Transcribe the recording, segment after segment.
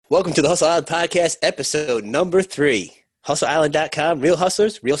Welcome to the Hustle Island Podcast, episode number 3. HustleIsland.com, real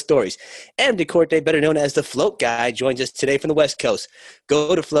hustlers, real stories. Adam DeCorte, better known as the Float Guy, joins us today from the West Coast.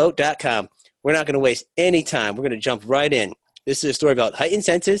 Go to float.com. We're not going to waste any time. We're going to jump right in. This is a story about heightened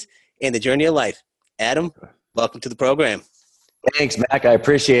senses and the journey of life. Adam, welcome to the program. Thanks, Mac. I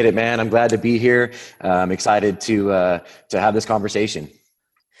appreciate it, man. I'm glad to be here. I'm excited to have this conversation.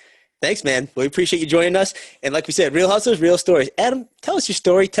 Thanks, man. We appreciate you joining us. And like we said, real hustlers, real stories. Adam, tell us your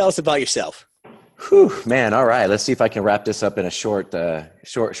story. Tell us about yourself. Whew, man. All right. Let's see if I can wrap this up in a short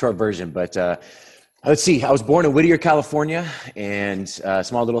version. But let's see. I was born in Whittier, California, and a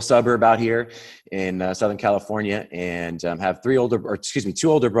small little suburb out here in Southern California, and have two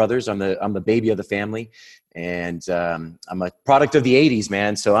older brothers. I'm the baby of the family. And I'm a product of the 80s,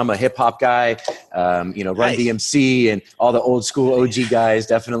 man. So I'm a hip hop guy, Run Nice. DMC and all the old school OG guys.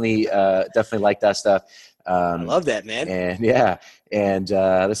 Definitely like that stuff. I love that, man.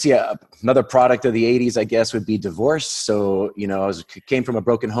 Let's see, another product of the 80s, I guess, would be divorce. So, came from a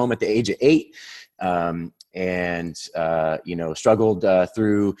broken home at the age of 8. Struggled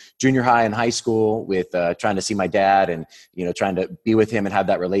through junior high and high schould with trying to see my dad and, trying to be with him and have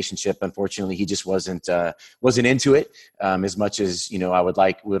that relationship. Unfortunately, he just wasn't into it as much as, I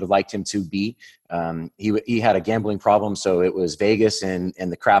would have liked him to be. He had a gambling problem, so it was Vegas and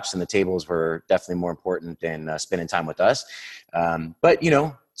the craps and the tables were definitely more important than spending time with us.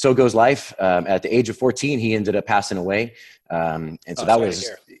 So goes life. At the age of 14, he ended up passing away. That's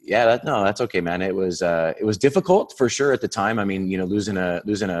okay, man. It was difficult for sure at the time. I mean, losing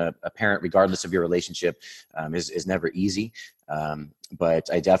a parent, regardless of your relationship, is never easy. But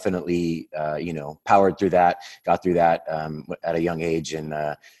I definitely, powered through that, got through that, at a young age and,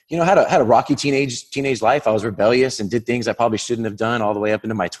 had a rocky teenage life. I was rebellious and did things I probably shouldn't have done all the way up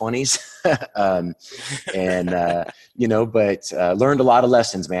into my 20s. Learned a lot of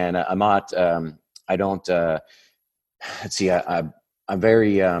lessons, man. I'm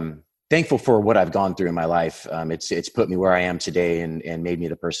very thankful for what I've gone through in my life. It's put me where I am today and made me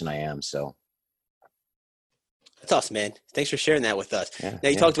the person I am. So That's awesome, man. Thanks for sharing that with us. Now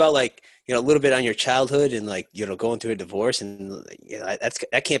you talked about a little bit on your childhood and going through a divorce and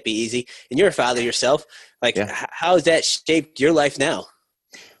that can't be easy. And you're a father yourself. How has that shaped your life now?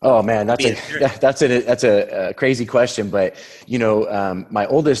 Oh man, that's a crazy question, but my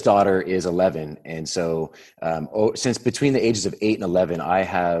oldest daughter is 11, and so since between the ages of 8 and 11, I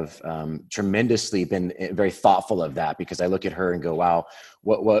have tremendously been very thoughtful of that because I look at her and go, wow,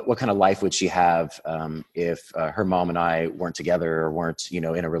 what kind of life would she have if her mom and I weren't together or weren't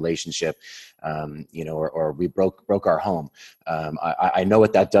in a relationship, or we broke our home. I know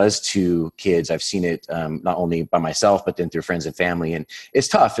what that does to kids. I've seen it not only by myself, but then through friends and family, and it's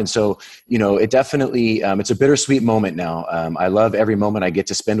tough. And so, it definitely, it's a bittersweet moment now. I love every moment I get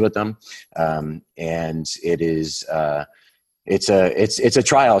to spend with them. And it is, it's a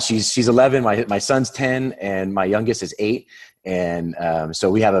trial. She's 11, my son's 10 and my youngest is 8. And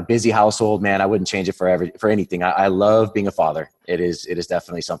so we have a busy household, man. I wouldn't change it for anything. I love being a father. It is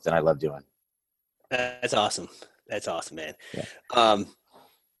definitely something I love doing. That's awesome. That's awesome, man. Yeah.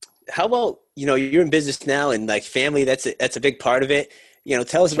 How about, you're in business now and family, that's a big part of it.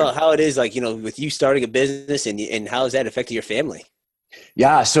 Tell us about how it is, with you starting a business and how has that affected your family?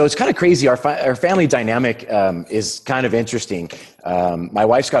 Yeah. So it's kind of crazy. Our family dynamic is kind of interesting. My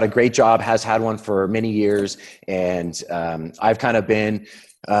wife's got a great job, has had one for many years. And I've kind of been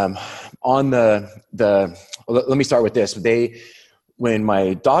on let me start with this. When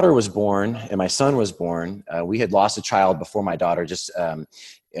my daughter was born and my son was born, we had lost a child before my daughter, just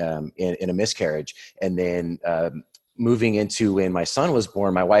in a miscarriage. And then moving into when my son was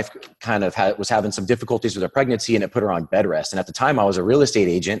born, my wife kind of was having some difficulties with her pregnancy and it put her on bed rest. And at the time I was a real estate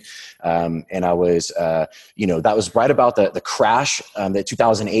agent. And I was, that was right about the crash, the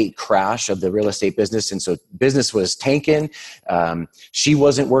 2008 crash of the real estate business. And so business was tanking. She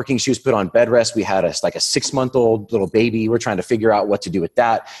wasn't working. She was put on bed rest. We had a 6-month-old little baby. We're trying to figure out what to do with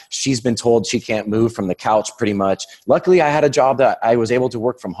that. She's been told she can't move from the couch pretty much. Luckily I had a job that I was able to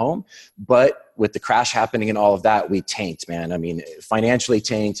work from home, but with the crash happening and all of that, we tanked, man. I mean, financially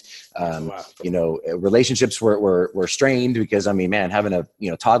tanked. Wow. Relationships were strained because, having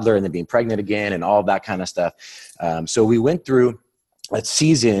a toddler and then being pregnant again and all of that kind of stuff. So we went through a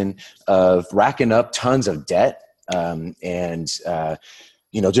season of racking up tons of debt,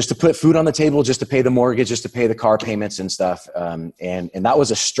 just to put food on the table, just to pay the mortgage, just to pay the car payments and stuff. And that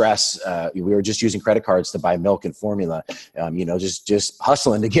was a stress. We were just using credit cards to buy milk and formula, just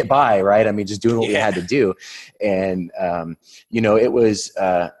hustling to get by, right? Just doing what we had to do. And, it was,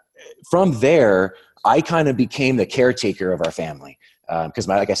 from there, I kind of became the caretaker of our family. because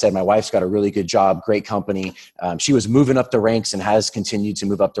like I said, my wife's got a really good job, great company. She was moving up the ranks and has continued to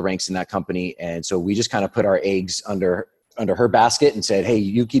move up the ranks in that company. And so we just kind of put our eggs under her basket and said, hey,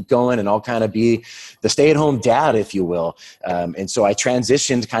 you keep going and I'll kind of be the stay-at-home dad, if you will. And so I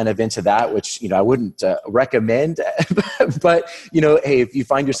transitioned kind of into that, which, I wouldn't recommend, but, hey, if you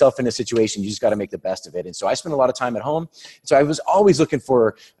find yourself in a situation, you just got to make the best of it. And so I spent a lot of time at home. So I was always looking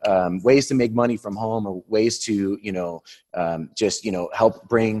for ways to make money from home, or ways to, just, help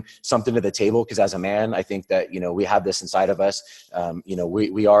bring something to the table. Because as a man, I think that, we have this inside of us.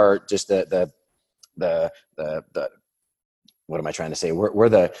 We are just the what am I trying to say? We're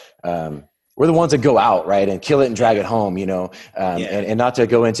the ones that go out, right, and kill it and drag it home, and not to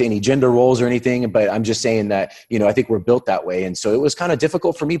go into any gender roles or anything, but I'm just saying that, I think we're built that way. And so it was kind of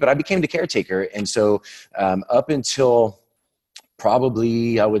difficult for me, but I became the caretaker. And so up until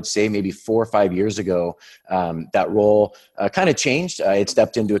probably, I would say maybe 4 or 5 years ago, that role kind of changed. I had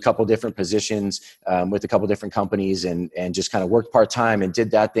stepped into a couple different positions with a couple different companies, and just kind of worked part-time and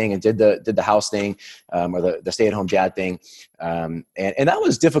did that thing, and did the house thing, or the stay-at-home dad thing. And that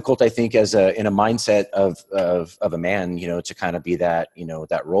was difficult, I think, in a mindset of a man, to kind of be that,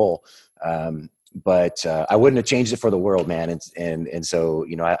 that role. But I wouldn't have changed it for the world, man. And so,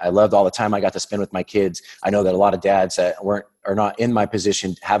 I loved all the time I got to spend with my kids. I know that a lot of dads that are not in my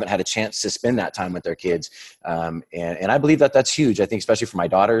position haven't had a chance to spend that time with their kids. And I believe that that's huge. I think especially for my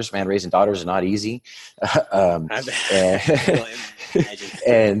daughters, man, raising daughters is not easy. But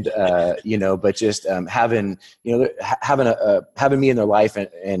just having me in their life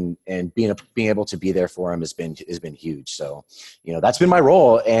and being able to be there for them has been huge. So, that's been my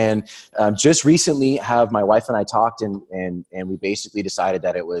role. And just recently my wife and I talked, and we basically decided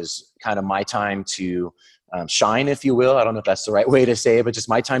that it was kind of my time to shine, if you will. I don't know if that's the right way to say it, but just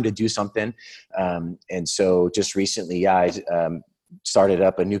my time to do something. And so just recently, I started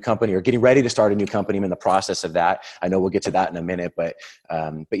up a new company, or getting ready to start a new company. I'm in the process of that. I know we'll get to that in a minute, but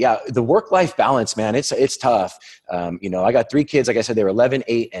yeah, the work-life balance, man, it's tough. I got 3 kids. Like I said, they were 11,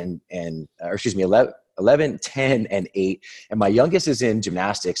 11, 10, and 8. And my youngest is in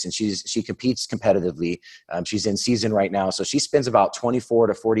gymnastics, and she competes competitively. She's in season right now. So she spends about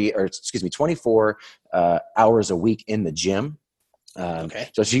 24 hours a week in the gym. Okay.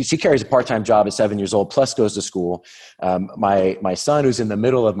 So she carries a part-time job at 7 years old, plus goes to school. My son, who's in the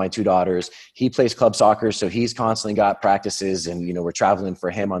middle of my 2 daughters, he plays club soccer. So he's constantly got practices, and, we're traveling for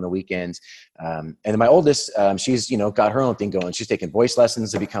him on the weekends. And then my oldest, she's, got her own thing going. She's taking voice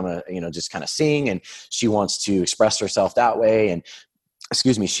lessons to become just kind of sing, and she wants to express herself that way. And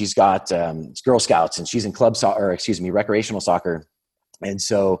she's got Girl Scouts, and she's in recreational soccer. And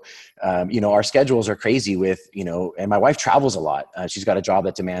so, our schedules are crazy and my wife travels a lot. She's got a job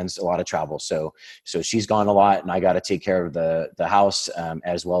that demands a lot of travel. So she's gone a lot, and I got to take care of the house,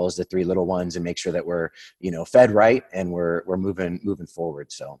 as well as the 3 little ones, and make sure that we're, fed right, and we're moving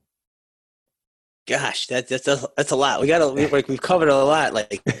forward. So. Gosh, that's a lot. We've covered a lot.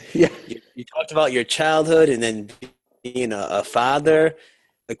 Like, yeah, you talked about your childhood, and then being a father.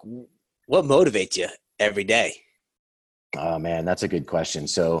 Like, what motivates you every day? Oh man, that's a good question.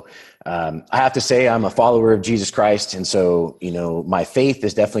 So I have to say I'm a follower of Jesus Christ. And so, my faith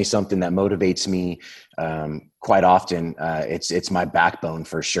is definitely something that motivates me quite often. It's my backbone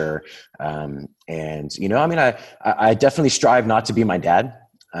for sure. I definitely strive not to be my dad.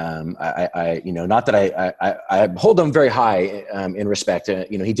 Not that I hold him very high in respect.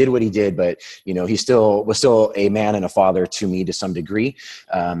 He did what he did, but he was still a man and a father to me to some degree.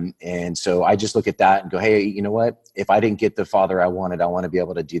 And so I just look at that and go, hey, you know what? If I didn't get the father I want to be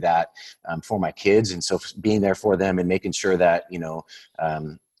able to do that for my kids. And so being there for them and making sure that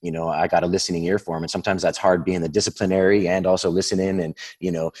I got a listening ear for them. And sometimes that's hard, being the disciplinary and also listening, and,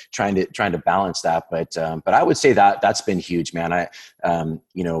 trying to balance that. But I would say that that's been huge, man.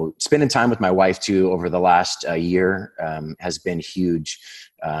 Spending time with my wife too, over the last year, has been huge.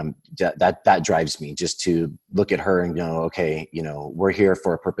 That drives me, just to look at her and go, okay, we're here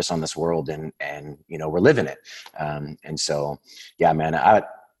for a purpose on this world, and we're living it. And so, yeah, man,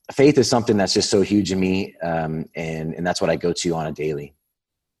 faith is something that's just so huge in me. And that's what I go to on a daily.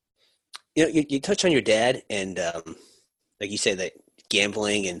 You touch on your dad, and like you said, that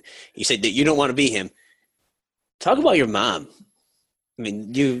gambling, and you said that you don't want to be him. Talk about your mom. I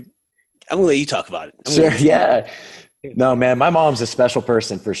mean, I'm gonna let you talk about it. Sure. Yeah. No, man, my mom's a special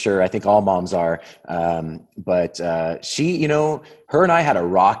person for sure. I think all moms are. But she, her and I had a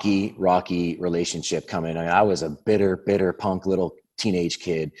rocky relationship coming. I mean, I was a bitter punk little teenage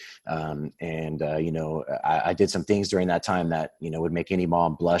kid. I did some things during that time that, would make any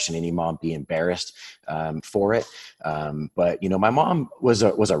mom blush and any mom be embarrassed for it. But my mom was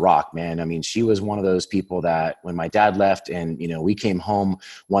a rock, man. I mean, she was one of those people that when my dad left and, we came home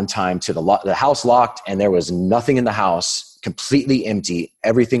one time to the house locked and there was nothing in the house, completely empty.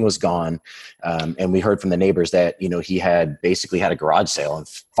 Everything was gone. And we heard from the neighbors that, he had basically had a garage sale and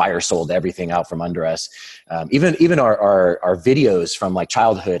fire sold everything out from under us. Even our videos from like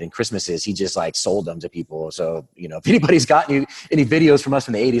childhood and Christmases, he just like sold them to people. So, if anybody's got any videos from us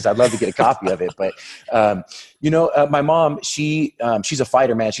from the 80s, I'd love to get a copy of it. But, my mom, she's a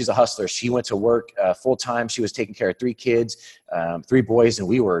fighter, man. She's a hustler. She went to work full time. She was taking care of 3 kids, 3 boys, and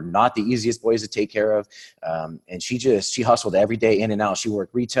we were not the easiest boys to take care of. And she hustled every day in and out. She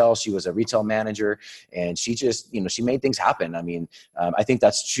worked retail. She was a retail manager, and she just, she made things happen. I mean, I think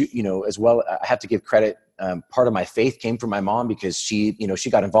that's true, as well. I have to give credit. Part of my faith came from my mom because she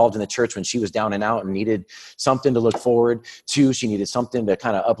got involved in the church when she was down and out and needed something to look forward to. She needed something to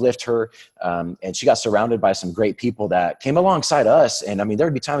kind of uplift her. And she got surrounded by some great people that came alongside us. And I mean, there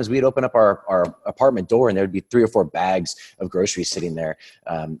would be times we'd open up our apartment door and there'd be 3 or 4 bags of groceries sitting there.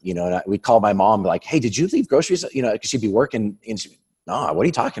 And we'd call my mom like, "Hey, did you leave groceries?" Cause she'd be working and "No, what are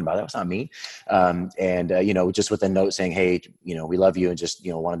you talking about? That was not me." Just with a note saying, "Hey, we love you and just,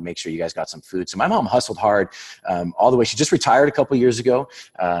 want to make sure you guys got some food." So my mom hustled hard all the way. She just retired a couple of years ago.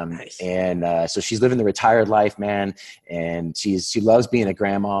 Nice. So she's living the retired life, man. And she loves being a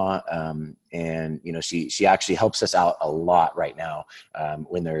grandma. She actually helps us out a lot right now.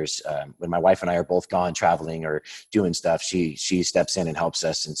 When my wife and I are both gone traveling or doing stuff, she steps in and helps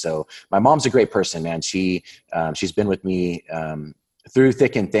us. And so my mom's a great person, man. She's been with me through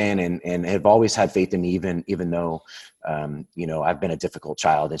thick and thin, and have always had faith in me, even though, I've been a difficult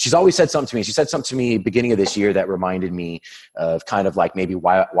child. And she's always said something to me. She said something to me beginning of this year that reminded me of kind of like maybe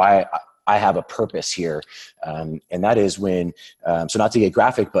why I have a purpose here. And that is when, so not to get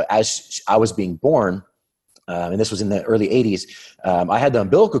graphic, but as I was being born, and this was in the early 80s, I had the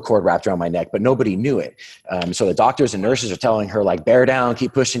umbilical cord wrapped around my neck, but nobody knew it. So the doctors and nurses are telling her like, "Bear down,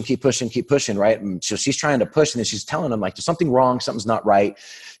 keep pushing, right?" And so she's trying to push, and then she's telling them like, "There's something wrong, something's not right,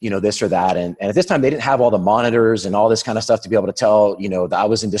 this or that." And at this time, they didn't have all the monitors and all this kind of stuff to be able to tell, that I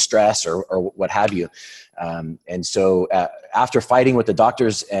was in distress or what have you. And so after fighting with the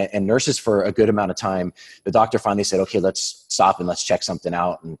doctors and nurses for a good amount of time, the doctor finally said, "Okay, let's stop and let's check something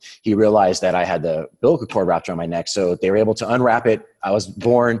out." And he realized that I had the umbilical cord wrapped around my neck. So they were able to unwrap it. I was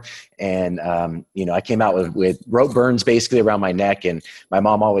born, and, I came out with rope burns basically around my neck. And my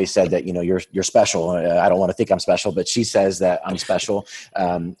mom always said that, you're special. I don't want to think I'm special, but she says that I'm special,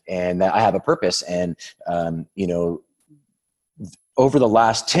 and that I have a purpose. And, over the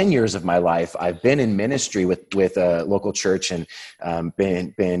last 10 years of my life, I've been in ministry with a local church, and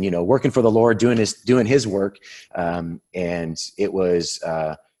been working for the Lord, doing his work. And it was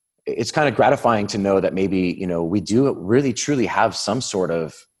it's kind of gratifying to know that maybe we do really truly have some sort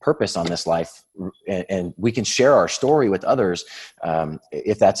of purpose on this life, and we can share our story with others,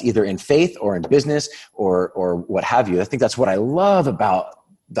 if that's either in faith or in business or what have you. I think that's what I love about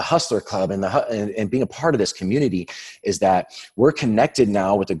the Hustler Club and being a part of this community, is that we're connected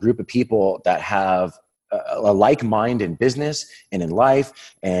now with a group of people that have a like mind in business and in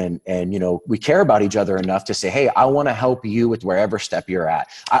life. And we care about each other enough to say, "Hey, I want to help you with wherever step you're at."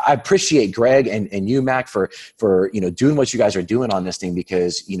 I appreciate Greg and you, Mac, for doing what you guys are doing on this thing,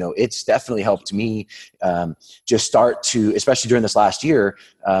 because, it's definitely helped me just start to, especially during this last year,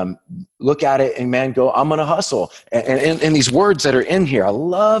 look at it and, man, go, "I'm going to hustle." And these words that are in here, I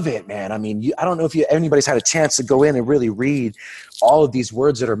love it, man. I mean, I don't know if anybody's had a chance to go in and really read all of these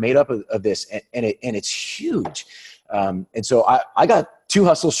words that are made up of this, and it's huge. And so I got 2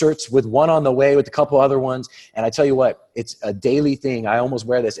 hustle shirts with one on the way with a couple other ones. And I tell you what, it's a daily thing. I almost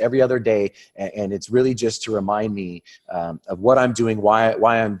wear this every other day. And it's really just to remind me of what I'm doing, why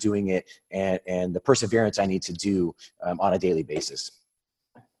I'm doing it, and the perseverance I need to do on a daily basis.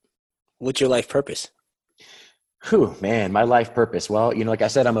 What's your life purpose? Whew, man, my life purpose. Well, like I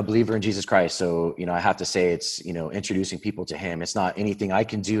said, I'm a believer in Jesus Christ. So, I have to say it's, introducing people to him. It's not anything I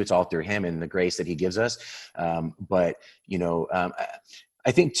can do. It's all through him and the grace that he gives us. But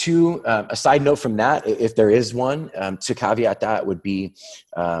I think too, a side note from that, if there is one, to caveat that would be,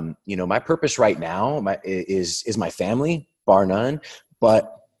 my purpose right now is my family, bar none.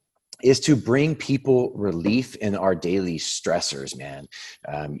 But is to bring people relief in our daily stressors, man.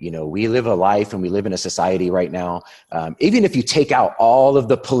 We live a life and we live in a society right now. Even if you take out all of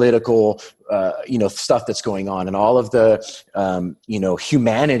the political, stuff that's going on and all of the,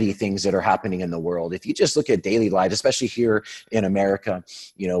 humanity things that are happening in the world, if you just look at daily life, especially here in America,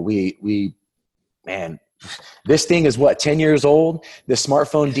 man, this thing is 10 years old, this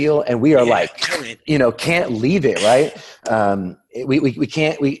smartphone deal. And we are can't leave it. Right. We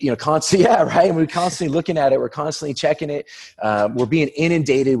can't, constantly, yeah. Right. And we're constantly looking at it. We're constantly checking it. We're being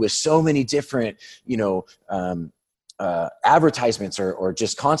inundated with so many different, advertisements or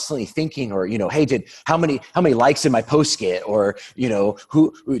just constantly thinking or, hey, how many likes did my post get? Or,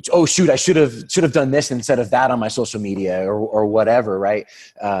 oh shoot, I should have done this instead of that on my social media or whatever. Right.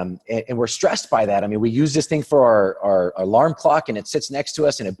 And we're stressed by that. I mean, we use this thing for our alarm clock and it sits next to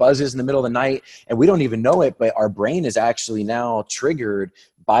us and it buzzes in the middle of the night and we don't even know it, but our brain is actually now triggered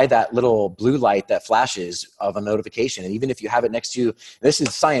by that little blue light that flashes of a notification. And even if you have it next to you, this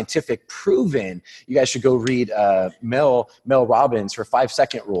is scientific proven. You guys should go read Mel Robbins, her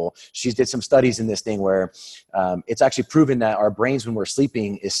 5-second rule. She did some studies in this thing where it's actually proven that our brains when we're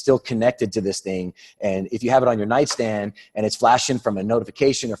sleeping is still connected to this thing. And if you have it on your nightstand and it's flashing from a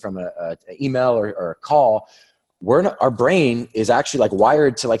notification or from an email or a call, our brain is actually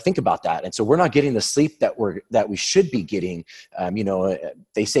wired to think about that. And so we're not getting the sleep that we should be getting.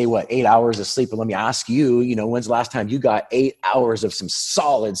 They say 8 hours of sleep. But let me ask you, when's the last time you got 8 hours of some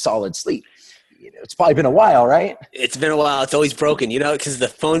solid sleep? It's probably been a while, right? It's been a while. It's always broken, because the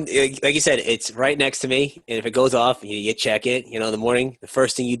phone, like you said, it's right next to me. And if it goes off, you check it, in the morning, the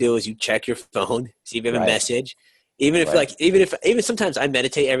first thing you do is you check your phone, see if you have a message. Even if sometimes I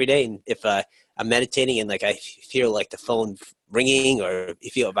meditate every day. And if I'm meditating and I feel the phone ringing or you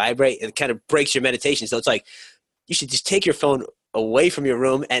feel it vibrate, it kind of breaks your meditation. So it's you should just take your phone away from your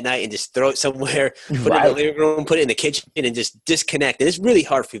room at night and just throw it somewhere, put it in the living room, put it in the kitchen and just disconnect. And it's really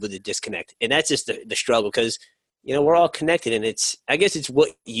hard for people to disconnect. And that's just the struggle because, we're all connected and I guess it's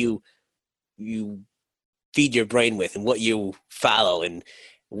what you feed your brain with and what you follow and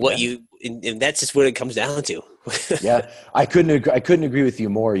what and that's just what it comes down to. Yeah, I couldn't agree with you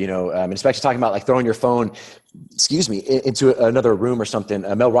more, and especially talking about throwing your phone, into another room or something.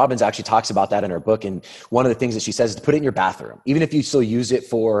 Mel Robbins actually talks about that in her book. And one of the things that she says is to put it in your bathroom. Even if you still use it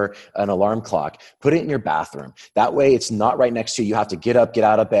for an alarm clock, put it in your bathroom. That way it's not right next to you. You have to get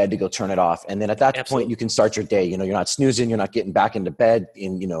out of bed to go turn it off. And then at that point you can start your day. You're not snoozing, you're not getting back into bed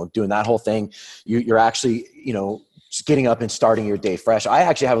and, doing that whole thing. You're actually, just getting up and starting your day fresh. I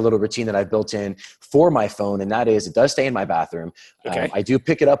actually have a little routine that I've built in for my phone, and that is it does stay in my bathroom. Okay. I do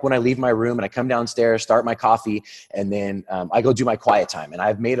pick it up when I leave my room and I come downstairs, start my coffee, and then I go do my quiet time. And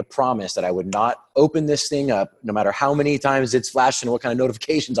I've made a promise that I would not open this thing up, no matter how many times it's flashing and what kind of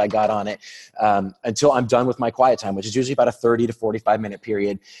notifications I got on it, until I'm done with my quiet time, which is usually about a 30 to 45 minute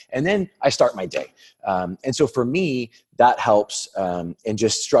period. And then I start my day. And so for me, that helps in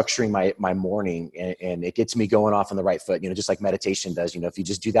just structuring my morning, and it gets me going off on the right foot, just like meditation does. If you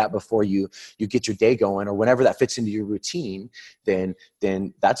just do that before you get your day going, or whenever that fits into your routine, then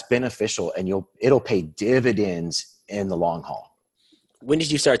that's beneficial, and it'll pay dividends in the long haul. When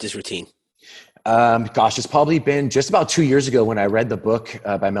did you start this routine? It's probably been just about 2 years ago when I read the book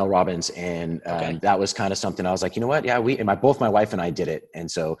by Mel Robbins, and that was kind of something I was like, you know what? Yeah, both my wife and I did it, and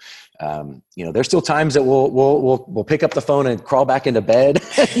so there's still times that we'll pick up the phone and crawl back into bed,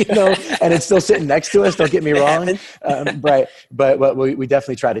 and it's still sitting next to us. Don't get me wrong, right? But we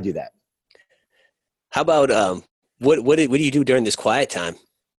definitely try to do that. How about what do you do during this quiet time?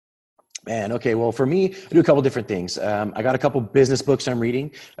 Man, okay. Well, for me, I do a couple different things. I got a couple business books I'm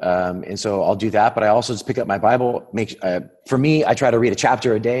reading, and so I'll do that. But I also just pick up my Bible. For me, I try to read a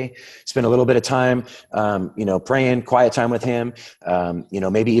chapter a day. Spend a little bit of time, praying, quiet time with Him.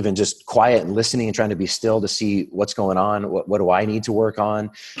 Maybe even just quiet and listening and trying to be still to see what's going on. What do I need to work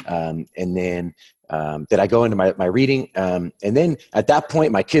on? And then I go into my reading. And then at that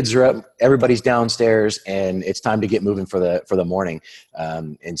point, my kids are up, everybody's downstairs, and it's time to get moving for the morning.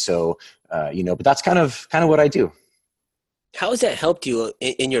 And so, but that's kind of what I do. How has that helped you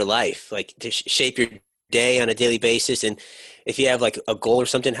in your life? To shape your day on a daily basis? And if you have a goal or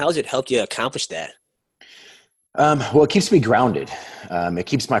something, how has it helped you accomplish that? Well, it keeps me grounded. It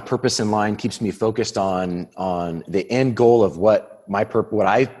keeps my purpose in line, keeps me focused on the end goal of what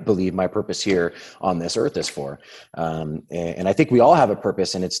I believe my purpose here on this earth is for. And I think we all have a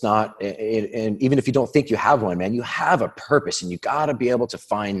purpose, and it's not, and even if you don't think you have one, man, you have a purpose, and you got to be able to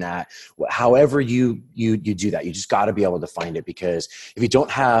find that. However you do that, you just got to be able to find it, because if you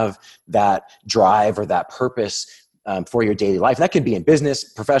don't have that drive or that purpose, for your daily life. That could be in business,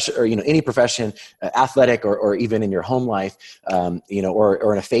 profession, or, any profession, athletic, or even in your home life, or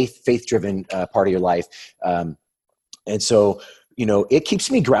in a faith-driven part of your life. And so, it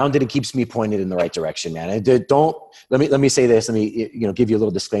keeps me grounded. It keeps me pointed in the right direction, man. And let me say this. Let me, give you a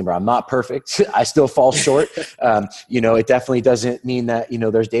little disclaimer. I'm not perfect. I still fall short. It definitely doesn't mean that,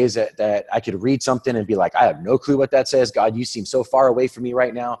 there's days that I could read something and be like, I have no clue what that says. God, you seem so far away from me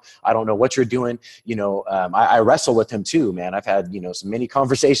right now. I don't know what you're doing. I wrestle with him too, man. I've had, so many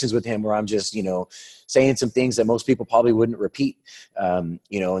conversations with him where I'm just, saying some things that most people probably wouldn't repeat, and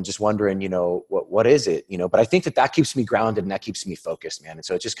just wondering, what is it, but I think that keeps me grounded and that keeps me focused, man. And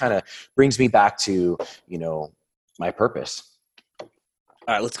so it just kind of brings me back to, my purpose. All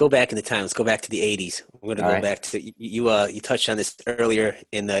right, let's go back in the time. Let's go back to the 80s. We're going to go back to, you touched on this earlier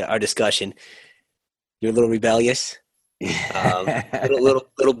in our discussion. You're a little rebellious,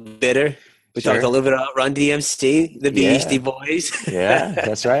 little bitter. We talked a little bit about Run DMC, the Beastie Boys. Yeah,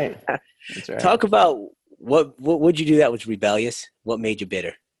 that's right. That's right. Talk about what would you do that was rebellious? What made you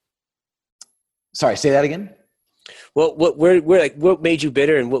bitter? Sorry, say that again. Well, what made you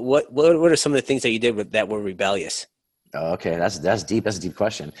bitter, and what are some of the things that you did that were rebellious? Okay, that's deep. That's a deep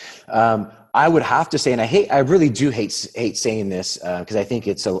question. I would have to say, and I really do hate saying this because I think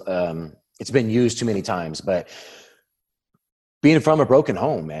it's been used too many times, but being from a broken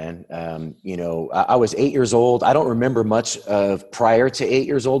home, man, I was 8 years old. I don't remember much of prior to 8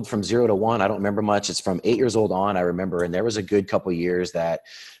 years old. From 0 to 1, I don't remember much. It's from 8 years old on, I remember. And there was a good couple years that,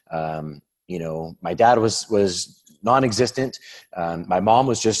 my dad was non-existent. My mom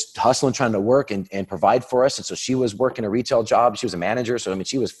was just hustling, trying to work and provide for us. And so she was working a retail job. She was a manager. So,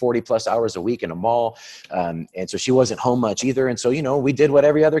 she was 40 plus hours a week in a mall. And so she wasn't home much either. And so, we did what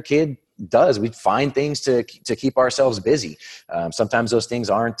every other kid does. We find things to keep ourselves busy. Sometimes those things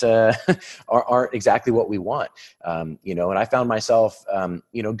aren't exactly what we want. And I found myself,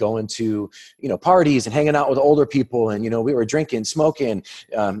 going to, parties and hanging out with older people. And, we were drinking, smoking,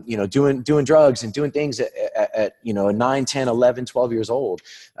 doing drugs and doing things at 9, 10, 11, 12 years old.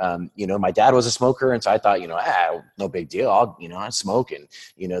 My dad was a smoker. And so I thought, no big deal. I smoke and,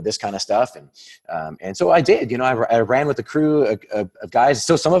 this kind of stuff. And so I did, I ran with a crew of guys.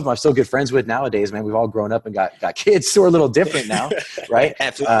 So some of them I'm still good friends with nowadays, man. We've all grown up and got kids, so we're a little different now. Right.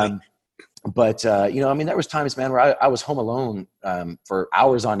 Absolutely. But there was times, man, where I was home alone for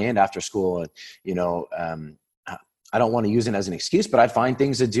hours on end after school. And, I don't want to use it as an excuse, but I'd find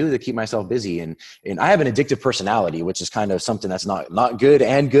things to do to keep myself busy. And I have an addictive personality, which is kind of something that's not good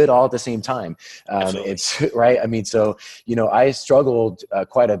and good all at the same time. It's right. I struggled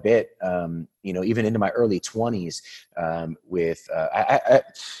quite a bit, even into my early 20s with, I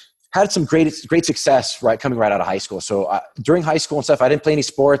had some great success coming right out of high school. So during high school and stuff, I didn't play any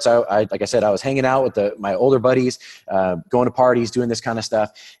sports. I like I said, I was hanging out with my older buddies, going to parties, doing this kind of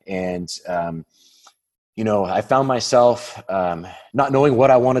stuff. And, I found myself not knowing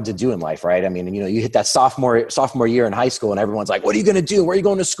what I wanted to do in life, right? You hit that sophomore year in high school and everyone's like, what are you going to do? Where are you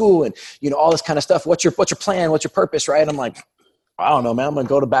going to school? And, all this kind of stuff. What's your plan? What's your purpose, right? I'm like, I don't know, man. I'm going to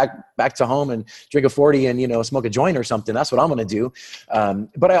go back to home and drink a 40 and, smoke a joint or something. That's what I'm going to do.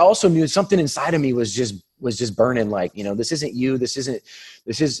 But I also knew something inside of me was just burning, like, this isn't you. This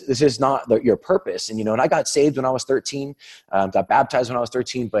is not your purpose. And, and I got saved when I was 13, got baptized when I was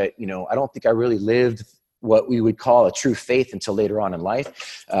 13, but, I don't think I really lived what we would call a true faith until later on in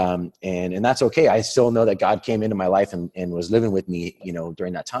life. And that's okay. I still know that God came into my life and was living with me,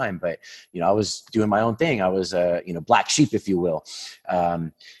 during that time, but, I was doing my own thing. I was, black sheep, if you will.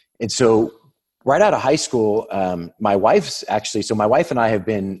 And so right out of high school, my wife and I have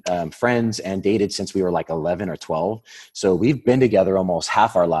been friends and dated since we were like 11 or 12. So we've been together almost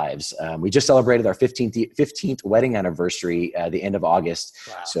half our lives. We just celebrated our 15th wedding anniversary at the end of August.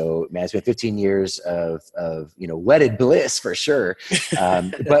 Wow. So man, it's been 15 years of wedded bliss for sure.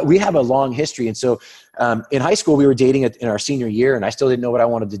 But we have a long history. And so in high school, we were dating in our senior year and I still didn't know what I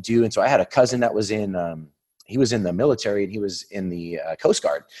wanted to do. And so I had a cousin that was he was in the military and he was in the Coast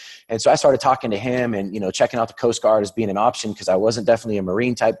Guard. And so I started talking to him and, checking out the Coast Guard as being an option because I wasn't definitely a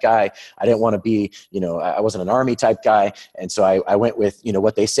Marine type guy. I didn't want to be, I wasn't an Army type guy. And so I went with,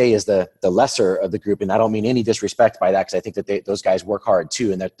 what they say is the lesser of the group. And I don't mean any disrespect by that because I think that those guys work hard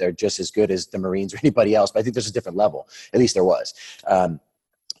too and that they're just as good as the Marines or anybody else. But I think there's a different level. At least there was.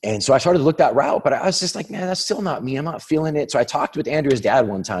 And so I started to look that route, but I was just like, man, that's still not me. I'm not feeling it. So I talked with Andrea's dad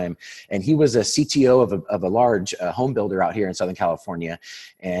one time and he was a CTO of a large home builder out here in Southern California.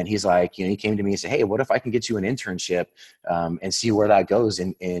 And he's like, he came to me and said, hey, what if I can get you an internship and see where that goes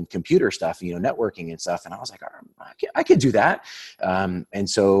in computer stuff, networking and stuff. And I was like, I could do that. And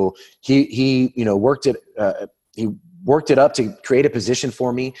so he worked at, he worked it up to create a position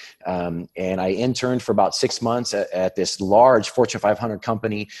for me. And I interned for about 6 months at this large Fortune 500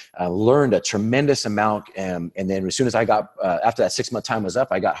 company, learned a tremendous amount. And then as soon as I got, after that 6 month time was up,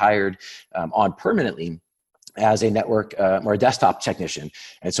 I got hired on permanently as a network or a desktop technician.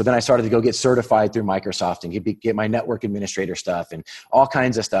 And so then I started to go get certified through Microsoft and get my network administrator stuff and all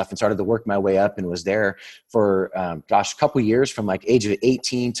kinds of stuff, and started to work my way up, and was there for, a couple years, from like age of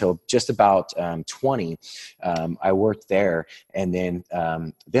 18 till just about 20. I worked there. And then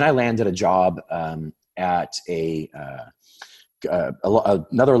I landed a job at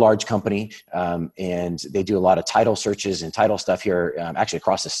another large company, and they do a lot of title searches and title stuff here, actually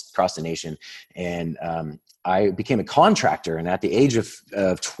across the nation. And I became a contractor, and at the age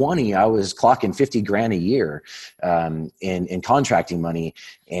of 20, I was clocking 50 grand a year in contracting money.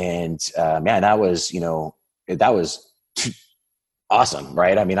 And man, that was awesome,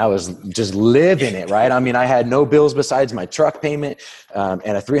 right? I mean, I was just living it, right? I mean, I had no bills besides my truck payment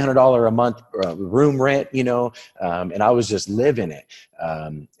and a $300 a month room rent, and I was just living it.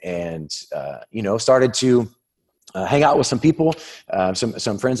 Started to hang out with some people,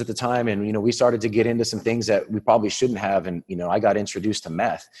 some friends at the time. And, we started to get into some things that we probably shouldn't have. And, I got introduced to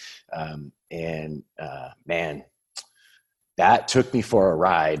meth. Man, that took me for a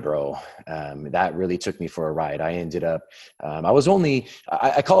ride, bro. That really took me for a ride. I ended up,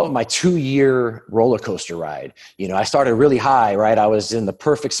 I call it my 2-year roller coaster ride. I started really high, right? I was in the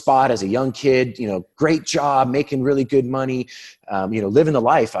perfect spot as a young kid, great job, making really good money, living the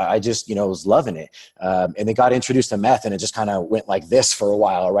life. I just, was loving it. And then got introduced to meth, and it just kind of went like this for a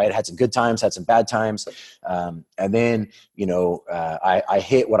while, right? I had some good times, had some bad times. And then, I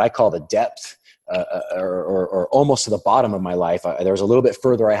hit what I call the depth, or almost to the bottom of my life. There was a little bit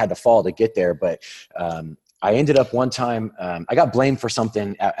further I had to fall to get there, but I ended up one time, I got blamed for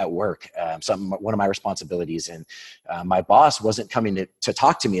something at work, one of my responsibilities, and my boss wasn't coming to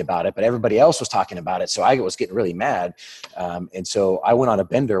talk to me about it, but everybody else was talking about it, so I was getting really mad. And so I went on a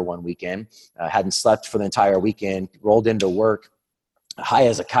bender one weekend, hadn't slept for the entire weekend, rolled into work high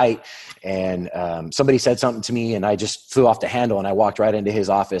as a kite, and somebody said something to me, and I just flew off the handle, and I walked right into his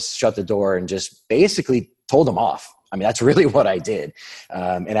office, shut the door, and just basically told him off. I mean, that's really what I did.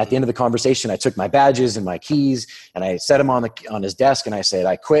 And at the end of the conversation, I took my badges and my keys, and I set them on his desk, and I said,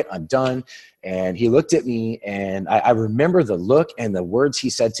 "I quit, I'm done." And he looked at me, and I remember the look and the words he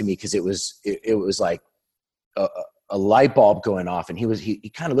said to me, because it was like a light bulb going off. And he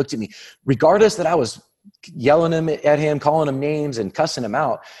kind of looked at me, regardless that I was yelling at him, calling him names and cussing him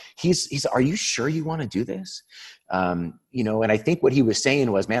out. He's, "Are you sure you want to do this?" And I think what he was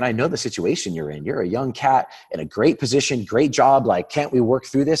saying was, "Man, I know the situation you're in. You're a young cat in a great position, great job. Like, can't we work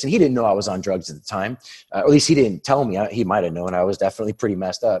through this?" And he didn't know I was on drugs at the time. Or at least he didn't tell me. He might've known. I was definitely pretty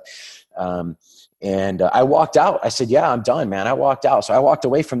messed up. And I walked out. I said, "Yeah, I'm done, man." I walked out. So I walked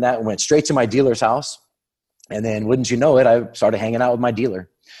away from that and went straight to my dealer's house. And then, wouldn't you know it, I started hanging out with my dealer.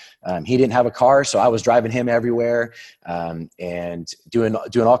 He didn't have a car, so I was driving him everywhere, and doing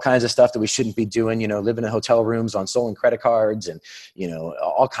all kinds of stuff that we shouldn't be doing, living in hotel rooms on stolen credit cards, and,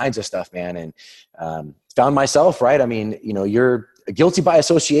 all kinds of stuff, man. And found myself, right? I mean, you're guilty by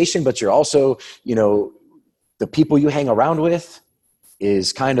association, but you're also, the people you hang around with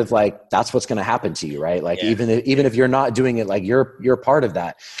is kind of like, that's what's going to happen to you, right? Like, yeah. even if you're not doing it, like you're part of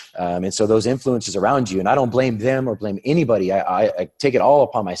that. And so those influences around you, and I don't blame them or blame anybody. I take it all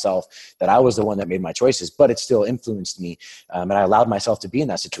upon myself that I was the one that made my choices, but it still influenced me. And I allowed myself to be in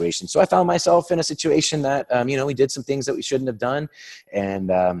that situation. So I found myself in a situation that, we did some things that we shouldn't have done,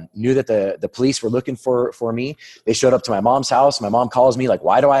 and knew that the police were looking for me. They showed up to my mom's house. My mom calls me like,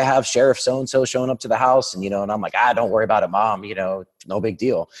 "Why do I have Sheriff so-and-so showing up to the house?" And, and I'm like, "Don't worry about it, Mom. No big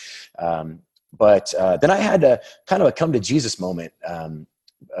deal." But then I had a kind of a come to Jesus moment,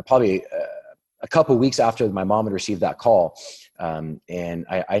 probably a couple weeks after my mom had received that call. And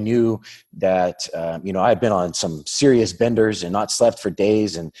I knew that, I had been on some serious benders and not slept for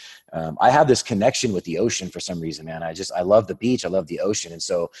days. And I have this connection with the ocean for some reason, man. I love the beach. I love the ocean. And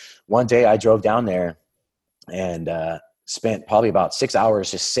so one day I drove down there and spent probably about 6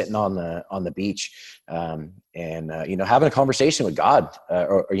 hours just sitting on the beach, and having a conversation with God,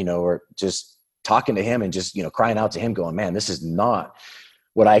 or just talking to him, and just, crying out to him, going, "Man, this is not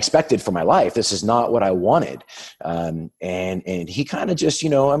what I expected for my life. This is not what I wanted." And he kind of just,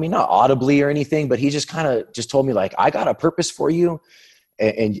 not audibly or anything, but he just kind of just told me, like, "I got a purpose for you.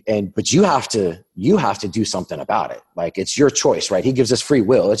 But you have to do something about it. Like, it's your choice," right? He gives us free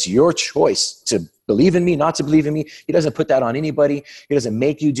will. It's your choice to believe in me, not to believe in me. He doesn't put that on anybody. He doesn't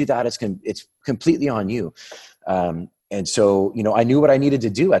make you do that. It's completely on you. And so, I knew what I needed to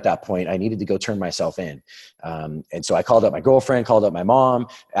do at that point. I needed to go turn myself in. And so I called up my girlfriend, called up my mom,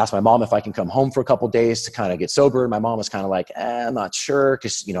 asked my mom if I can come home for a couple of days to kind of get sober. My mom was kind of like, I'm not sure.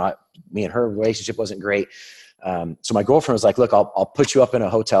 Cause me and her relationship wasn't great. So my girlfriend was like, look, I'll put you up in a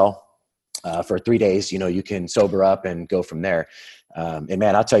hotel for 3 days. You can sober up and go from there. And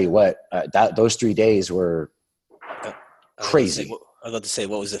man, I'll tell you what, those 3 days were crazy. I was about to say,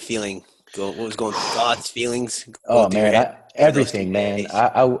 what was the feeling? What was going through God's feelings? Oh man, everything, man.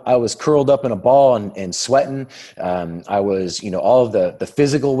 I was curled up in a ball and sweating. I was, all of the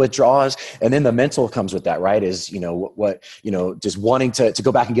physical withdrawals, and then the mental comes with that, right? Is, just wanting to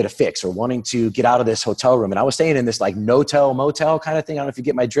go back and get a fix, or wanting to get out of this hotel room. And I was staying in this like no-tell motel kind of thing. I don't know if you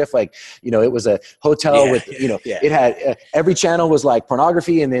get my drift. Like, it was a hotel with, it had every channel was like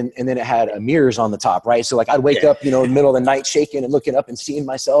pornography, and then it had mirrors on the top, right? So like I'd wake up, in the middle of the night shaking and looking up and seeing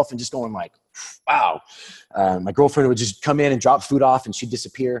myself and just going like, wow. My girlfriend would just come in and drop food off and she'd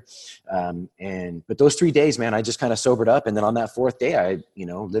disappear. But those 3 days, man, I just kind of sobered up. And then on that fourth day, I,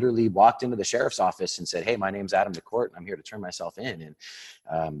 literally walked into the sheriff's office and said, hey, my name's Adam DeCourt, and I'm here to turn myself in.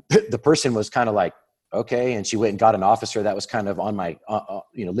 And the person was kind of like, okay. And she went and got an officer that was kind of on my,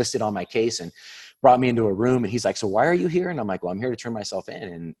 listed on my case, and brought me into a room, and he's like, so why are you here? And I'm like, well, I'm here to turn myself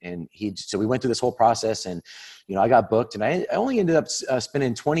in. So we went through this whole process, and, I got booked, and I only ended up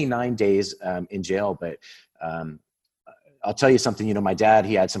spending 29 days in jail. But I'll tell you something, my dad,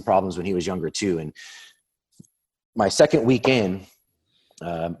 he had some problems when he was younger too. And my second week in,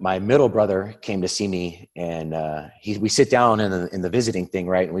 my middle brother came to see me, and we sit down in the visiting thing,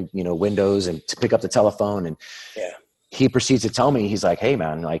 right? And we, windows, and to pick up the telephone, and he proceeds to tell me, he's like, hey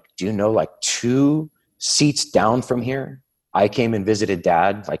man, like, do you know, like 2 seats down from here, I came and visited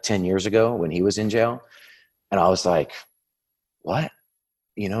Dad like 10 years ago when he was in jail. And I was like, what?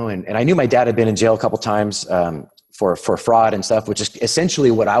 And I knew my dad had been in jail a couple times for fraud and stuff, which is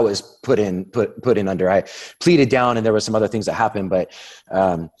essentially what I was put in under. I pleaded down, and there were some other things that happened, but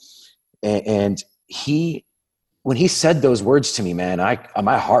and when he said those words to me, man,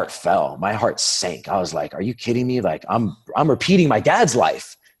 my heart fell. My heart sank. I was like, are you kidding me? Like I'm repeating my dad's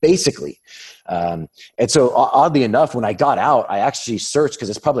life, basically. And so oddly enough, when I got out, I actually searched, because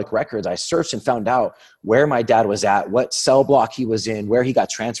it's public records. I searched and found out where my dad was at, what cell block he was in, where he got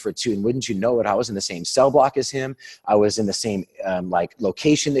transferred to. And wouldn't you know it, I was in the same cell block as him. I was in the same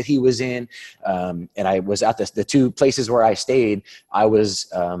location that he was in. And I was at the 2 places where I stayed. I was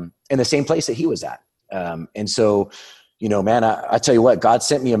in the same place that he was at. And so, man, I tell you what, God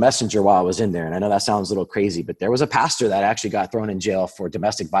sent me a messenger while I was in there. And I know that sounds a little crazy, but there was a pastor that actually got thrown in jail for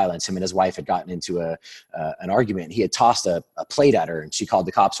domestic violence. Him and his wife had gotten into an argument. He had tossed a plate at her, and she called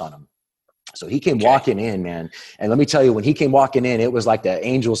the cops on him. So he came walking in, man. And let me tell you, when he came walking in, it was like the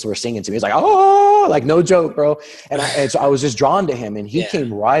angels were singing to me. It's like, oh, like no joke, bro. And so I was just drawn to him, and he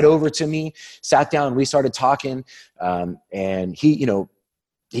came right over to me, sat down, and we started talking. And he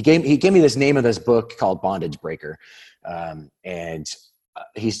gave me this name of this book called Bondage Breaker. And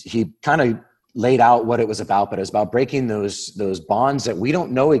he kind of laid out what it was about, but it was about breaking those bonds that we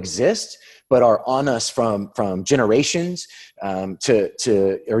don't know exist, but are on us from generations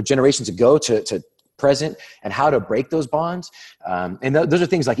or generations ago to present, and how to break those bonds. And those are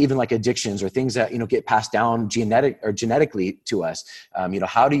things like even like addictions, or things that, get passed down genetically to us.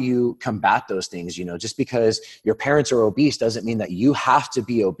 How do you combat those things? Just because your parents are obese doesn't mean that you have to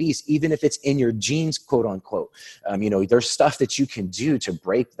be obese, even if it's in your genes, quote unquote. There's stuff that you can do to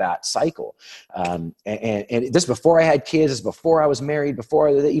break that cycle. And this before I had kids, this before I was married, before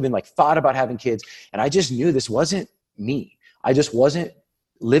I even like thought about having kids. And I just knew this wasn't me. I just wasn't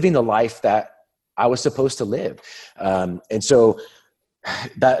living the life that I was supposed to live. And so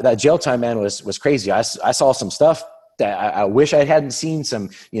that jail time, man, was crazy. I saw some stuff that I wish I hadn't seen, some,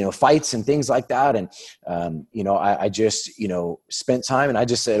 fights and things like that. And, I just, spent time, and I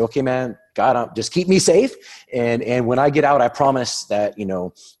just said, okay, man, God, just keep me safe. And when I get out, I promise that,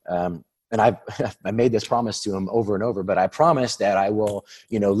 and I made this promise to him over and over, but I promise that I will,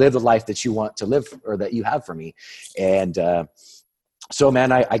 live the life that you want to live, or that you have for me. And, so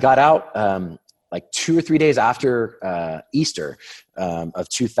man, I got out, like 2 or 3 days after Easter of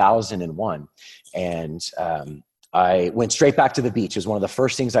 2001. And I went straight back to the beach. It was one of the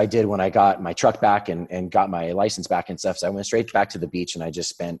first things I did when I got my truck back and got my license back and stuff. So I went straight back to the beach, and I just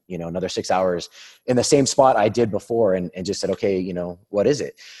spent, another 6 hours in the same spot I did before, and just said, okay, what is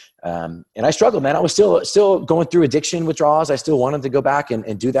it? And I struggled, man. I was still going through addiction withdrawals. I still wanted to go back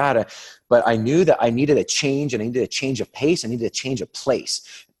and do that. But I knew that I needed a change, and I needed a change of pace. I needed a change of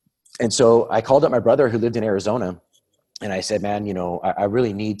place. And so I called up my brother who lived in Arizona, And I said, man, I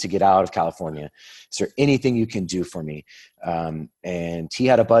really need to get out of California. Is there anything you can do for me? And he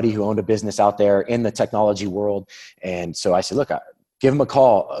had a buddy who owned a business out there in the technology world. And so I said, look, give him a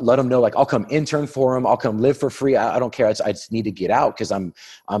call, let him know, like, I'll come intern for him. I'll come live for free. I don't care. I just need to get out because I'm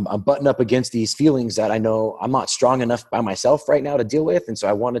buttoned up against these feelings that I know I'm not strong enough by myself right now to deal with. And so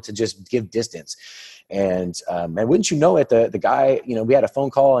I wanted to just give distance. And wouldn't you know it, the guy, we had a phone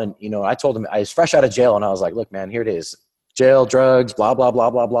call, and, I told him I was fresh out of jail, and I was like, look, man, here it is. Jail, drugs, blah, blah, blah,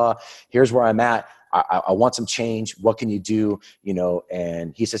 blah, blah. Here's where I'm at. I want some change. What can you do?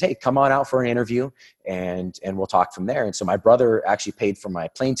 And he says, hey, come on out for an interview and we'll talk from there. And so my brother actually paid for my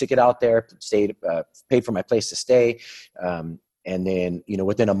plane ticket out there, paid for my place to stay. And then,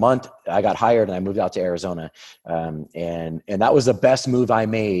 within a month I got hired and I moved out to Arizona. And that was the best move I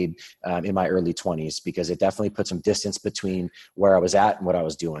made in my early 20s, because it definitely put some distance between where I was at and what I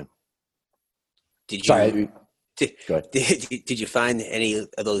was doing. Did you find any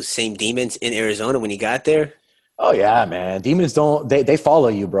of those same demons in Arizona when you got there? Oh yeah, man. Demons they follow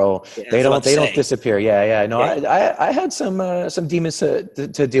you, bro. Yeah, they don't disappear. Yeah. No, yeah. I had some demons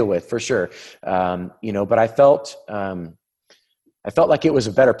to deal with for sure. But I felt like it was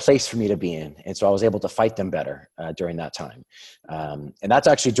a better place for me to be in. And so I was able to fight them better during that time. And that's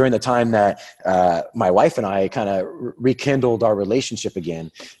actually during the time that my wife and I kind of rekindled our relationship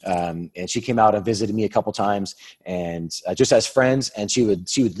again. And she came out and visited me a couple times, and just as friends, and she would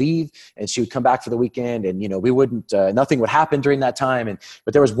leave and she would come back for the weekend, and, we wouldn't, nothing would happen during that time.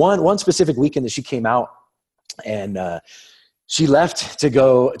 But there was one specific weekend that she came out, and she left to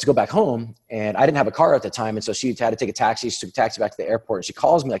go back home, and I didn't have a car at the time. And so she had to take a taxi. She took a taxi back to the airport, and she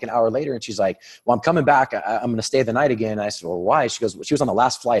calls me like an hour later, and she's like, well, I'm coming back. I'm going to stay the night again. And I said, well, why? She goes, she was on the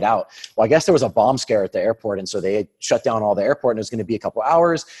last flight out. Well, I guess there was a bomb scare at the airport. And so they had shut down all the airport, and it was going to be a couple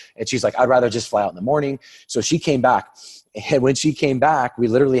hours. And she's like, I'd rather just fly out in the morning. So she came back. And when she came back, we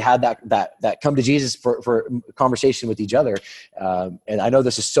literally had that come to Jesus for conversation with each other. And I know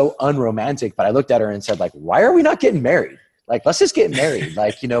this is so unromantic, but I looked at her and said, like, why are we not getting married? Like, let's just get married.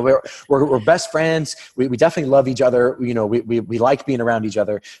 Like, we're best friends. We definitely love each other. We like being around each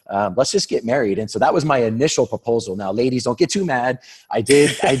other. Let's just get married. And so that was my initial proposal. Now, ladies, don't get too mad. I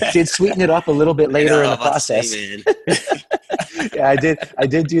did sweeten it up a little bit later in the process. Yeah, I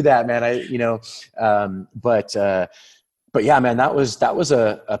did do that, man. But yeah, man, that was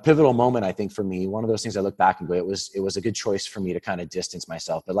a pivotal moment, I think, for me. One of those things I look back and go, it was a good choice for me to kind of distance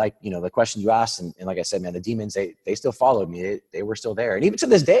myself. But like, the question you asked, and like I said, man, the demons, they still followed me. They were still there. And even to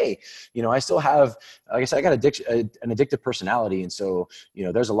this day, I still have, like I said, I got an addictive personality. And so,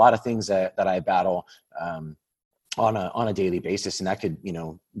 there's a lot of things that I battle, on a daily basis. And that could,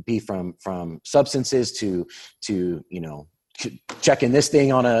 be from substances to checking this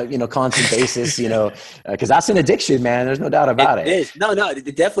thing on a constant basis, because that's an addiction, man. There's no doubt about it. It is. No,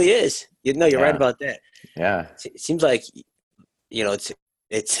 it definitely is. You're right about that. Yeah. It seems like, it's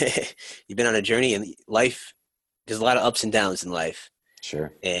you've been on a journey in life. There's a lot of ups and downs in life.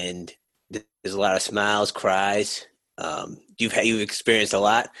 Sure. And there's a lot of smiles, cries. You've experienced a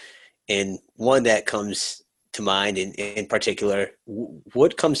lot. And one that comes to mind in particular,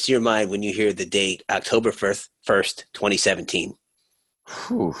 what comes to your mind when you hear the date October 1st, 2017?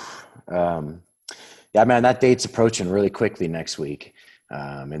 Whew. Yeah, man, that date's approaching really quickly next week.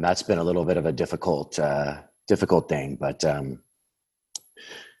 And that's been a little bit of a difficult thing, but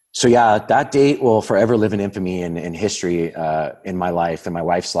so yeah, that date will forever live in infamy and in history, in my life and my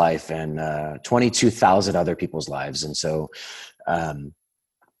wife's life, and 22,000 other people's lives. And so,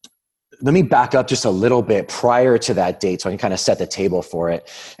 let me back up just a little bit prior to that date so I can kind of set the table for it.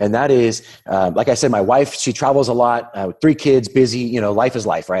 And that is, like I said, my wife, she travels a lot, 3 kids, busy, life is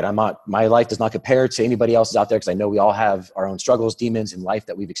life, right? My life does not compare to anybody else's out there, because I know we all have our own struggles, demons in life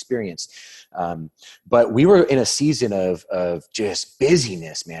that we've experienced. But we were in a season of just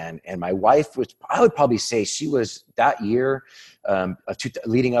busyness, man. And my wife, which I would probably say she was that year,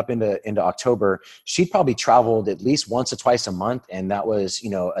 leading up into October, she probably traveled at least once or twice a month. And that was,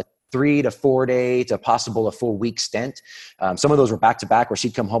 a 3 to 4 day to possible a full week stint. Some of those were back to back, where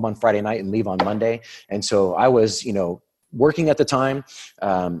she'd come home on Friday night and leave on Monday. And so I was, working at the time,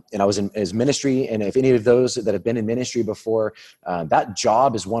 and I was in his ministry. And if any of those that have been in ministry before, that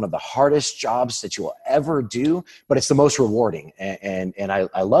job is one of the hardest jobs that you will ever do, but it's the most rewarding. And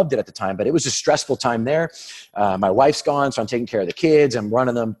I loved it at the time, but it was a stressful time there. My wife's gone, so I'm taking care of the kids. I'm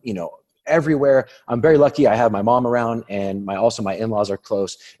running them, everywhere. I'm very lucky. I have my mom around, and my in-laws are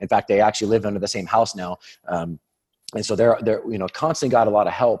close. In fact, they actually live under the same house now. And so they're, constantly got a lot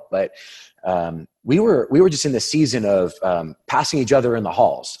of help, but we were just in the season of passing each other in the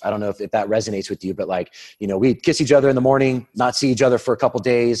halls. I don't know if that resonates with you, but like, we'd kiss each other in the morning, not see each other for a couple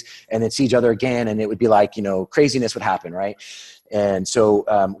days, and then see each other again. And it would be like, craziness would happen. Right. And so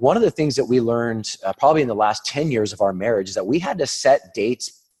one of the things that we learned probably in the last 10 years of our marriage is that we had to set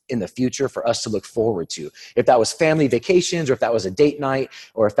dates in the future for us to look forward to. If that was family vacations, or if that was a date night,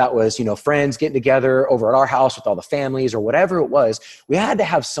 or if that was, friends getting together over at our house with all the families, or whatever it was, we had to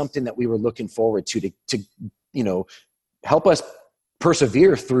have something that we were looking forward to help us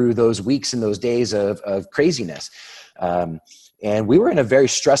persevere through those weeks and those days of craziness. And we were in a very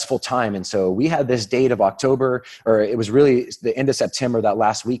stressful time. And so we had this date of October, or it was really the end of September, that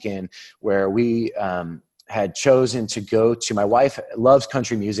last weekend, where we had chosen to go to, my wife loves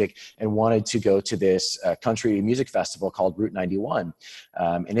country music and wanted to go to this country music festival called Route 91.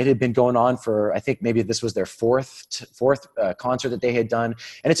 And it had been going on for, I think maybe this was their fourth concert that they had done.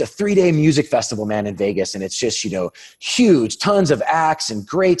 And it's a 3-day music festival, man, in Vegas. And it's just, huge, tons of acts and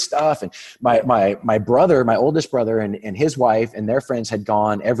great stuff. And my brother, my oldest brother, and his wife and their friends had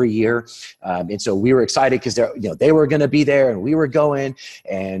gone every year. And so we were excited because they were going to be there and we were going.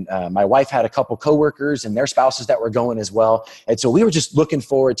 And my wife had a couple coworkers and their spouses that were going as well. And so we were just looking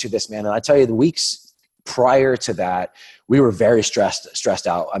forward to this, man. And I tell you, the weeks prior to that, we were very stressed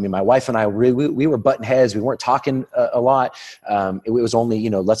out. I mean, my wife and I, we were butting heads. We weren't talking a lot. It was only,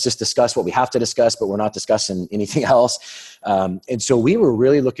 let's just discuss what we have to discuss, but we're not discussing anything else. And so we were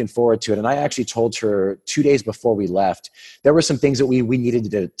really looking forward to it. And I actually told her 2 days before we left, there were some things that we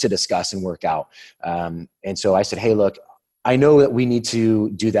needed to discuss and work out. And so I said, hey, look, I know that we need to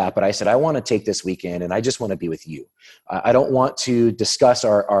do that, but I said, I want to take this weekend and I just want to be with you. I don't want to discuss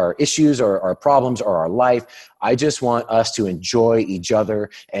our issues or our problems or our life. I just want us to enjoy each other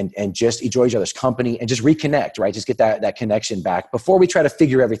and just enjoy each other's company and just reconnect, right? Just get that connection back before we try to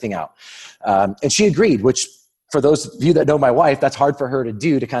figure everything out. And she agreed, which, for those of you that know my wife, that's hard for her to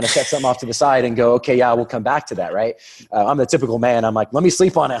do, to kind of set something off to the side and go, okay, yeah, we'll come back to that, right? I'm the typical man. I'm like, let me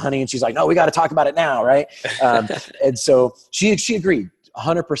sleep on it, honey. And she's like, no, we got to talk about it now, right? And so she agreed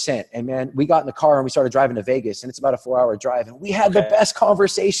 100%. And man, we got in the car and we started driving to Vegas, and it's about a 4-hour drive. And we had the best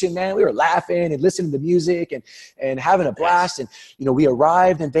conversation, man. We were laughing and listening to music and having a blast. And, we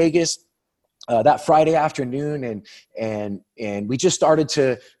arrived in Vegas that Friday afternoon, and we just started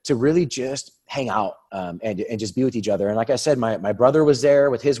to really just hang out and just be with each other. And like I said, my brother was there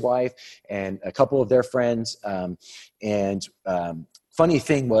with his wife and a couple of their friends. Funny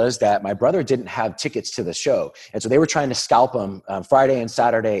thing was that my brother didn't have tickets to the show. And so they were trying to scalp them Friday and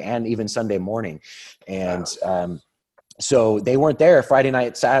Saturday and even Sunday morning. And so they weren't there Friday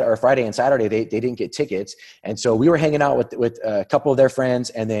and Saturday. They didn't get tickets. And so we were hanging out with a couple of their friends.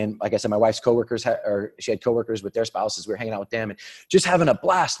 And then, like I said, my wife's coworkers, she had coworkers with their spouses. We were hanging out with them and just having a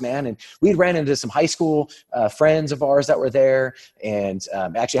blast, man. And we ran into some high school friends of ours that were there, and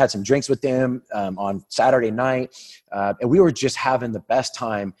actually had some drinks with them on Saturday night. And we were just having the best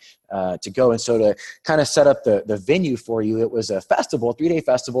time to go. And so to kind of set up the venue for you, it was a festival, 3-day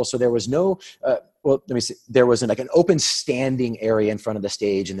festival. So there was no, there was like an open standing area in front of the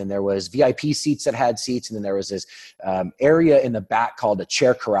stage. And then there was VIP seats that had seats. And then there was this area in the back called a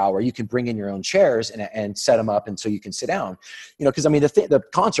chair corral, where you can bring in your own chairs and set them up. And so you can sit down, cause I mean, the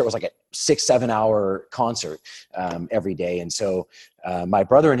concert was like a 6-7 hour concert every day. And so my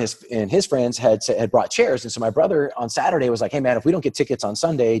brother and his friends had brought chairs. And so my brother on Saturday was like, hey man, if we don't get tickets on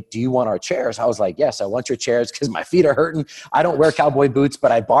Sunday, do you want our chairs? I was like, yes, I want your chairs, because my feet are hurting. I don't wear cowboy boots,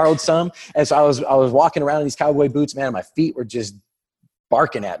 but I borrowed some. And so I was walking around in these cowboy boots, man, and my feet were just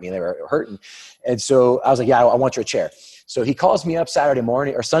barking at me. They were hurting. And so I was like, yeah, I want your chair. So he calls me up Sunday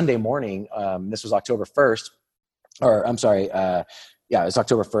morning. This was October 1st, or I'm sorry. Yeah, it was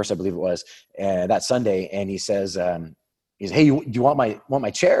October 1st, I believe it was, that Sunday. And he says, hey, do you want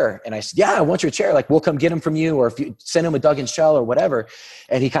my chair? And I said, yeah, I want your chair. Like, we'll come get them from you, or if you send them with Doug and Shell or whatever.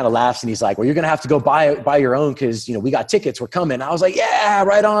 And he kind of laughs and he's like, well, you're going to have to go buy your own, because, we got tickets, we're coming. I was like, yeah,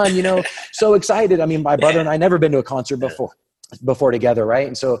 right on, so excited. I mean, my brother and I never been to a concert before together. Right.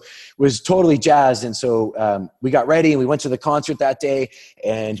 And so was totally jazzed. And so we got ready and we went to the concert that day,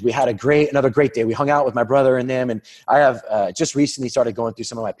 and we had another great day. We hung out with my brother and them. And I have just recently started going through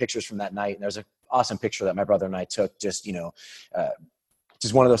some of my pictures from that night. And there's an awesome picture that my brother and I took, just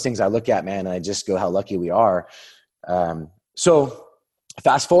one of those things I look at, man, and I just go, how lucky we are. So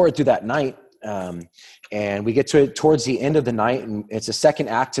fast forward through that night. And we get towards the end of the night, and it's a second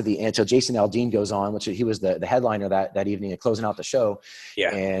act to the end. So Jason Aldean goes on, which he was the headliner that evening and closing out the show.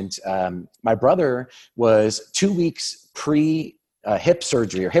 Yeah. And my brother was 2 weeks pre hip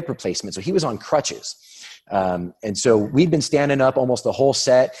surgery or hip replacement. So he was on crutches. And so we'd been standing up almost the whole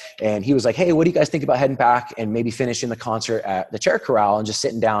set, and he was like, hey, what do you guys think about heading back and maybe finishing the concert at the Chair Corral and just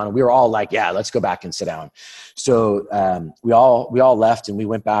sitting down? And we were all like, yeah, let's go back and sit down. So we all left, and we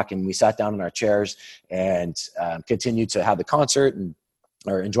went back and we sat down in our chairs and continued to have the concert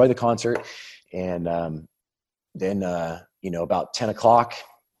or enjoy the concert. And then, about 10 o'clock,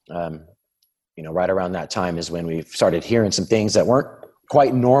 right around that time is when we started hearing some things that weren't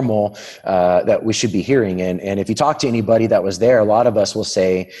quite normal that we should be hearing. And if you talk to anybody that was there, a lot of us will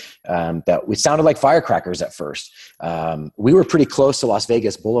say that we sounded like firecrackers at first. We were pretty close to Las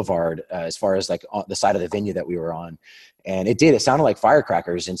Vegas Boulevard as far as like on the side of the venue that we were on. And it sounded like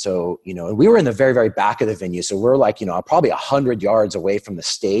firecrackers. And so, and we were in the very, very back of the venue. So we're like, probably 100 yards away from the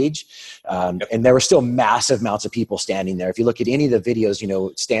stage. And there were still massive amounts of people standing there. If you look at any of the videos,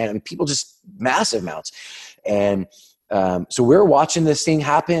 people just massive amounts. And so we're watching this thing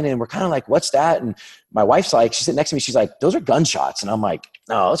happen, and we're kind of like, what's that? And my wife's like, she's sitting next to me. She's like, those are gunshots. And I'm like,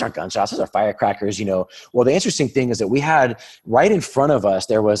 no, those aren't gunshots. Those are firecrackers, Well, the interesting thing is that we had right in front of us,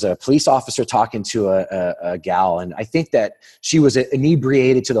 there was a police officer talking to a gal. And I think that she was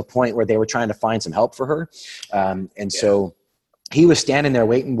inebriated to the point where they were trying to find some help for her. So he was standing there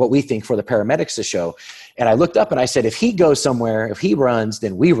waiting, what we think, for the paramedics to show. And I looked up and I said, if he goes somewhere, if he runs,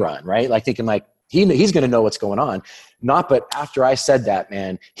 then we run, right? Like thinking like, he's going to know what's going on. But after I said that,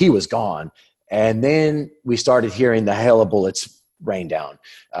 man, he was gone. And then we started hearing the hail of bullets rain down.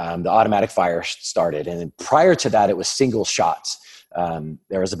 The automatic fire started. And then prior to that, it was single shots.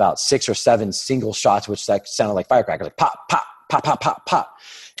 There was about 6 or 7 single shots, which sounded like firecrackers, like pop, pop, pop, pop, pop, pop.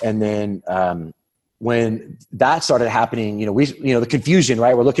 And then when that started happening, the confusion,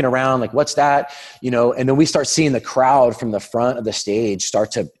 right? We're looking around like, what's that? And then we start seeing the crowd from the front of the stage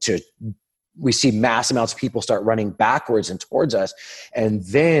start to we see mass amounts of people start running backwards and towards us. And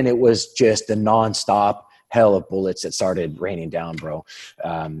then it was just the nonstop hell of bullets that started raining down, bro.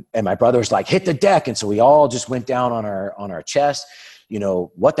 And my brother was like, hit the deck. And so we all just went down on our chest.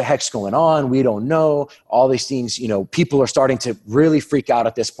 What the heck's going on? We don't know. All these things, people are starting to really freak out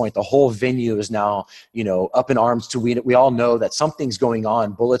at this point. The whole venue is now, up in arms to we all know that something's going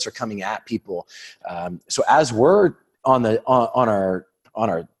on. Bullets are coming at people. So as we're on our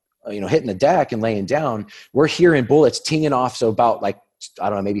hitting the deck and laying down, we're hearing bullets tinging off. So about like, I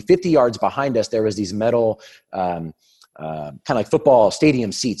don't know, maybe 50 yards behind us, there was these metal, kind of like football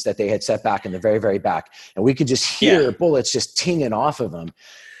stadium seats that they had set back in the very, very back. And we could just hear bullets just tinging off of them.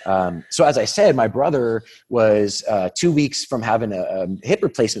 So as I said, my brother was 2 weeks from having a hip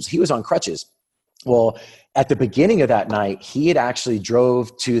replacement. So he was on crutches. Well, at the beginning of that night, he had actually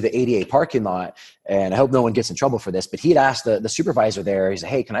drove to the ADA parking lot, and I hope no one gets in trouble for this, but he had asked the supervisor there, he said,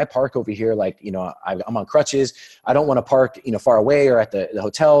 hey, can I park over here? Like, I'm on crutches. I don't want to park, far away or at the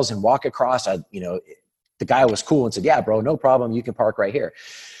hotels and walk across. The guy was cool and said, yeah, bro, no problem. You can park right here.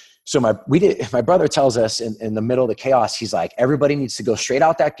 So my brother tells us in the middle of the chaos, he's like, everybody needs to go straight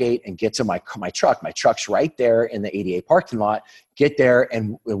out that gate and get to my truck. My truck's right there in the ADA parking lot. Get there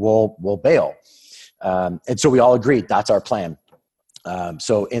and we'll bail. And so we all agreed that's our plan.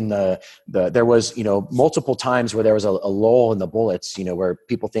 So in there was, multiple times where there was a lull in the bullets, where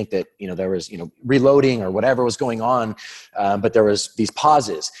people think that, there was, reloading or whatever was going on. But there was these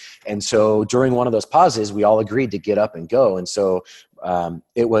pauses. And so during one of those pauses, we all agreed to get up and go. And so,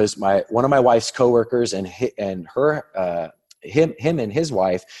 it was one of my wife's coworkers and her, him and his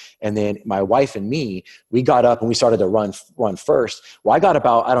wife, and then my wife and me, we got up and we started to run first. Well, I got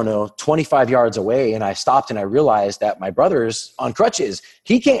about, 25 yards away, and I stopped and I realized that my brother's on crutches.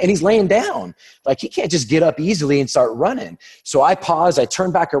 He can't, and he's laying down. Like, he can't just get up easily and start running. So I paused, I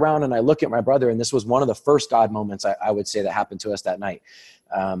turned back around and I look at my brother, and this was one of the first God moments I would say that happened to us that night.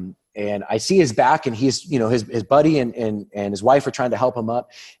 And I see his back, and he's, his buddy and his wife are trying to help him up.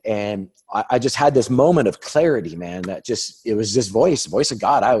 And I just had this moment of clarity, man, it was this voice of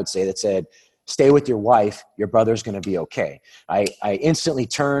God, I would say, that said, stay with your wife. Your brother's going to be okay. I instantly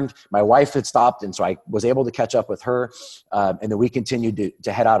turned. My wife had stopped. And so I was able to catch up with her. And then we continued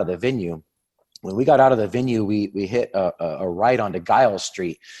to head out of the venue. When we got out of the venue, we hit a right onto Giles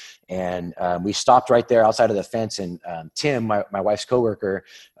Street. And we stopped right there outside of the fence. And Tim, my wife's coworker,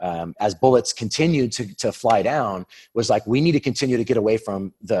 as bullets continued to fly down, was like, we need to continue to get away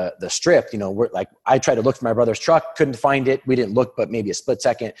from the strip. We're like, I tried to look for my brother's truck, couldn't find it. We didn't look, but maybe a split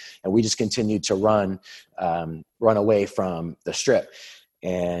second. And we just continued to run away from the strip.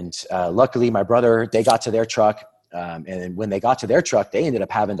 And luckily, my brother, they got to their truck. And when they got to their truck, they ended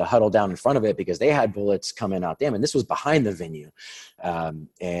up having to huddle down in front of it because they had bullets coming out them. And this was behind the venue.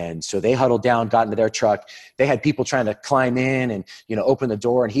 And so they huddled down, got into their truck. They had people trying to climb in and, open the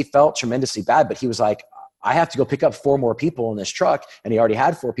door. And he felt tremendously bad, but he was like, I have to go pick up 4 more people in this truck. And he already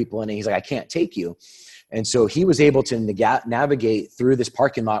had 4 people in it. He's like, I can't take you. And so he was able to navigate through this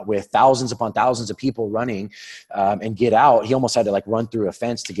parking lot with thousands upon thousands of people running and get out. He almost had to like run through a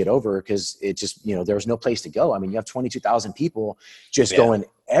fence to get over because it just, there was no place to go. I mean, you have 22,000 people just going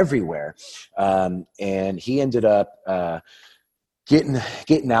everywhere. And he ended up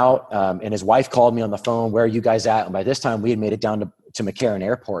getting out. And his wife called me on the phone, where are you guys at? And by this time we had made it down to McCarran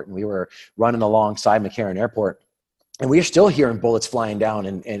Airport, and we were running alongside McCarran Airport. And we are still hearing bullets flying down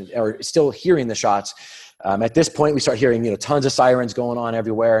and or still hearing the shots. At this point, we start hearing, tons of sirens going on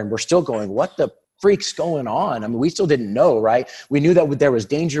everywhere. And we're still going, what the freak's going on? I mean, we still didn't know, right? We knew that there was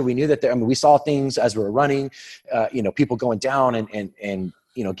danger. We knew that we saw things as we were running, people going down and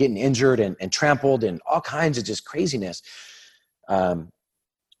getting injured and trampled and all kinds of just craziness.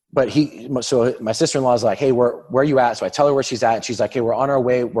 But so my sister-in-law is like, hey, where are you at? So I tell her where she's at. And she's like, hey, we're on our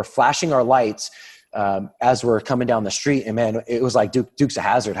way. We're flashing our lights as we're coming down the street. And man, it was like Dukes of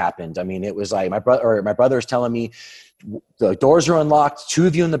Hazzard happened. I mean, it was like my brother's telling me the doors are unlocked, 2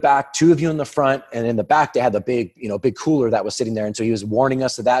 of you in the back, 2 of you in the front. And in the back, they had the big cooler that was sitting there. And so he was warning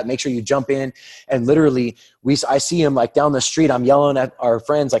us of that. Make sure you jump in. And literally I see him like down the street. I'm yelling at our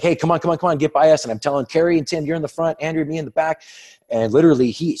friends like, hey, come on, get by us. And I'm telling Carrie and Tim, you're in the front, Andrew, me in the back. And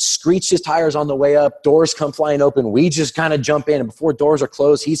literally he screeched his tires on the way up. Doors come flying open. We just kind of jump in, and before doors are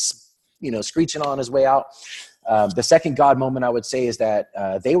closed, he's screeching on his way out. The second God moment I would say is that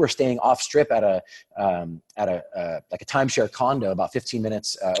they were staying off strip at a timeshare condo about 15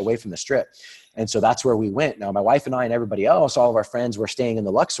 minutes away from the strip. And so that's where we went. Now, my wife and I and everybody else, all of our friends, were staying in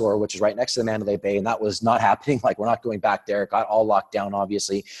the Luxor, which is right next to the Mandalay Bay. And that was not happening. Like, we're not going back there. It got all locked down,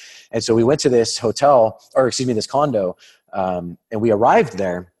 obviously. And so we went to this this condo, and we arrived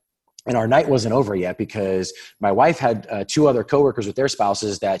there. And our night wasn't over yet because my wife had 2 other coworkers with their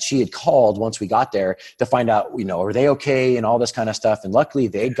spouses that she had called once we got there to find out, are they okay and all this kind of stuff. And luckily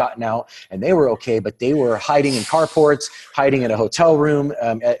they had gotten out and they were okay, but they were hiding in carports, hiding in a hotel room.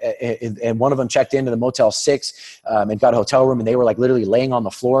 And one of them checked into the Motel 6 and got a hotel room, and they were like literally laying on the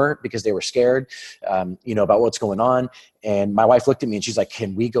floor because they were scared, about what's going on. And my wife looked at me and she's like,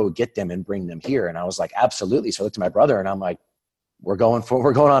 can we go get them and bring them here? And I was like, absolutely. So I looked at my brother and I'm like, we're going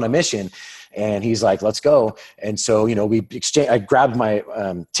on a mission. And he's like, let's go. And so, I grabbed my,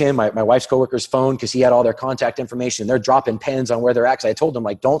 Tim, my wife's coworker's phone, cause he had all their contact information. They're dropping pins on where they're at. Cause I told them,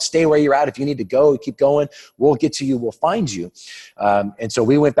 like, don't stay where you're at. If you need to go, keep going. We'll get to you. We'll find you. And so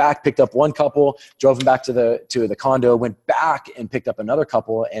we went back, picked up one couple, drove them back to the condo, went back and picked up another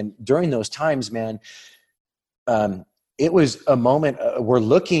couple. And during those times, man, it was a moment we're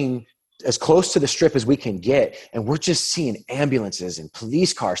looking as close to the strip as we can get, and we're just seeing ambulances and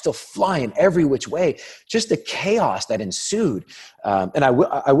police cars still flying every which way. Just the chaos that ensued. And I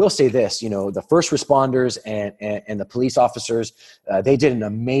will say this, the first responders and the police officers, they did an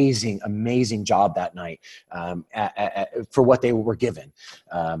amazing job that night for what they were given.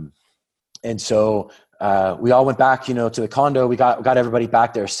 And so we all went back, to the condo. We got everybody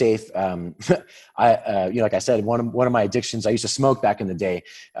back there safe. Like I said, one of my addictions, I used to smoke back in the day.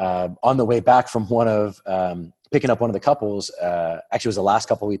 On the way back from picking up one of the couples, actually it was the last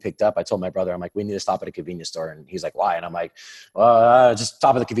couple we picked up. I told my brother, I'm like, we need to stop at a convenience store. And he's like, why? And I'm like, well, just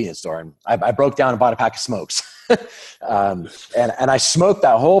stop at the convenience store. And I broke down and bought a pack of smokes. And I smoked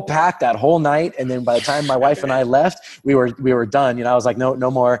that whole pack that whole night. And then by the time my wife and I left, we were done. I was like,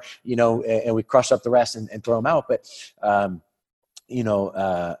 no more, and we crushed up the rest and throw them out. But,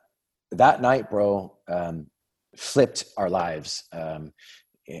 that night, bro, flipped our lives.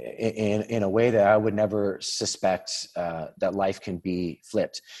 In a way that I would never suspect that life can be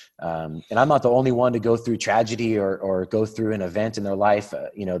flipped. And I'm not the only one to go through tragedy or go through an event in their life,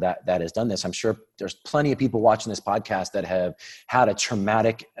 that has done this. I'm sure there's plenty of people watching this podcast that have had a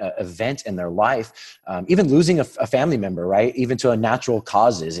traumatic event in their life. Even losing a family member, right? Even to a natural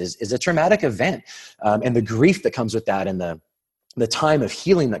causes is a traumatic event. And the grief that comes with that and the time of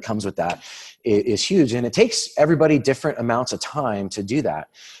healing that comes with that is huge. And it takes everybody different amounts of time to do that.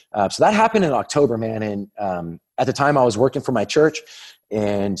 So that happened in October, man. And at the time I was working for my church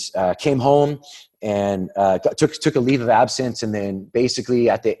and came home and took a leave of absence. And then basically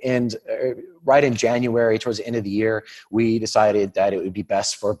at the end, right in January, towards the end of the year, we decided that it would be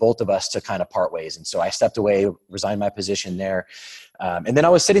best for both of us to kind of part ways. And so I stepped away, resigned my position there. And then I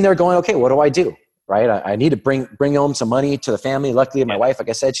was sitting there going, okay, what do I do? Right. I need to bring home some money to the family. Luckily, my wife, like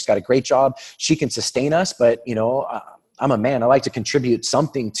I said, she's got a great job. She can sustain us, but I'm a man. I like to contribute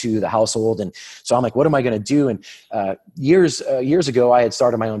something to the household. And so I'm like, what am I going to do? And years ago, I had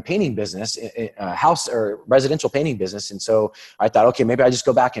started my own painting business, a house or residential painting business. And so I thought, okay, maybe I just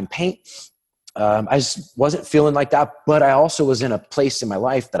go back and paint. I just wasn't feeling like that, but I also was in a place in my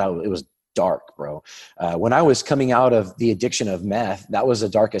life that it was dark, bro. When I was coming out of the addiction of meth, that was the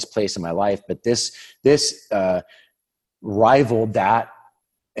darkest place in my life. But this rivaled that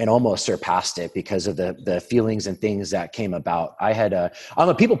and almost surpassed it because of the feelings and things that came about. I'm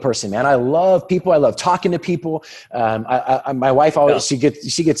a people person, man. I love people. I love talking to people. My wife always, she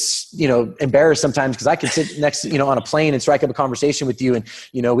gets, embarrassed sometimes because I can sit next, on a plane and strike up a conversation with you. And,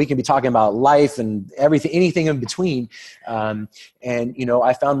 we can be talking about life and everything, anything in between.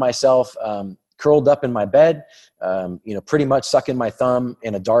 I found myself, curled up in my bed, pretty much sucking my thumb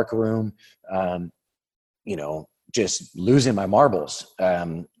in a dark room, just losing my marbles.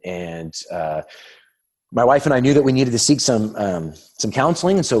 My wife and I knew that we needed to seek some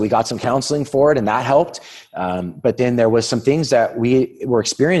counseling. And so we got some counseling for it, and that helped. But then there was some things that we were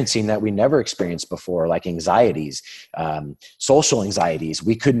experiencing that we never experienced before, like anxieties, social anxieties.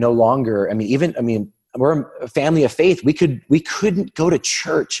 We could no longer, we're a family of faith. We couldn't go to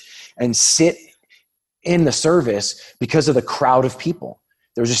church and sit in the service because of the crowd of people.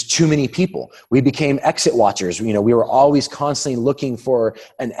 There was just too many people. We became exit watchers. We were always constantly looking for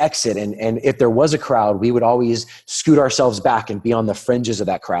an exit. And if there was a crowd, we would always scoot ourselves back and be on the fringes of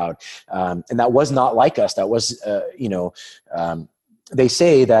that crowd. And that was not like us. That was, they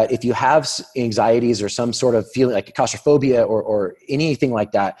say that if you have anxieties or some sort of feeling like claustrophobia or anything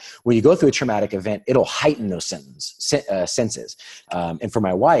like that, when you go through a traumatic event, it'll heighten those senses. And for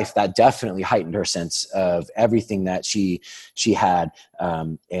my wife, that definitely heightened her sense of everything that she had.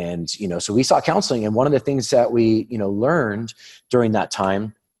 So we sought counseling. And one of the things that we, learned during that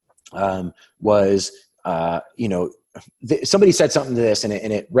time was, somebody said something to this and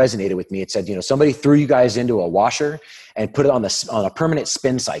it resonated with me. It said, somebody threw you guys into a washer and put it on a permanent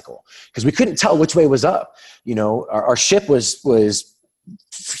spin cycle, because we couldn't tell which way was up. Our ship was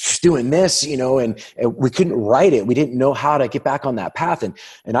doing this, and we couldn't right it. We didn't know how to get back on that path. And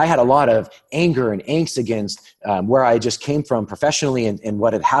I had a lot of anger and angst against where I just came from professionally and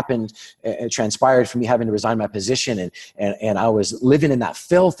what had happened. It transpired from me having to resign my position. And I was living in that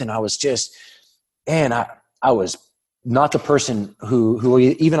filth, and I was just, I was not the person who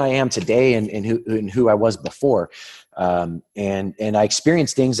even I am today and who I was before. And I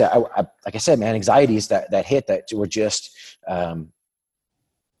experienced things that like I said, man, anxieties that hit that were just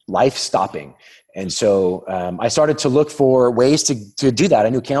life stopping. And so I started to look for ways to do that. I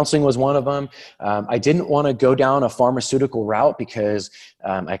knew counseling was one of them. I didn't want to go down a pharmaceutical route because,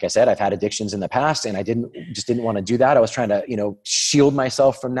 like I said, I've had addictions in the past, and I didn't want to do that. I was trying to, shield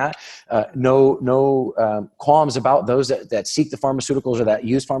myself from that. No qualms about those that seek the pharmaceuticals or that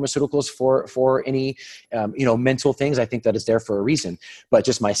use pharmaceuticals for any, mental things. I think that it's there for a reason. But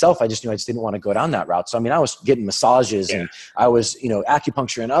just myself, I just knew I just didn't want to go down that route. So, I was getting massages and I was,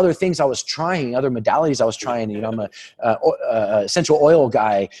 acupuncture and other things I was trying, other modalities I was trying. I'm a essential oil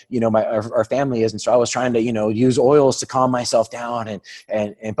guy, our family is. And so I was trying to, use oils to calm myself down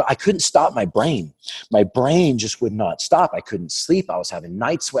but I couldn't stop my brain. My brain just would not stop. I couldn't sleep. I was having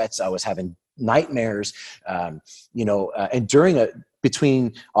night sweats. I was having nightmares, and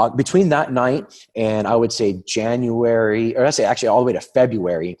between that night and I would say January, or I say actually all the way to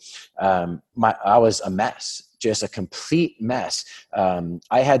February, I was a mess. Just a complete mess.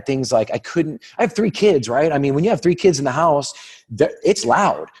 I had things like I have 3 kids, right? When you have 3 kids in the house, it's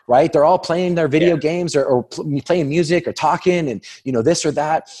loud, right? They're all playing their video games or playing music or talking and, this or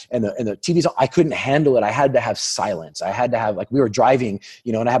that. And the TV's on. I couldn't handle it. I had to have silence. I had to have, like, we were driving,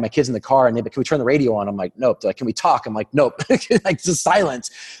 and I had my kids in the car and can we turn the radio on? I'm like, nope. They're like, can we talk? I'm like, nope. Like, just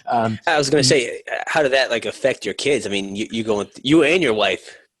silence. I was going to say, how did that affect your kids? You and your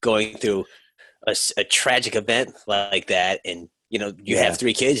wife going through a tragic event like that, and you have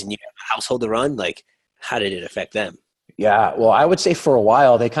 3 kids and you have a household to run. Like, how did it affect them? Yeah, well, I would say for a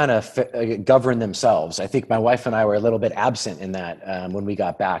while they kind of governed themselves. I think my wife and I were a little bit absent in that when we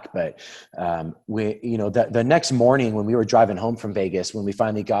got back. But we, the next morning when we were driving home from Vegas, when we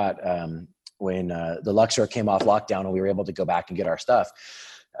finally got when the Luxor came off lockdown and we were able to go back and get our stuff.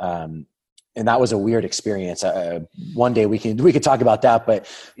 And that was a weird experience. One day we could talk about that. But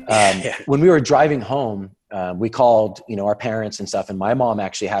when we were driving home, we called, our parents and stuff. And my mom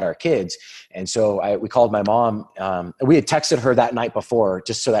actually had our kids. And so we called my mom. We had texted her that night before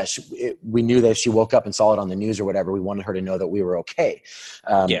just so that we knew that if she woke up and saw it on the news or whatever, we wanted her to know that we were okay.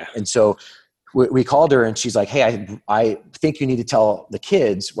 And so we called her and she's like, hey, I think you need to tell the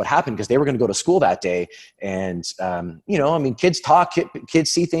kids what happened, because they were going to go to school that day. And, kids talk, kids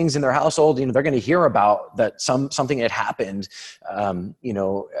see things in their household, they're going to hear about that something had happened,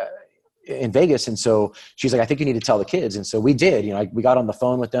 in Vegas. And so she's like, I think you need to tell the kids. And so we did, we got on the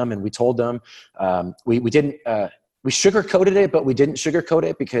phone with them and we told them, we didn't, we sugarcoated it, but we didn't sugarcoat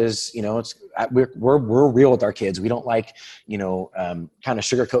it because, we're real with our kids. We don't like, kind of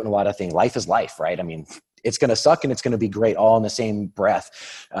sugarcoating a lot of things. Life is life, right? I mean, it's going to suck and it's going to be great all in the same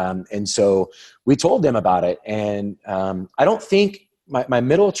breath. And so we told them about it. And I don't think my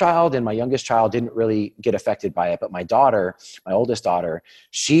middle child and my youngest child didn't really get affected by it, but my daughter, my oldest daughter,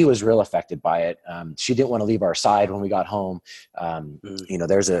 she was real affected by it. She didn't want to leave our side when we got home.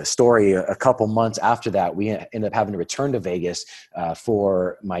 There's a story a couple months after that, we ended up having to return to Vegas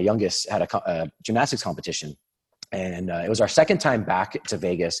for my youngest had a gymnastics competition. And it was our second time back to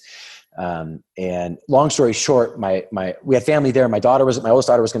Vegas. And long story short, we had family there. My oldest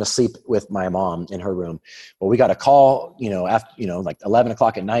daughter was going to sleep with my mom in her room. But we got a call, after, like 11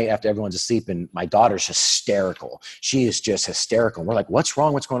 o'clock at night after everyone's asleep, and my daughter's hysterical. She is just hysterical. And we're like, what's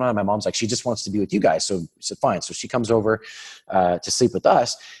wrong? What's going on? And my mom's like, she just wants to be with you guys. So fine. So she comes over, to sleep with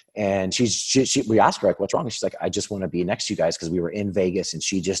us. And we asked her, like, what's wrong? And she's like, I just want to be next to you guys. Cause we were in Vegas and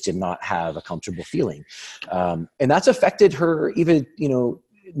she just did not have a comfortable feeling. And that's affected her even,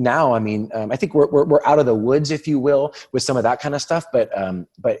 now. I mean, I think we're out of the woods, if you will, with some of that kind of stuff. But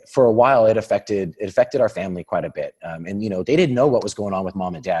for a while it affected our family quite a bit. And, they didn't know what was going on with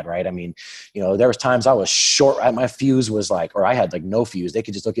mom and dad. Right. I mean, there was times I was short. My fuse was like, or I had like no fuse. They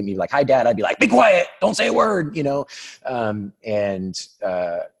could just look at me like, hi dad. I'd be like, be quiet. Don't say a word,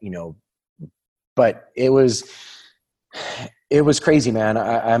 but it was crazy, man.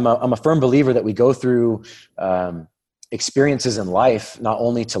 I'm a firm believer that we go through, experiences in life, not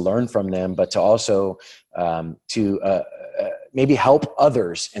only to learn from them, but to also to maybe help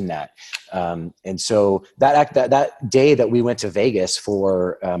others in that. And so that day that we went to Vegas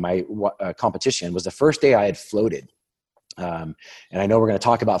for my competition was the first day I had floated. And I know we're going to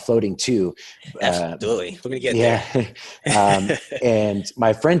talk about floating too. Absolutely. We're going to get there. And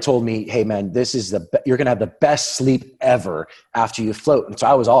my friend told me, hey man, you're going to have the best sleep ever after you float. And so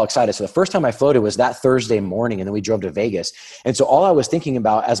I was all excited. So the first time I floated was that Thursday morning, and then we drove to Vegas. And so all I was thinking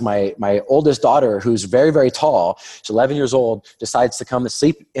about as my oldest daughter, who's very, very tall, she's 11 years old, decides to come to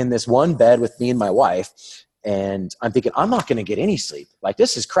sleep in this one bed with me and my wife. And I'm thinking, I'm not going to get any sleep. Like,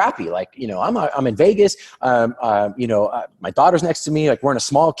 this is crappy. Like, I'm in Vegas. My daughter's next to me. Like, we're in a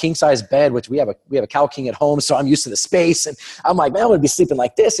small king size bed, which we have a Cal King at home. So I'm used to the space. And I'm like, man, I'm going to be sleeping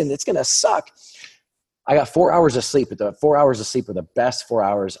like this and it's going to suck. I got 4 hours of sleep, but the 4 hours of sleep were the best 4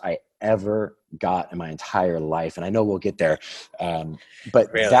 hours I ever got in my entire life. And I know we'll get there.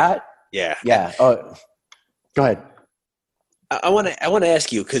 But really? Yeah. Oh, go ahead. I want to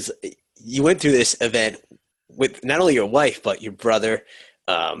ask you, because you went through this event with not only your wife, but your brother,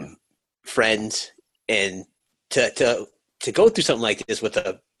 friends, and to go through something like this with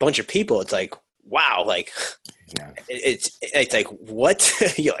a bunch of people, it's like, wow, like, yeah. It's like, what?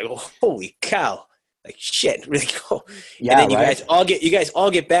 You're like, oh, holy cow, like shit, really cool. Yeah, and then you guys all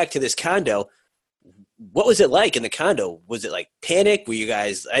get back to this condo. What was it like in the condo? Was it like panic? Were you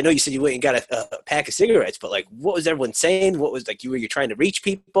guys, I know you said you went and got a pack of cigarettes, but like, what was everyone saying? What was like, you trying to reach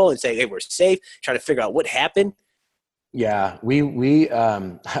people and say, hey, we're safe, trying to figure out what happened? Yeah, I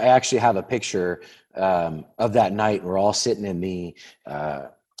actually have a picture of that night. We're all sitting in the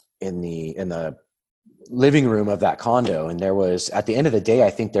living room of that condo, and there was, at the end of the day, I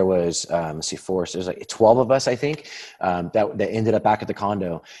think there was there's like 12 of us, I think, that ended up back at the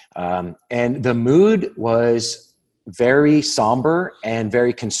condo, and the mood was very somber and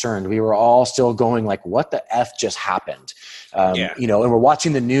very concerned. We were all still going like, what the F just happened? And we're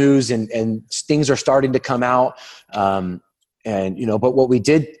watching the news and things are starting to come out. But what we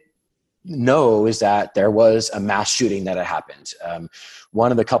did know is that there was a mass shooting that had happened. One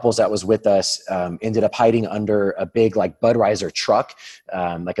of the couples that was with us ended up hiding under a big like Budweiser truck,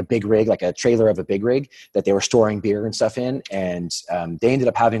 like a big rig, like a trailer of a big rig that they were storing beer and stuff in. And they ended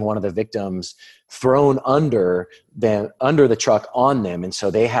up having one of the victims thrown under the truck on them. And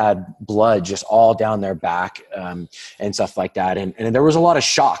so they had blood just all down their back and stuff like that. And there was a lot of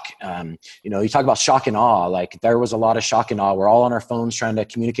shock. You talk about shock and awe, like there was a lot of shock and awe. We're all on our phones trying to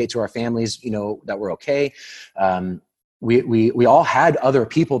communicate to our families, that we're okay. We all had other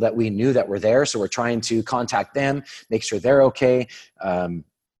people that we knew that were there. So we're trying to contact them, make sure they're okay. And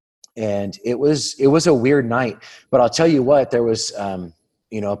it was a weird night, but I'll tell you what, there was,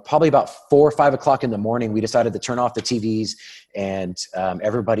 probably about 4 or 5 o'clock in the morning, we decided to turn off the TVs, and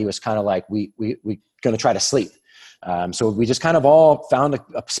everybody was kind of like, we going to try to sleep. So we just kind of all found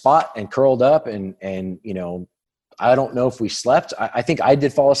a spot and curled up, and I don't know if we slept. I think I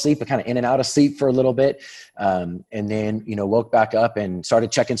did fall asleep, but kind of in and out of sleep for a little bit. And then, woke back up and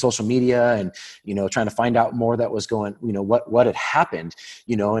started checking social media and, trying to find out more that was going, what had happened,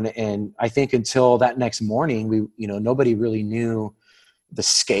 and I think until that next morning, we, nobody really knew the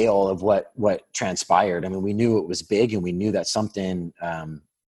scale of what transpired. I mean, we knew it was big, and we knew that something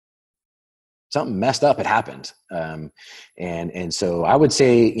messed up had happened. And so I would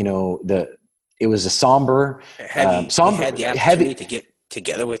say, it was a somber, Have you had the opportunity to get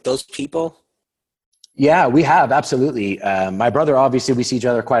together with those people? Yeah, we have. Absolutely. My brother, obviously we see each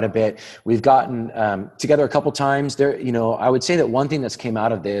other quite a bit. We've gotten together a couple times there. I would say that one thing that's came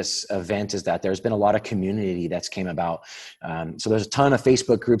out of this event is that there's been a lot of community that's came about. So there's a ton of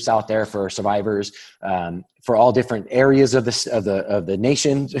Facebook groups out there for survivors, for all different areas of the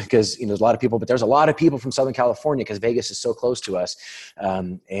nation, because, there's a lot of people, but there's a lot of people from Southern California because Vegas is so close to us.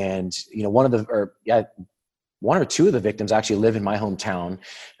 And one or two of the victims actually live in my hometown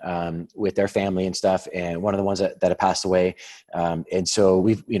with their family and stuff. And one of the ones that have passed away. And so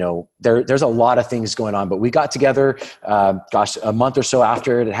we've, there's a lot of things going on, but we got together, a month or so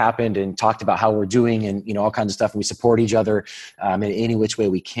after it happened and talked about how we're doing and, all kinds of stuff. And we support each other in any which way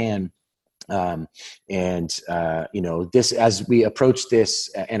we can. This, as we approach this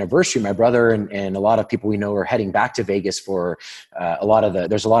anniversary, my brother and a lot of people we know are heading back to Vegas for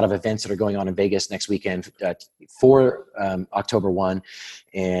there's a lot of events that are going on in Vegas next weekend for October 1.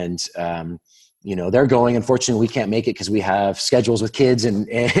 And, they're going. Unfortunately, we can't make it because we have schedules with kids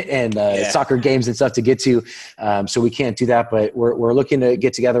and soccer games and stuff to get to. So we can't do that, but we're looking to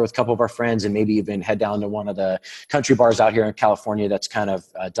get together with a couple of our friends and maybe even head down to one of the country bars out here in California that's kind of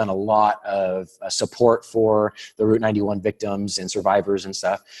done a lot of support for the Route 91 victims and survivors and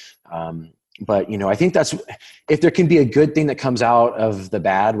stuff. But, I think if there can be a good thing that comes out of the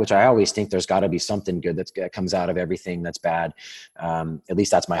bad, which I always think there's got to be something good that comes out of everything that's bad. At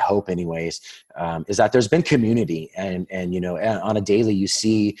least that's my hope anyways, is that there's been community and on a daily, you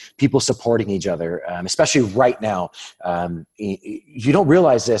see people supporting each other, especially right now. You don't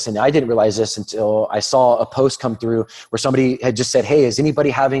realize this. And I didn't realize this until I saw a post come through where somebody had just said, hey, is anybody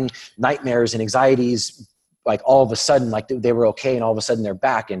having nightmares and anxieties? Like all of a sudden, like they were okay, and all of a sudden they're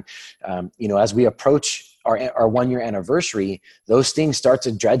back. And as we approach our 1 year anniversary, those things start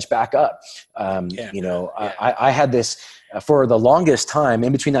to dredge back up. I had this for the longest time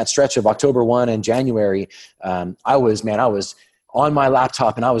in between that stretch of October 1 and January. I was on my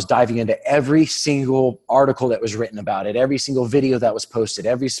laptop and I was diving into every single article that was written about it, every single video that was posted,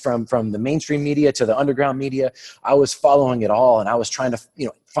 from the mainstream media to the underground media. I was following it all, and I was trying to,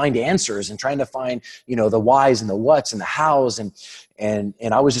 find answers and trying to find, the whys and the whats and the hows. And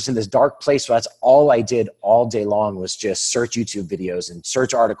I was just in this dark place. So that's all I did all day long was just search YouTube videos and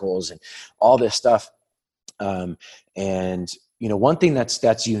search articles and all this stuff. One thing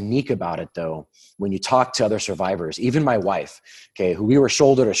that's unique about it though, when you talk to other survivors, even my wife, who we were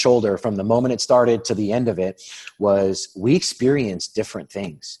shoulder to shoulder from the moment it started to the end of it, was we experienced different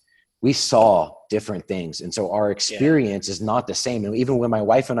things. We saw different things. And so our experience is not the same. And even when my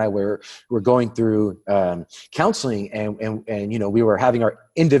wife and I were going through counseling and we were having our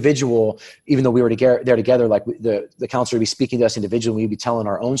individual, even though we were there together, like the counselor would be speaking to us individually, we'd be telling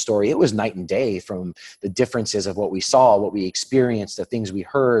our own story. It was night and day from the differences of what we saw, what we experienced, the things we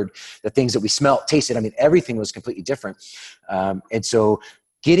heard, the things that we smelt, tasted. I mean, everything was completely different. And so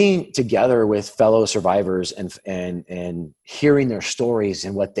getting together with fellow survivors and hearing their stories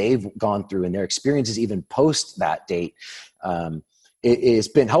and what they've gone through and their experiences even post that date, it's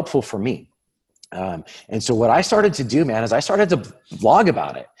been helpful for me. And so what I started to do, man, is I started to vlog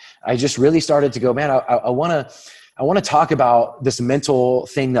about it. I just really started to go, man, I want to talk about this mental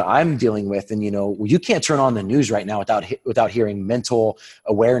thing that I'm dealing with. And, you can't turn on the news right now without hearing mental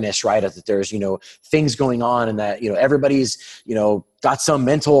awareness, right? That there's, things going on and that, everybody's, got some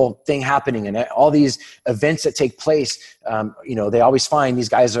mental thing happening and all these events that take place. They always find these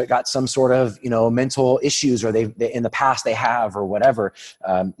guys that got some sort of, mental issues, or they in the past they have, or whatever,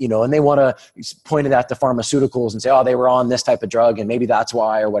 and they want to point it at the pharmaceuticals and say, oh, they were on this type of drug and maybe that's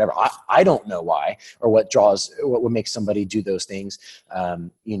why, or whatever. I don't know why, or what would make somebody do those things.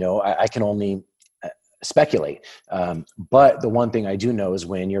 I can only speculate. But the one thing I do know is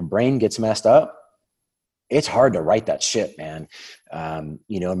when your brain gets messed up, it's hard to write that shit, man.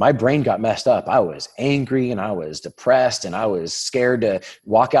 My brain got messed up. I was angry and I was depressed and I was scared to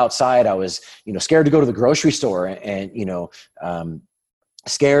walk outside. I was, scared to go to the grocery store and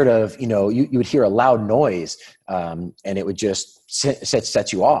scared of, you would hear a loud noise and it would just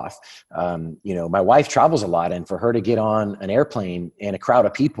set you off. My wife travels a lot, and for her to get on an airplane in a crowd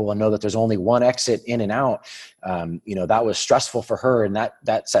of people and know that there's only one exit in and out, that was stressful for her, and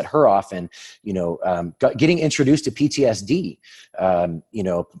that set her off. And, getting introduced to PTSD, I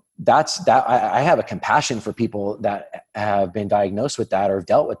have a compassion for people that have been diagnosed with that or have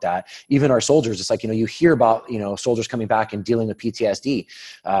dealt with that. Even our soldiers, it's like, you hear about, soldiers coming back and dealing with PTSD.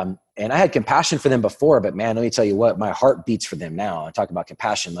 And I had compassion for them before, but man, let me tell you what, my heart beats for them now. I talk about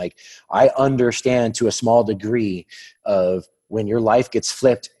compassion. Like, I understand to a small degree of when your life gets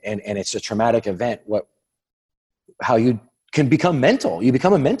flipped and it's a traumatic event, how you can become mental. You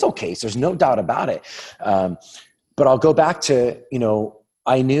become a mental case. There's no doubt about it. But I'll go back to,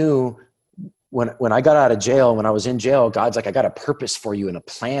 I knew when I got out of jail, when I was in jail, God's like, I got a purpose for you and a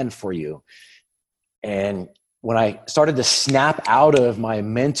plan for you. And when I started to snap out of my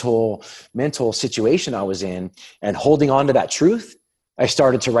mental situation I was in and holding on to that truth, I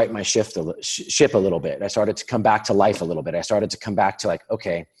started to right my ship a little bit. I started to come back to life a little bit. I started to come back to like,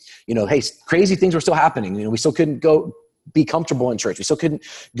 okay, hey, crazy things were still happening. We still couldn't be comfortable in church. We still couldn't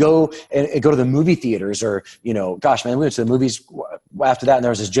go and go to the movie theaters or, gosh, man, we went to the movies after that. And there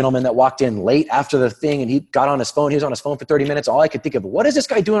was this gentleman that walked in late after the thing and he got on his phone. He was on his phone for 30 minutes. All I could think of, what is this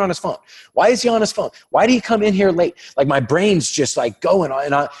guy doing on his phone? Why is he on his phone? Why did he come in here late? Like, my brain's just like going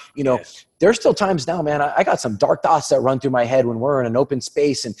on. And yes. There's still times now, man, I got some dark thoughts that run through my head when we're in an open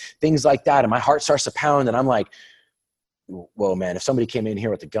space and things like that. And my heart starts to pound and I'm like, well, man, if somebody came in here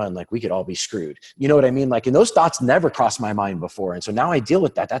with a gun, like, we could all be screwed. You know what I mean? Like, and those thoughts never crossed my mind before. And so now I deal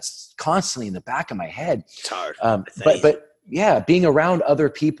with that. That's constantly in the back of my head. It's hard. But yeah, being around other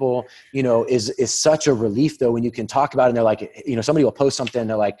people, is such a relief though, when you can talk about it and they're like, somebody will post something.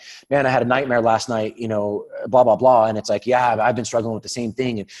 They're like, man, I had a nightmare last night, blah, blah, blah. And it's like, yeah, I've been struggling with the same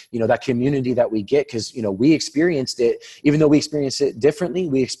thing. And, that community that we get, cause we experienced it, even though we experienced it differently,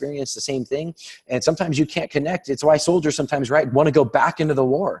 we experienced the same thing. And sometimes you can't connect. It's why soldiers sometimes, right, want to go back into the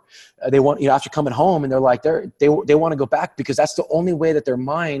war. They want, after coming home and they're like, they want to go back because that's the only way that their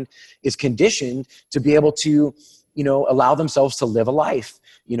mind is conditioned to be able to, allow themselves to live a life,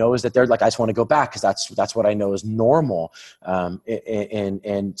 is that they're like, I just want to go back because that's what I know is normal.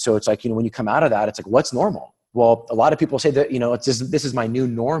 And so it's like, when you come out of that, it's like, what's normal? Well, a lot of people say that, this is my new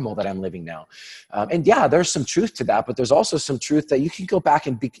normal that I'm living now. And yeah, there's some truth to that, but there's also some truth that you can go back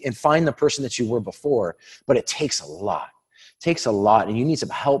and find the person that you were before, but it takes a lot. And you need some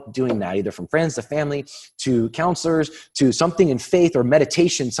help doing that, either from friends to family to counselors to something in faith or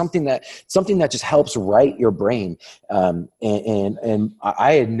meditation, something that just helps right your brain. And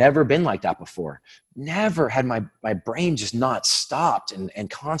I had never been like that before. Never had my brain just not stopped and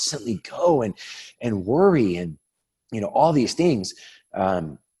constantly go and worry and, all these things.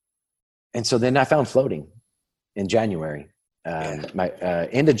 And so then I found floating in January. My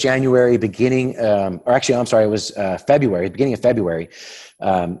end of January, beginning, it was February, beginning of February.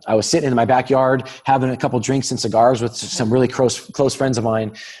 I was sitting in my backyard having a couple drinks and cigars with some really close friends of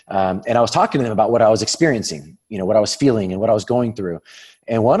mine. And I was talking to them about what I was experiencing, what I was feeling and what I was going through.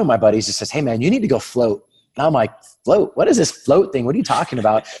 And one of my buddies just says, hey man, you need to go float. And I'm like, float? What is this float thing? What are you talking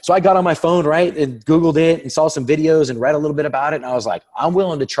about? So I got on my phone, right, and Googled it and saw some videos and read a little bit about it. And I was like, I'm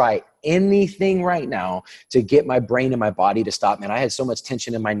willing to try anything right now to get my brain and my body to stop. Man, I had so much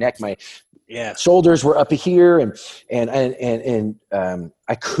tension in my neck. My shoulders were up here and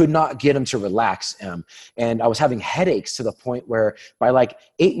I could not get them to relax. And I was having headaches to the point where by like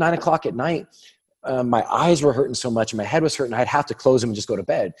 8, 9 o'clock at night, my eyes were hurting so much and my head was hurting. I'd have to close them and just go to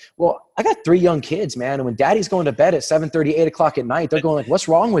bed. Well, I got 3 young kids, man. And when daddy's going to bed at 7:30, 8 o'clock at night, they're going like, what's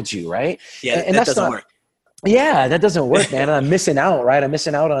wrong with you? Right. Yeah. And that doesn't work. Yeah, that doesn't work, man. And I'm missing out, right? I'm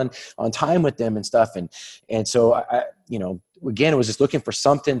missing out on time with them and stuff. And so I again, it was just looking for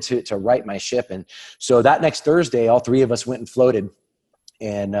something to right my ship. And so that next Thursday, all 3 of us went and floated.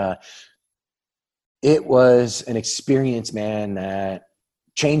 And it was an experience, man, that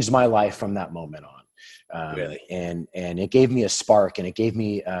changed my life from that moment on. Really? And it gave me a spark, and it gave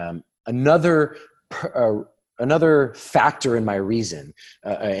me another factor in my reason,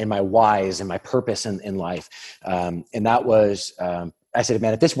 in my whys and my purpose in life. And that was, I said,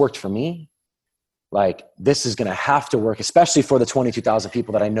 man, if this worked for me, like this is going to have to work, especially for the 22,000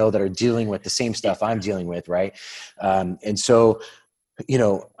 people that I know that are dealing with the same stuff I'm dealing with. Right. And so,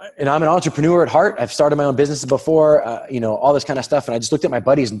 and I'm an entrepreneur at heart. I've started my own businesses before, all this kind of stuff. And I just looked at my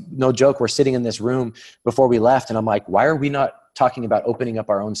buddies, no joke. We're sitting in this room before we left. And I'm like, why are we not talking about opening up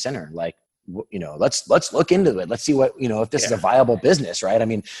our own center? Like, let's look into it. Let's see what, if this is a viable business, right? I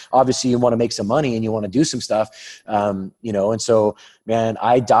mean, obviously you want to make some money and you want to do some stuff, and so, man,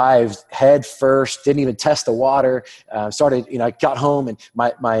 I dived head first, didn't even test the water, started, I got home and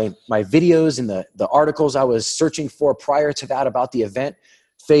my videos and the articles I was searching for prior to that about the event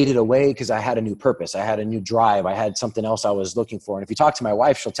faded away because I had a new purpose. I had a new drive. I had something else I was looking for. And if you talk to my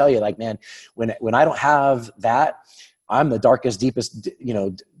wife, she'll tell you, like, man, when I don't have that, I'm the darkest, deepest,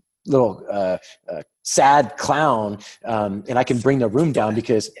 little sad clown, and I can bring the room down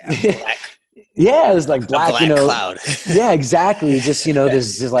because yeah, it's like black, cloud. Yeah, exactly. Just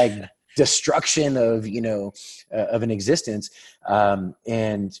this like destruction of of an existence,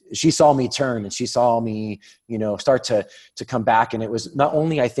 and she saw me turn, and she saw me start to come back. And it was not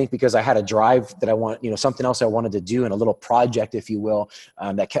only, I think, because I had a drive that I want, something else I wanted to do, and a little project, if you will,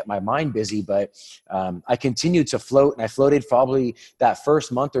 that kept my mind busy, but I continued to float, and I floated probably that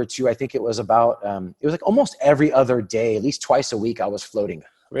first month or two. I think it was about it was like almost every other day, at least twice a week, I was floating,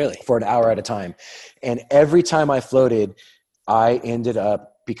 really, for an hour at a time. And every time I floated, I ended up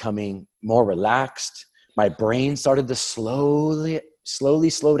becoming more relaxed. My brain started to slowly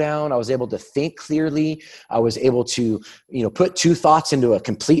slow down. I was able to think clearly. I was able to, put two thoughts into a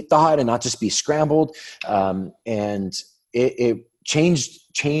complete thought and not just be scrambled. And it changed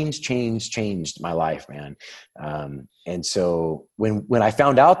my life, man. And so when I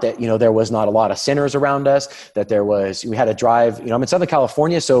found out that, there was not a lot of sinners around us, that we had to drive, I'm in Southern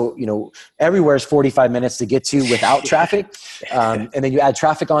California. So, everywhere is 45 minutes to get to without traffic. And then you add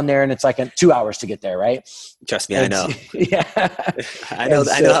traffic on there and it's like 2 hours to get there. Right. Trust me, I know. Yeah. I know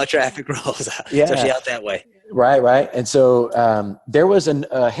how traffic rolls, especially out that way. Right. And so there was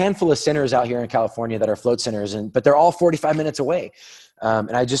a handful of centers out here in California that are float centers, but they're all 45 minutes away.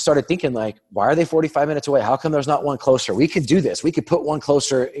 And I just started thinking, like, why are they 45 minutes away? How come there's not one closer? We could do this. We could put one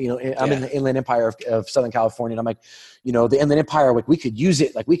closer. I'm in the Inland Empire of Southern California, and I'm like, the Inland Empire, like, we could use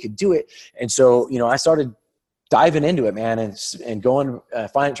it, like we could do it. And so, I started diving into it, man, and going,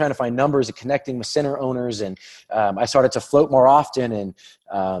 trying to find numbers and connecting with center owners. And I started to float more often and,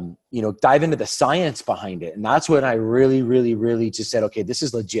 dive into the science behind it. And that's when I really, really, really just said, okay, this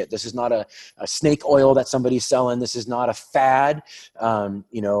is legit. This is not a snake oil that somebody's selling. This is not a fad. And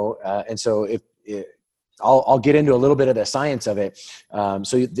so I'll get into a little bit of the science of it.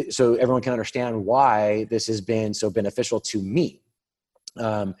 So everyone can understand why this has been so beneficial to me.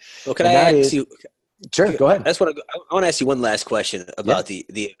 Well, can I ask you? Sure, go ahead. I want to ask you one last question about the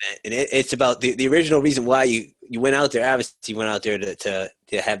event, and it's about the original reason why you went out there. Obviously, you went out there to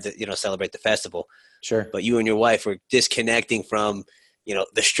have the celebrate the festival. Sure. But you and your wife were disconnecting from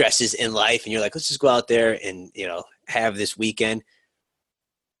the stresses in life, and you're like, let's just go out there and have this weekend.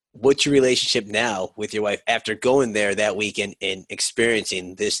 What's your relationship now with your wife after going there that weekend and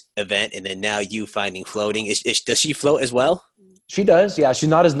experiencing this event, and then now you finding floating? Does she float as well? She does. Yeah. She's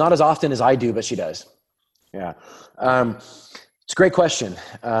not as often as I do, but she does. Yeah. It's a great question.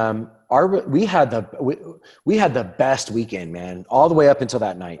 We had the best weekend, man, all the way up until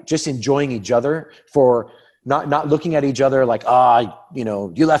that night, just enjoying each other, for not looking at each other like,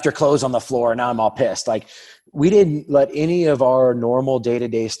 you left your clothes on the floor. Now I'm all pissed. Like, we didn't let any of our normal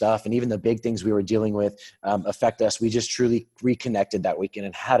day-to-day stuff and even the big things we were dealing with affect us. We just truly reconnected that weekend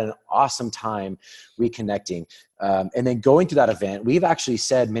and had an awesome time reconnecting. And then going to that event, we've actually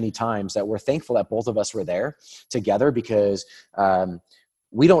said many times that we're thankful that both of us were there together, because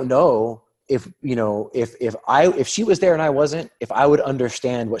we don't know if she was there and I wasn't, if I would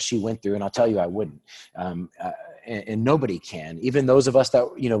understand what she went through. And I'll tell you, I wouldn't. And nobody can. Even those of us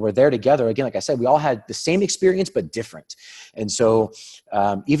that were there together, again, like I said, we all had the same experience but different. And so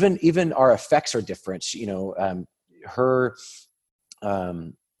even our effects are different.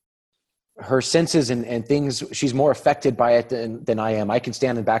 Her senses and things, she's more affected by it than I am. I can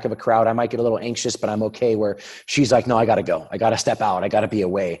stand in the back of a crowd. I might get a little anxious, but I'm okay, where she's like, no, I got to go. I got to step out. I got to be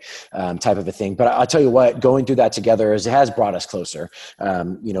away, type of a thing. But I'll tell you what, going through that together has brought us closer.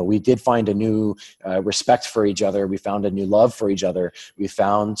 We did find a new respect for each other. We found a new love for each other. We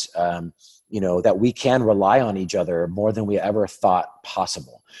found, that we can rely on each other more than we ever thought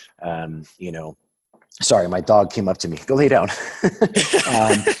possible. Sorry, my dog came up to me. Go lay down.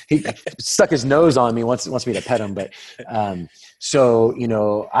 He stuck his nose on me, wants me to pet him. But so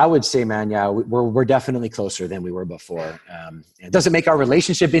I would say, man, yeah, we're definitely closer than we were before. It doesn't make our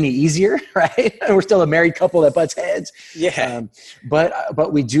relationship any easier, right? We're still a married couple that butts heads. Yeah.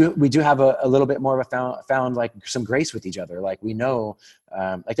 But we do have a little bit more of a found like some grace with each other. Like, we know,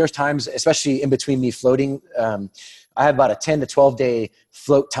 like, there's times, especially in between me floating, I have about a 10 to 12 day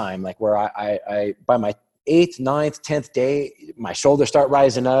float time, like, where I by 8th, 9th, 10th day, my shoulders start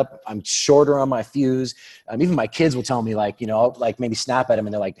rising up. I'm shorter on my fuse. Even my kids will tell me, like, I'll like maybe snap at them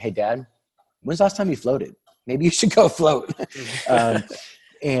and they're like, "Hey Dad, when's the last time you floated? Maybe you should go float." But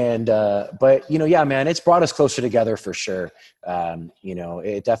yeah, man, it's brought us closer together for sure.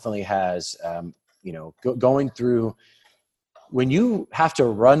 It definitely has, going through when you have to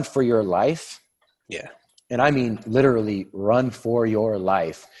run for your life. Yeah. And I mean, literally run for your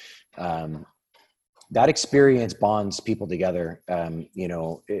life. That experience bonds people together.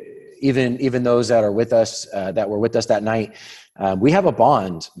 Even those that are with us, that were with us that night, we have a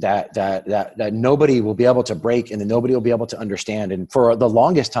bond that nobody will be able to break and that nobody will be able to understand. And for the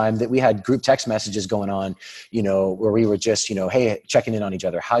longest time that we had group text messages going on, where we were just, hey, checking in on each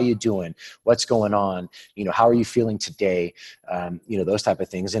other. How you doing? What's going on? How are you feeling today? Those type of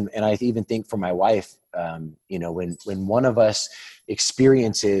things. And I even think for my wife, when one of us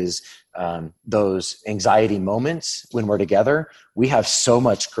experiences those anxiety moments when we're together, we have so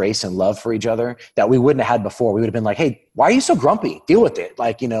much grace and love for each other that we wouldn't have had before. We would have been like, "Hey, why are you so grumpy? Deal with it.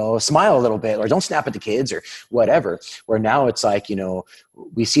 Like, smile a little bit, or don't snap at the kids or whatever." Where now it's like,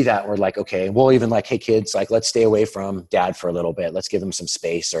 we see that and we're like, okay, we'll even like, "Hey kids, like, let's stay away from dad for a little bit. Let's give him some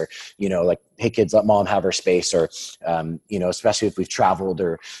space." Or, like, "Hey kids, let mom have her space." Or, especially if we've traveled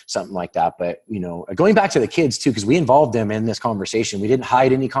or something like that. But, going back to the kids too, because we involved them in this conversation. We didn't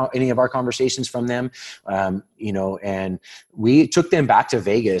hide any of our conversations from them. And we took them back to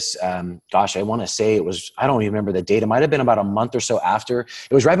Vegas. Gosh, I want to say it was, I don't even remember the date. It might've been about a month or so after.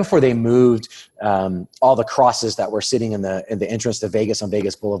 It was right before they moved all the crosses that were sitting in the entrance to Vegas on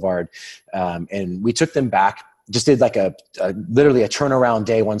Vegas Boulevard. And we took them back, just did like literally a turnaround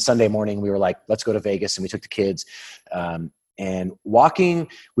day. One Sunday morning, we were like, "Let's go to Vegas." And we took the kids, and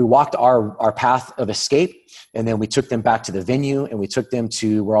we walked our path of escape. And then we took them back to the venue and we took them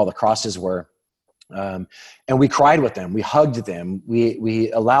to where all the crosses were. And we cried with them. We hugged them.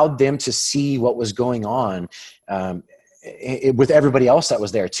 We allowed them to see what was going on, with everybody else that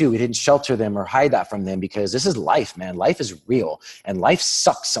was there too. We didn't shelter them or hide that from them, because this is life, man. Life is real, and life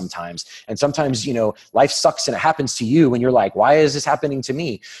sucks sometimes. And sometimes, life sucks and it happens to you when you're like, "Why is this happening to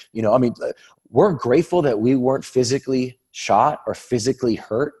me?" We're grateful that we weren't physically shot or physically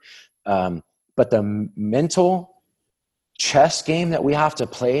hurt. But the mental chess game that we have to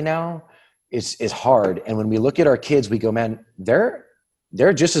play now is hard. And when we look at our kids, we go, "Man, they're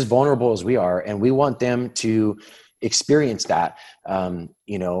just as vulnerable as we are." And we want them to experience that, and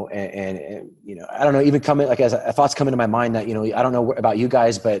I don't know, even coming like as thoughts come into my mind that, I don't know about you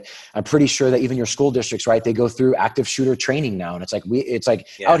guys, but I'm pretty sure that even your school districts, right, they go through active shooter training now. And it's like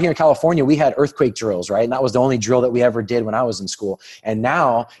out here in California, we had earthquake drills, right? And that was the only drill that we ever did when I was in school. And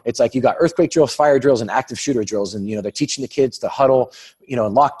now it's like, you got earthquake drills, fire drills, and active shooter drills. And, they're teaching the kids to huddle,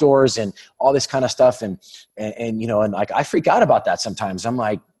 and lock doors and all this kind of stuff. And like, I freak out about that sometimes. I'm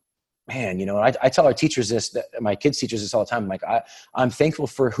like, man, I tell our teachers this, my kids' teachers this all the time. I'm like, I'm thankful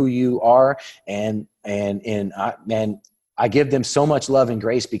for who you are. And I give them so much love and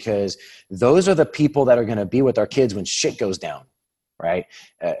grace, because those are the people that are going to be with our kids when shit goes down. Right.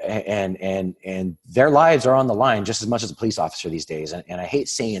 And their lives are on the line just as much as a police officer these days. And I hate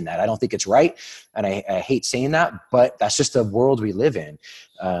saying that. I don't think it's right. And I hate saying that, but that's just the world we live in.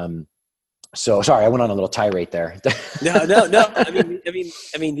 So sorry, I went on a little tirade there. No.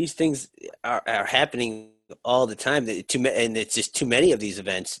 I mean, these things are happening all the time. And it's just too many of these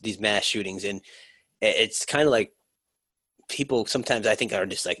events, these mass shootings, and it's kind of like people sometimes I think are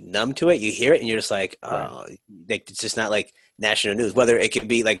just like numb to it. You hear it and you're just like, oh, like, it's just not like national news. Whether it could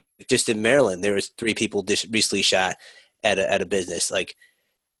be like just in Maryland, there was 3 people just recently shot at a business. Like,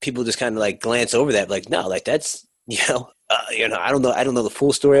 people just kind of like glance over that, like, no, like that's I don't know the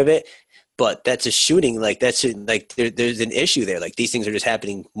full story of it. But that's a shooting, like there's an issue there. Like, these things are just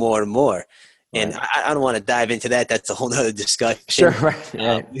happening more and more. And I don't want to dive into that. That's a whole nother discussion. Sure,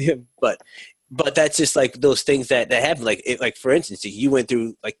 right. But that's just like those things that happen. Like for instance, you went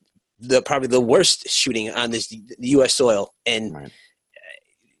through like probably the worst shooting on this U.S. soil. And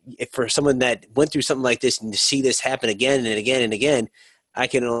if for someone that went through something like this and to see this happen again and again and again, I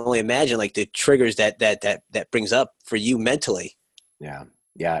can only imagine like the triggers that brings up for you mentally. Yeah.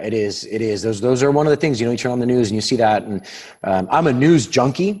 Yeah, it is. It is. Those are one of the things, you turn on the news and you see that. And I'm a news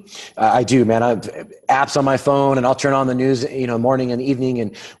junkie. I do, man. I have apps on my phone and I'll turn on the news, morning and evening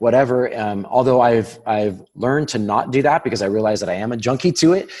and whatever. Although I've learned to not do that because I realize that I am a junkie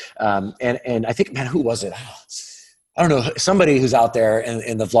to it. And I think, man, who was it? I don't know, somebody who's out there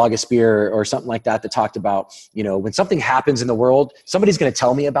in the vlogosphere or something like that talked about, when something happens in the world, somebody's going to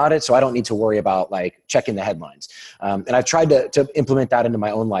tell me about it. So I don't need to worry about like checking the headlines. And I've tried to implement that into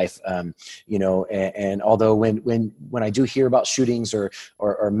my own life. And although when I do hear about shootings or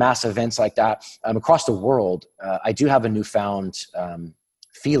mass events like that across the world, I do have a newfound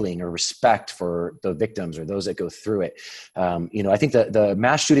feeling or respect for the victims or those that go through it. I think the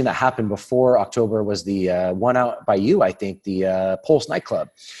mass shooting that happened before October was the one out by you, I think, the Pulse nightclub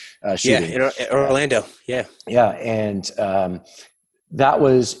shooting. Yeah, in Orlando. Yeah. Yeah. And that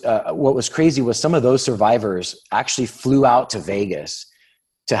was what was crazy was some of those survivors actually flew out to Vegas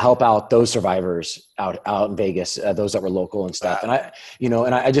to help out those survivors out in Vegas, those that were local and stuff. Wow.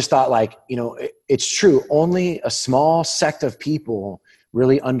 And I just thought like, it's true. Only a small sect of people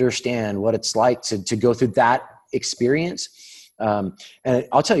really understand what it's like to go through that experience. And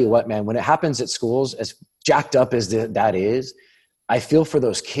I'll tell you what, man, when it happens at schools, as jacked up as that is, I feel for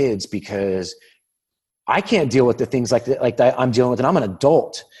those kids because I can't deal with the things like that I'm dealing with, and I'm an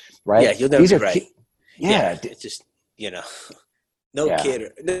adult, right? Yeah, you'll never be right. Yeah. It's just, kid,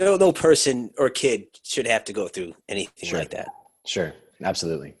 no person or kid should have to go through anything like that. Sure.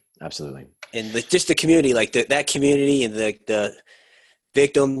 Absolutely. And just the community, like that community and the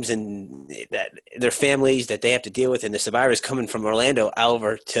victims and that their families that they have to deal with, and the survivors coming from Orlando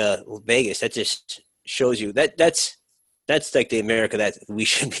over to Vegas, that just shows you that's like the America that we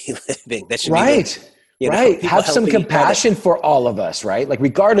should be living. That should be right. Have some compassion for all of us, right? Like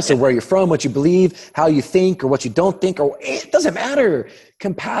regardless of where you're from, what you believe, how you think, or what you don't think, or it doesn't matter.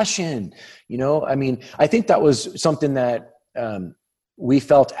 Compassion, I think that was something that we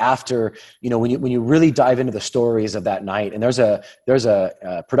felt after, when you really dive into the stories of that night. And there's a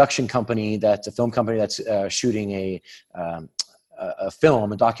production company, that's a film company that's shooting a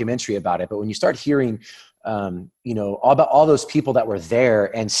film, a documentary about it. But when you start hearing all about all those people that were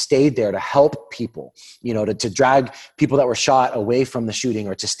there and stayed there to help people, to drag people that were shot away from the shooting,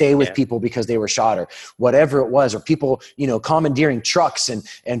 or to stay with people because they were shot, or whatever it was, or people, commandeering trucks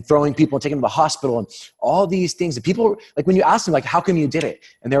and throwing people and taking them to the hospital, and all these things. And people, like, when you ask them, like, how come you did it?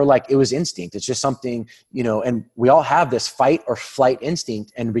 And they were like, it was instinct. It's just something, and we all have this fight or flight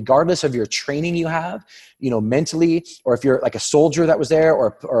instinct. And regardless of your training you have, mentally, or if you're like a soldier that was there,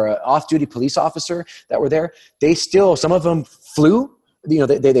 or an off-duty police officer that were there, they still, some of them flew,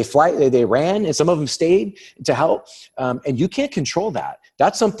 they ran, and some of them stayed to help. And you can't control that.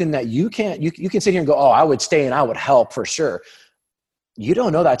 That's something that you can't, you can sit here and go, oh, I would stay and I would help for sure. You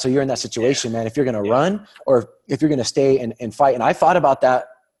don't know that till you're in that situation, man, if you're going to run or if you're going to stay and fight. And I thought about that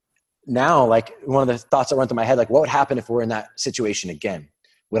now, like one of the thoughts that run through my head, like what would happen if we're in that situation again?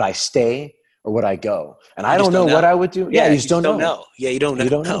 Would I stay or would I go? And I don't know what I would do. Yeah, you just don't know. Yeah, you don't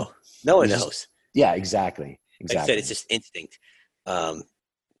know. No one knows. Yeah, exactly. Like I said, it's just instinct.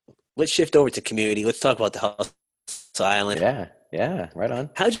 Let's shift over to community. Let's talk about the Hustle Island. Yeah, right on.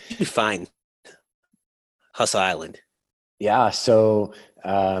 How did you find Hustle Island? Yeah, so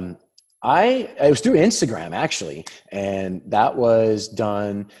it was through Instagram actually, and that was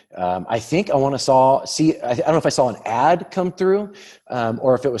done. I think I don't know if I saw an ad come through,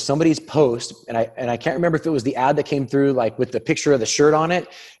 or if it was somebody's post, and I can't remember if it was the ad that came through, like with the picture of the shirt on it.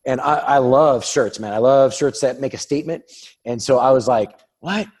 And I love shirts, man. I love shirts that make a statement. And so I was like,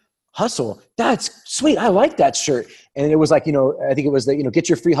 what? Hustle? That's sweet. I like that shirt. And it was like, I think it was the, get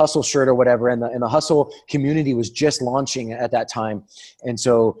your free Hustle shirt or whatever. And the Hustle community was just launching at that time. And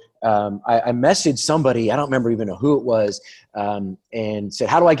so I messaged somebody, I don't remember even who it was, and said,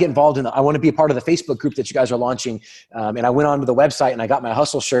 how do I get involved I want to be a part of the Facebook group that you guys are launching. And I went onto the website and I got my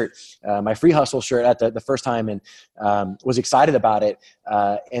Hustle shirt, my free Hustle shirt at the first time, and was excited about it.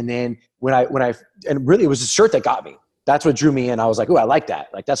 And then and really it was a shirt that got me. That's what drew me in. I was like, oh, I like that.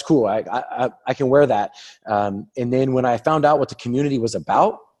 Like, that's cool. I can wear that. And then when I found out what the community was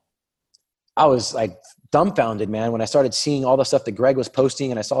about, I was like dumbfounded, man, when I started seeing all the stuff that Greg was posting,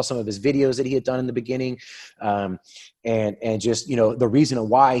 and I saw some of his videos that he had done in the beginning. And just, the reason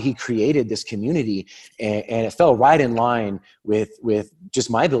why he created this community, and it fell right in line with just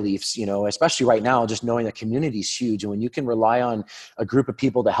my beliefs, especially right now, just knowing that community is huge. And when you can rely on a group of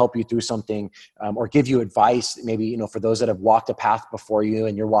people to help you through something, or give you advice, maybe, for those that have walked a path before you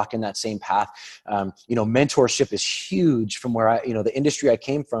and you're walking that same path, mentorship is huge from where the industry I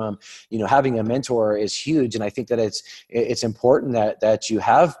came from, having a mentor is huge. And I think that it's important that you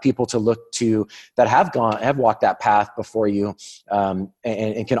have people to look to that have walked that path before you,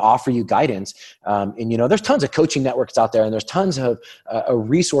 and can offer you guidance. And there's tons of coaching networks out there, and there's tons of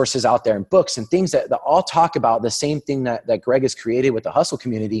resources out there and books and things that all talk about the same thing that Greg has created with the Hustle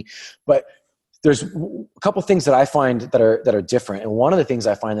community. But there's a couple things that I find that are different. And one of the things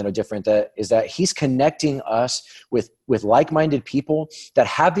I find that are different is that he's connecting us with like-minded people that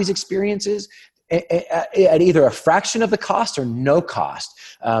have these experiences at either a fraction of the cost or no cost.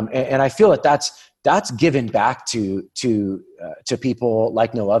 And I feel that that's given back to people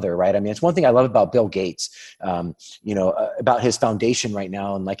like no other, right? I mean, it's one thing I love about Bill Gates, about his foundation right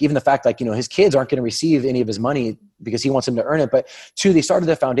now. And like, even the fact, like, his kids aren't going to receive any of his money because he wants them to earn it. But two, they started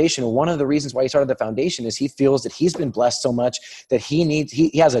the foundation. And one of the reasons why he started the foundation is he feels that he's been blessed so much that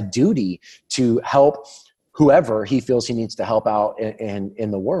he has a duty to help whoever he feels he needs to help out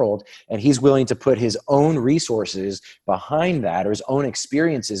in the world. And he's willing to put his own resources behind that, or his own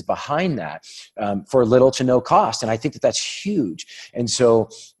experiences behind that, for little to no cost. And I think that that's huge. And so,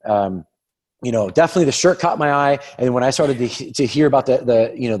 definitely the shirt caught my eye. And when I started to hear about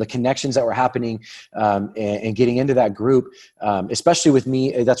the connections that were happening, and getting into that group, especially with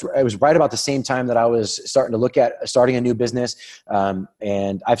me, it was right about the same time that I was starting to look at starting a new business.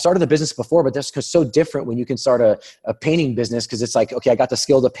 And I've started the business before, but that's so different when you can start a painting business. Cause it's like, okay, I got the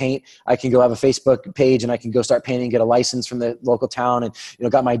skill to paint. I can go have a Facebook page and I can go start painting, get a license from the local town, and,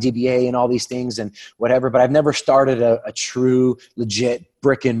 got my DBA and all these things and whatever. But I've never started a true, legit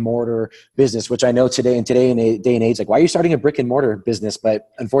brick and mortar business, which I know today in day and age, like, why are you starting a brick and mortar business? But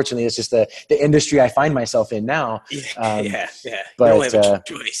unfortunately, it's just the industry I find myself in now. Yeah. But we don't have a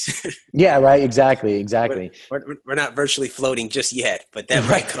choice. Yeah, right. Exactly. We're not virtually floating just yet, but that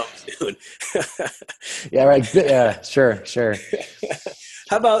might come soon. Yeah, right. Yeah, sure.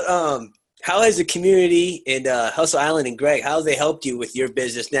 How about how has the community in Hustle Island and Greg, how have they helped you with your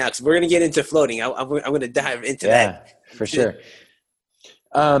business now? Because we're going to get into floating. I'm going to dive into that. Yeah, for sure.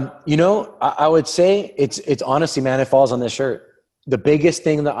 I would say it's honestly, man, it falls on this shirt. The biggest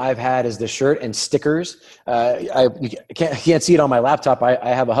thing that I've had is the shirt and stickers. You can't see it on my laptop. I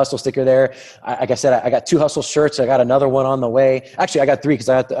have a Hustle sticker there. Like I said, I got 2 Hustle shirts. I got another one on the way. Actually, I got 3 because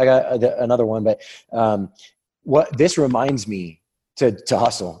I got another one. But what this reminds me to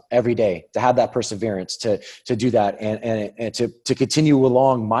hustle every day, to have that perseverance, to do that, and to continue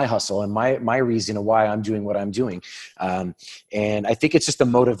along my hustle and my reason of why I'm doing what I'm doing. And I think it's just the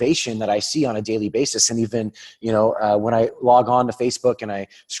motivation that I see on a daily basis. And even, when I log on to Facebook and I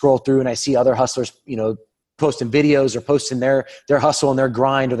scroll through and I see other hustlers, posting videos or posting their hustle and their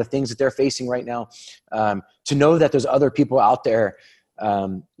grind or the things that they're facing right now, to know that there's other people out there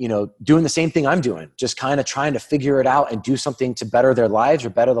doing the same thing I'm doing, just kind of trying to figure it out and do something to better their lives or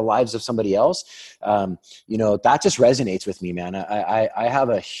better the lives of somebody else. That just resonates with me, man. I have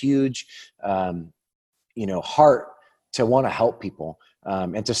a huge, heart to want to help people,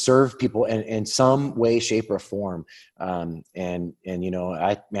 and to serve people in some way, shape or form.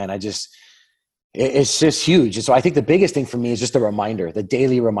 It's just huge. And so I think the biggest thing for me is just the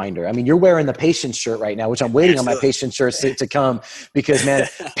daily reminder. I mean, you're wearing the patience shirt right now, which I'm waiting on my patience shirt to come, because, man,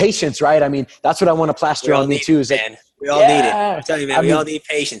 patience, right? I mean, that's what I want to plaster on me too. Is that we all need it. I'm telling you, man, we all need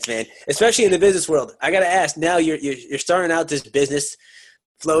patience, man, especially in the business world. I got to ask now, you're starting out this business,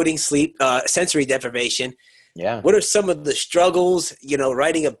 floating, sleep, sensory deprivation. Yeah. What are some of the struggles,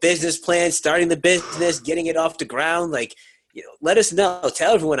 writing a business plan, starting the business, getting it off the ground? Like, let us know,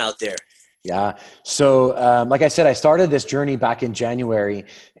 tell everyone out there. Yeah. So, like I said, I started this journey back in January,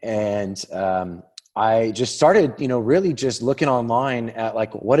 and I just started, really just looking online at,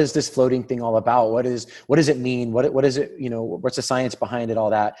 like, what is this floating thing all about? What does it mean? What is it, what's the science behind it,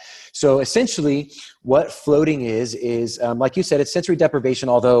 all that. So essentially what floating is, like you said, it's sensory deprivation,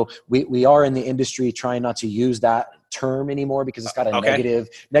 although we are in the industry trying not to use that term anymore because it's got a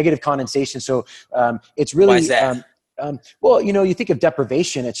negative connotation. So, it's really, why is that? Well, you think of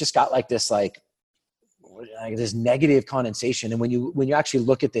deprivation, it's just got like this, this negative connotation. And when you actually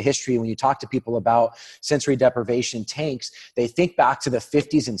look at the history, when you talk to people about sensory deprivation tanks, they think back to the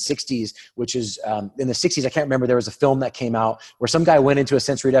 50s and 60s, which is in the 60s, I can't remember, there was a film that came out where some guy went into a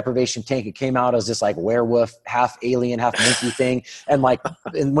sensory deprivation tank. It came out as this like werewolf, half alien, half monkey thing, and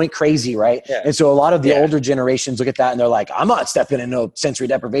went crazy, right? Yeah. And so a lot of the older generations look at that and they're like, I'm not stepping in no sensory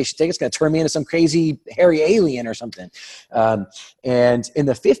deprivation tank. It's going to turn me into some crazy hairy alien or something. And in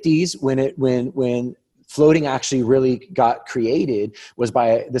the 50s, when floating actually really got created, was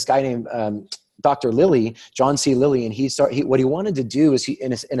by this guy named Dr. Lilly, John C. Lilly. And what he wanted to do is,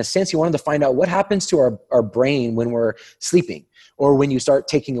 in a sense, he wanted to find out what happens to our brain when we're sleeping, or when you start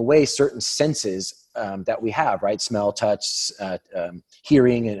taking away certain senses that we have, right? Smell, touch,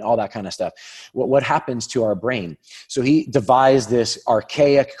 hearing, and all that kind of stuff. What happens to our brain? So he devised this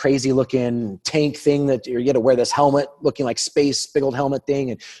archaic, crazy looking tank thing that you get to wear this helmet looking like space, big old helmet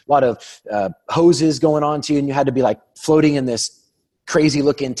thing, and a lot of hoses going on to you. And you had to be like floating in this crazy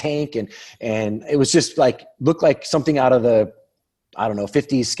looking tank. And it was just like, looked like something out of the, I don't know,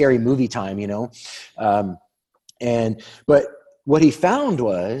 50s scary movie time, you know? But what he found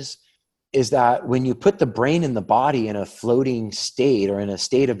is that when you put the brain and the body in a floating state, or in a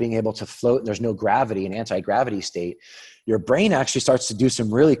state of being able to float, and there's no gravity, an anti-gravity state, your brain actually starts to do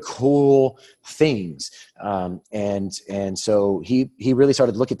some really cool things. And so he really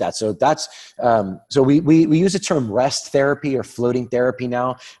started to look at that. So that's, so we use the term rest therapy or floating therapy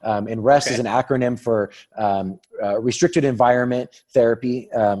now. And rest is an acronym for restricted environment therapy.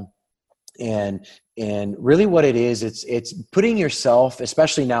 And really what it is, it's putting yourself,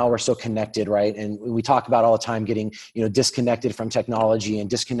 especially now we're so connected, right? And we talk about all the time getting, disconnected from technology and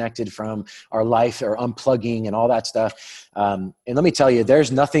disconnected from our life, or unplugging and all that stuff. And let me tell you,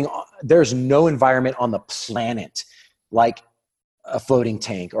 there's no environment on the planet like a floating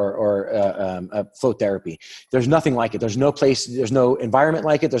tank or a float therapy. There's nothing like it. There's no place, there's no environment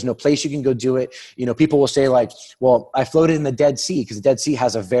like it. There's no place you can go do it. People will say like, well, I floated in the Dead Sea, because the Dead Sea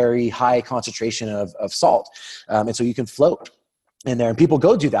has a very high concentration of salt. And so you can float in there, and people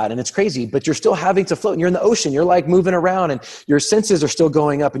go do that, and it's crazy, but you're still having to float, and you're in the ocean. You're like moving around, and your senses are still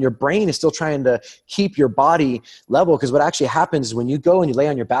going up, and your brain is still trying to keep your body level. Because what actually happens is when you go and you lay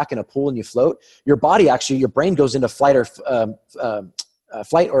on your back in a pool and you float, your brain goes into flight or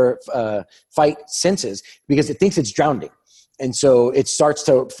fight senses, because it thinks it's drowning. And so it starts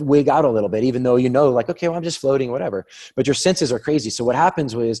to wig out a little bit, even though like, okay, well, I'm just floating, whatever. But your senses are crazy. So what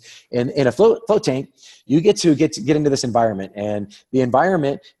happens was in a float tank, you get into this environment, and the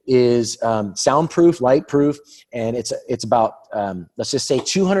environment is soundproof, lightproof, and it's about let's just say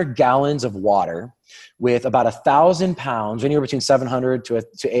 200 gallons of water with about 1,000 pounds, anywhere between 700 to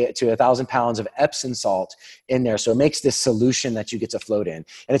 1,000 pounds of Epsom salt in there. So it makes this solution that you get to float in. And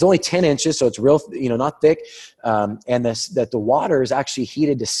it's only 10 inches, so it's real, not thick. And that the water is actually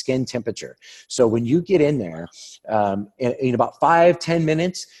heated to skin temperature. So when you get in there, in about 5-10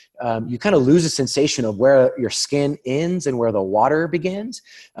 minutes, you kind of lose a sensation of where your skin ends and where the water begins.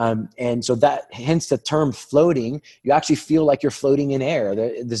 And so hence the term floating, you actually feel like you're floating in air,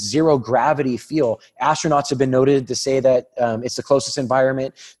 the zero gravity feel. Astronauts have been noted to say that it's the closest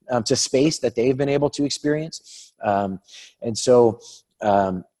environment to space that they've been able to experience. And so,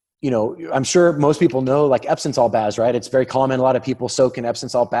 I'm sure most people know like Epsom salt baths, right? It's very common. A lot of people soak in Epsom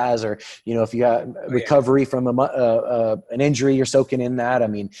salt baths, or, if you got recovery from an injury, you're soaking in that. I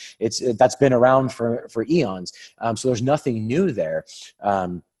mean, that's been around for eons. So there's nothing new there.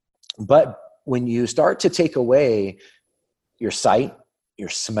 But when you start to take away your sight, your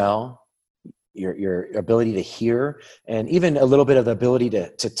smell, your ability to hear, and even a little bit of the ability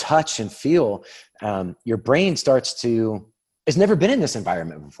to touch and feel, your brain starts to, it's never been in this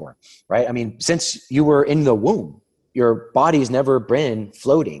environment before, right? I mean, since you were in the womb, your body's never been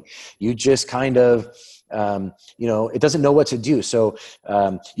floating. You just kind of, it doesn't know what to do. So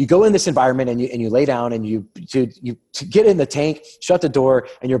you go in this environment and you lay down, and you get in the tank, shut the door,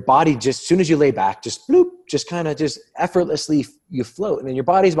 and your body just, as soon as you lay back, just bloop, just kind of just effortlessly you float. And then your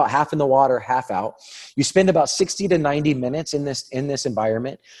body's about half in the water, half out. You spend about 60 to 90 minutes in this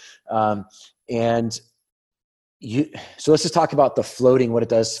environment. So let's just talk about the floating, what it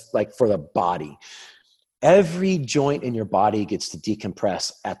does like for the body. Every joint in your body gets to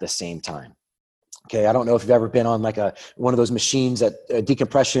decompress at the same time. Okay, I don't know if you've ever been on like one of those machines that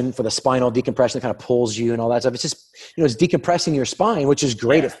decompression for the spinal decompression that kind of pulls you and all that stuff. It's just, it's decompressing your spine, which is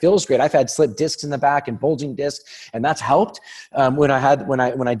great. Yeah. It feels great. I've had slipped discs in the back and bulging discs, and that's helped when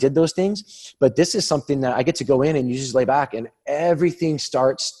I did those things. But this is something that I get to go in and you just lay back, and everything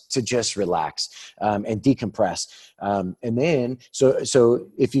starts to just relax and decompress. And then, so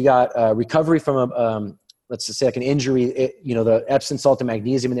if you got recovery from let's just say like an injury, the Epsom salt and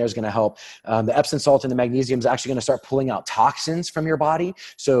magnesium in there is going to help. The Epsom salt and the magnesium is actually going to start pulling out toxins from your body.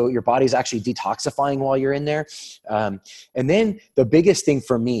 So your body's actually detoxifying while you're in there. And then the biggest thing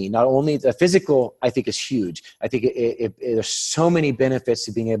for me, not only the physical, I think is huge. I think there's so many benefits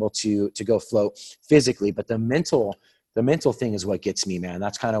to being able to go float physically, but the mental thing is what gets me, man.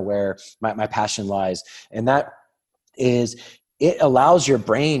 That's kind of where my passion lies. And that is, it allows your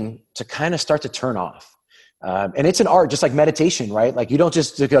brain to kind of start to turn off. And it's an art, just like meditation, right? Like you don't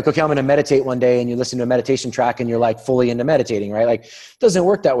just like, okay, I'm going to meditate one day and you listen to a meditation track and you're like fully into meditating, right? Like it doesn't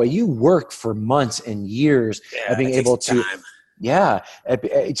work that way. You work for months and years of being able to, Yeah,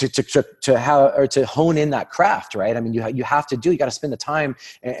 to hone in that craft, right? I mean, you have to you got to spend the time,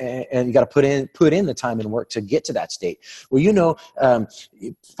 and you got to put in the time and work to get to that state. Well,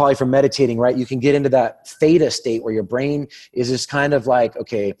 probably from meditating, right? You can get into that theta state where your brain is just kind of like,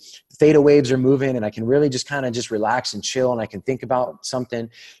 okay, theta waves are moving, and I can really just kind of just relax and chill, and I can think about something.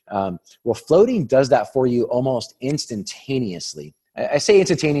 Well, floating does that for you almost instantaneously. I say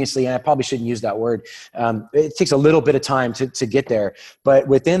instantaneously, and I probably shouldn't use that word. It takes a little bit of time to get there. But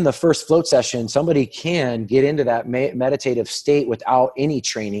within the first float session, somebody can get into that meditative state without any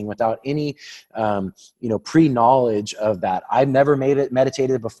training, without any pre-knowledge of that. I've never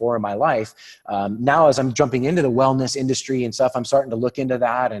meditated before in my life. Now, as I'm jumping into the wellness industry and stuff, I'm starting to look into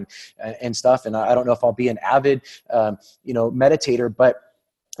that and stuff. And I don't know if I'll be an avid meditator, but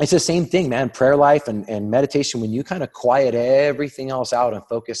it's the same thing, man. Prayer life and meditation, when you kind of quiet everything else out and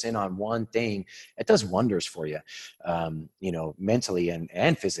focus in on one thing, it does wonders for you, mentally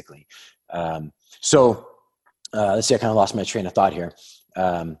and physically. So let's see, I kind of lost my train of thought here.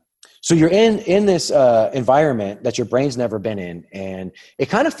 So you're in this environment that your brain's never been in, and it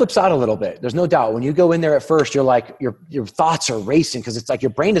kind of flips out a little bit. There's no doubt. When you go in there at first, you're like, your thoughts are racing because it's like your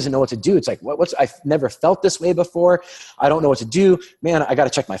brain doesn't know what to do. It's like, I've never felt this way before. I don't know what to do. Man, I got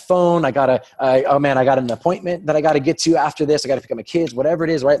to check my phone. I got an appointment that I got to get to after this. I got to pick up my kids, whatever it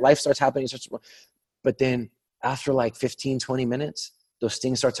is, right? Life starts happening. But then after like 15, 20 minutes, those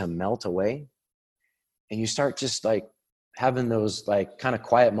things start to melt away, and you start just like having those like kind of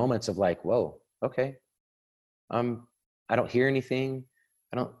quiet moments of like, whoa, okay. I don't hear anything.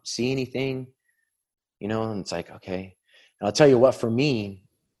 I don't see anything, and it's like, okay. And I'll tell you what, for me,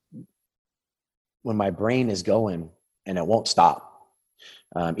 when my brain is going and it won't stop,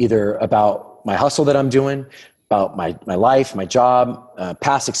 either about my hustle that I'm doing, about my life, my job,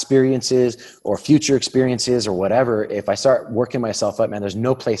 past experiences or future experiences or whatever, if I start working myself up, man, there's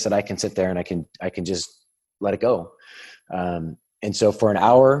no place that I can sit there and I can just let it go. And so for an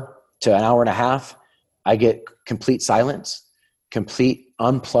hour to an hour and a half, I get complete silence, complete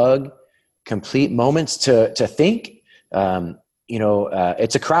unplug, complete moments to think.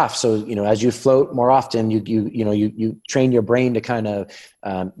 It's a craft. So, as you float more often, you train your brain to kind of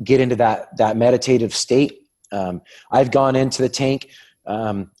get into that meditative state. I've gone into the tank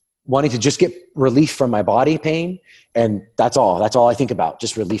wanting to just get relief from my body pain. And that's all I think about,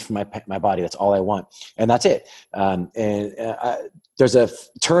 just relief from my body. That's all I want. And that's it. There's a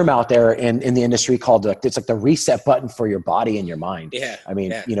term out there in the industry called it's like the reset button for your body and your mind. Yeah. I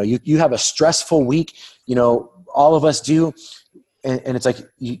mean, you have a stressful week, all of us do. And it's like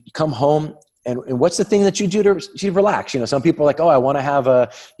you come home and what's the thing that you do to relax? Some people are like, oh, I want to have a,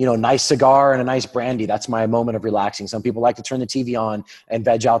 nice cigar and a nice brandy. That's my moment of relaxing. Some people like to turn the TV on and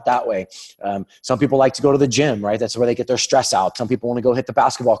veg out that way. Some people like to go to the gym, right? That's where they get their stress out. Some people want to go hit the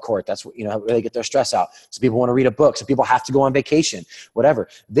basketball court. That's where they get their stress out. Some people want to read a book. Some people have to go on vacation, whatever.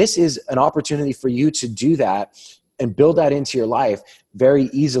 This is an opportunity for you to do that and build that into your life very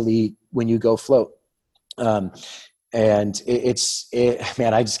easily when you go float. And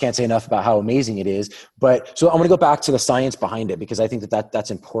man, I just can't say enough about how amazing it is. But so I'm going to go back to the science behind it, because I think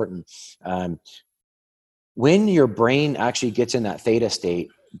that's important. When your brain actually gets in that theta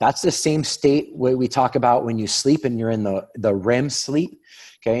state, that's the same state where we talk about when you sleep and you're in the REM sleep.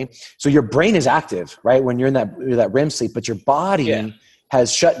 Okay. So your brain is active, right? When you're in that REM sleep, but your body has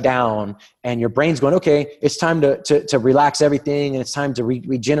shut down and your brain's going, okay, it's time to relax everything. And it's time to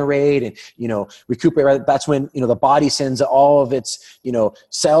regenerate and, recuperate. Right? That's when, the body sends all of its,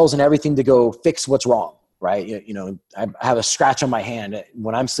 cells and everything to go fix what's wrong. Right. I have a scratch on my hand.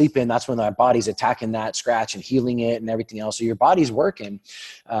 When I'm sleeping, that's when my body's attacking that scratch and healing it and everything else. So your body's working.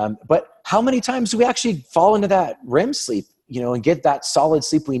 But how many times do we actually fall into that REM sleep? And get that solid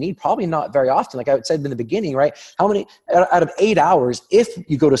sleep we need? Probably not very often. Like I said in the beginning, right? How many out of 8 hours, if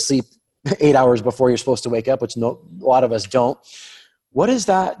you go to sleep 8 hours before you're supposed to wake up, which a lot of us don't, what does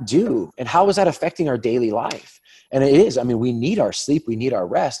that do? And how is that affecting our daily life? And it is, we need our sleep, we need our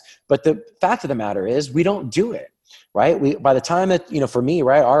rest, but the fact of the matter is we don't do it. Right. By the time that, for me,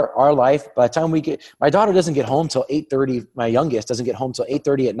 right, our life, by the time my daughter doesn't get home till 8:30, my youngest doesn't get home till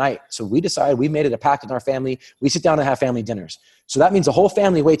 8:30 at night. So we made it a pact with our family. We sit down and have family dinners. So that means the whole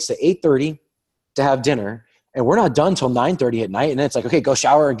family waits to 8:30 to have dinner. And we're not done till 9:30 at night. And then it's like, okay, go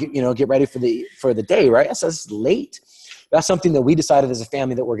shower and get ready for the day. Right. That's late. That's something that we decided as a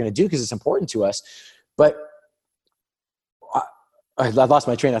family that we're going to do because it's important to us. But I lost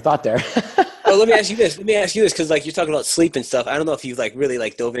my train of thought there. Well, let me ask you this, because like you're talking about sleep and stuff. I don't know if you've like really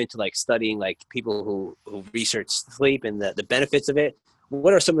like dove into like studying like people who research sleep and the benefits of it.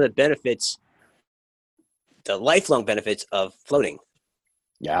 What are some of the benefits the lifelong benefits of floating.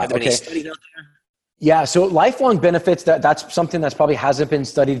 Yeah. Have there been Okay. any studies out there? Yeah. So lifelong benefits, that's something that's probably hasn't been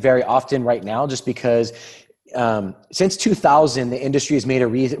studied very often right now, just because since 2000, the industry has made a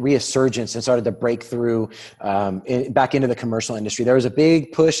resurgence and started to break through back into the commercial industry. There was a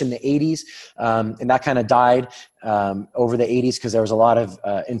big push in the 80s, and that kind of died over the 80s because there was a lot of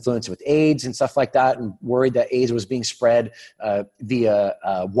influence with AIDS and stuff like that, and worried that AIDS was being spread via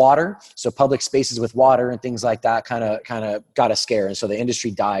water. So public spaces with water and things like that kind of got a scare, and so the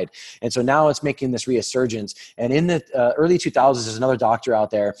industry died. And so now it's making this resurgence. And in the early 2000s, there's another doctor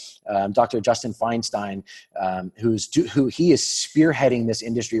out there, Dr. Justin Feinstein, who he is spearheading this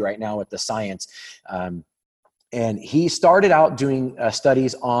industry right now with the science. And he started out doing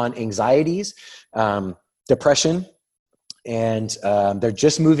studies on anxieties, depression, and they're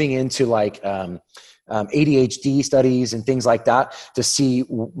just moving into like ADHD studies and things like that to see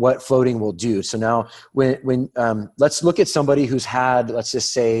what floating will do. So now when let's look at somebody who's had, let's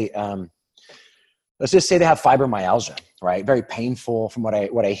just say they have fibromyalgia, right? Very painful, from what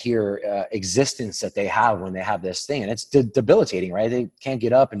I hear, existence that they have when they have this thing, and it's debilitating, right? They can't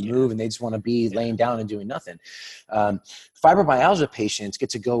get up and move, and they just want to be laying down and doing nothing. Fibromyalgia patients get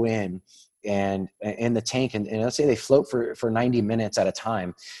to go in the tank, and let's say they float for 90 minutes at a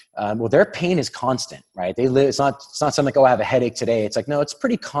time. Well, their pain is constant, right? They live. It's not something like, oh, I have a headache today. It's like, no, it's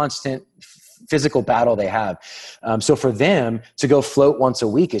pretty constant physical battle they have. So for them to go float once a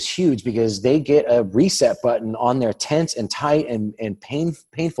week is huge, because they get a reset button on their tense and tight and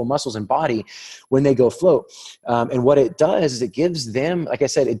painful muscles and body when they go float. And what it does is it gives them, like I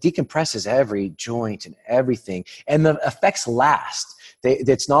said, it decompresses every joint and everything, and the effects last.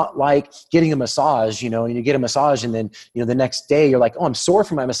 It's not like getting a massage, and you get a massage and then, the next day you're like, oh, I'm sore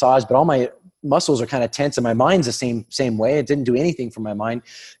from my massage, but all my muscles are kind of tense and my mind's the same way. It didn't do anything for my mind.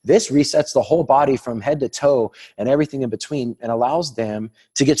 This resets the whole body from head to toe and everything in between, and allows them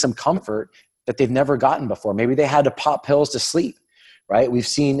to get some comfort that they've never gotten before. Maybe they had to pop pills to sleep, right? We've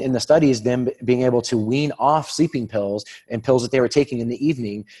seen in the studies them being able to wean off sleeping pills and pills that they were taking in the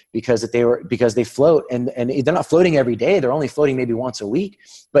evening because they float, and they're not floating every day. They're only floating maybe once a week,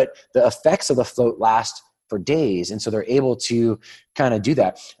 but the effects of the float last for days. And so they're able to kind of do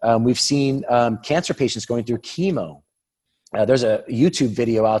that. We've seen cancer patients going through chemo. There's a YouTube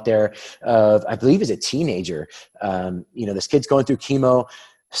video out there of, I believe, is a teenager. This kid's going through chemo.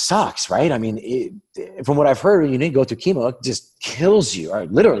 Sucks, right? I mean, from what I've heard, you need to go through chemo, it just kills you, or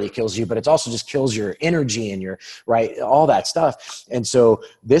literally kills you, but it's also just kills your energy and your, right, all that stuff. And so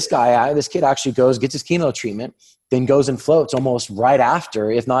this kid actually gets his chemo treatment, then goes and floats almost right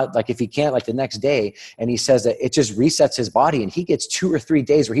after, if not, like, if he can't, like the next day. And he says that it just resets his body, and he gets 2 or 3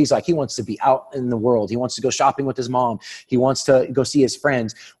 days where he's like, he wants to be out in the world. He wants to go shopping with his mom. He wants to go see his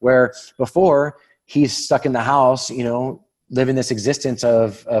friends, where before he's stuck in the house, living this existence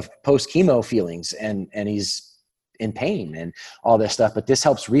of post chemo feelings, and he's in pain and all this stuff. But this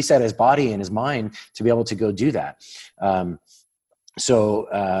helps reset his body and his mind to be able to go do that. So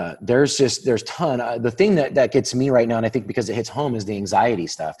there's ton. The thing that gets me right now, and I think because it hits home, is the anxiety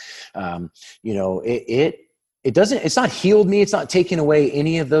stuff. It's not healed me. It's not taken away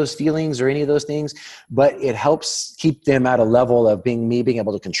any of those feelings or any of those things, but it helps keep them at a level of being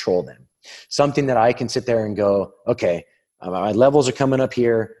able to control them. Something that I can sit there and go, okay, my levels are coming up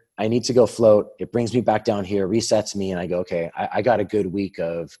here. I need to go float. It brings me back down here, resets me, and I go, okay, I got a good week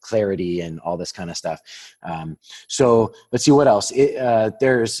of clarity and all this kind of stuff. So let's see what else.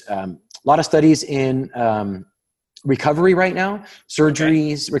 There's a lot of studies in recovery right now,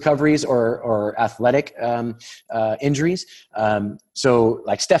 surgeries, recoveries, or athletic injuries. So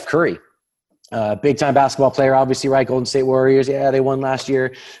like Steph Curry. Big time basketball player, obviously, right? Golden State Warriors. Yeah, they won last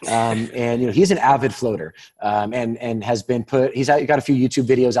year. And he's an avid floater, and has been he's got a few YouTube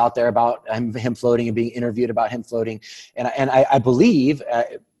videos out there about him floating and being interviewed about him floating. And I believe,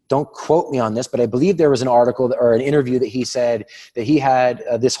 don't quote me on this, but I believe there was an article or an interview that he said that he had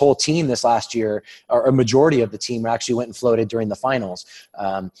this whole team this last year, or a majority of the team actually went and floated during the finals.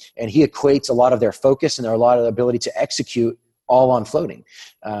 And he equates a lot of their focus and a lot of the ability to execute all on floating.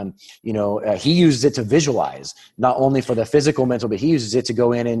 He uses it to visualize, not only for the physical, mental, but he uses it to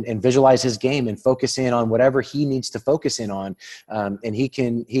go in and visualize his game and focus in on whatever he needs to focus in on. And he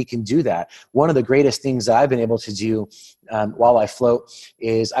can do that. One of the greatest things that I've been able to do while I float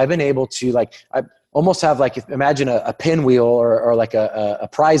is I've been able to, I almost have, imagine a pinwheel or like a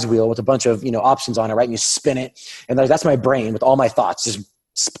prize wheel with a bunch of, options on it, right? And you spin it. And that's my brain with all my thoughts, just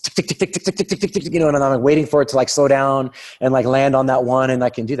tick, tick, tick, tick, tick, tick, tick, tick, tick, and I'm waiting for it to slow down and land on that one, and I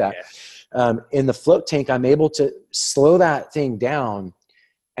can do that. Yeah. In the float tank, I'm able to slow that thing down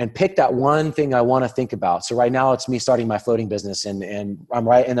and pick that one thing I want to think about. So right now it's me starting my floating business, and I'm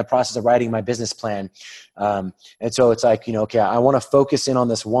right in the process of writing my business plan. And so it's like, okay, I want to focus in on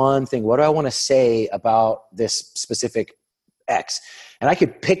this one thing. What do I want to say about this specific X? And I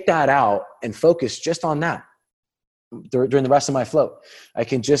could pick that out and focus just on that during the rest of my float. I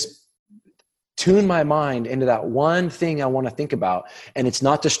can just tune my mind into that one thing I want to think about, and it's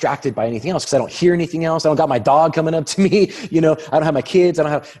not distracted by anything else, because I don't hear anything else. I don't got my dog coming up to me. I don't have my kids. I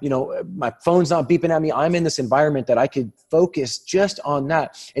don't have, my phone's not beeping at me. I'm in this environment that I could focus just on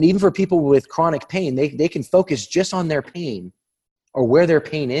that. And even for people with chronic pain, they can focus just on their pain or where their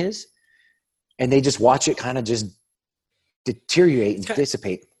pain is, and they just watch it kind of just deteriorate and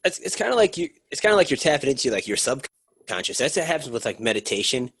dissipate. It's kind of like you're tapping into like your subconscious. That's what happens with like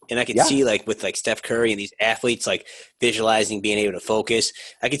meditation. And I can see like with like Steph Curry and these athletes, like visualizing, being able to focus.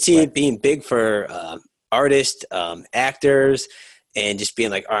 I could see it being big for artists, actors, and just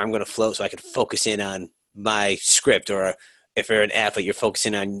being like, all right, I'm going to float so I can focus in on my script. Or if you're an athlete, you're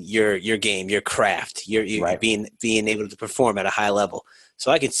focusing on your game, your craft, you're being able to perform at a high level.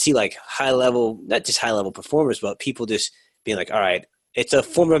 So I could see like high level, not just high level performers, but people just being like, all right, it's a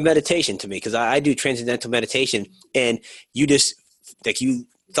form of meditation to me, because I do transcendental meditation, and you just like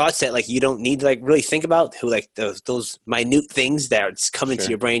thoughts that like you don't need to like really think about, who like those minute things that come into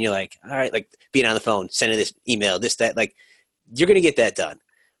your brain. You're like, all right, like being on the phone, sending this email, this, that, like you're going to get that done.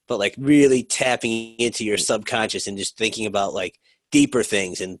 But like really tapping into your subconscious and just thinking about like deeper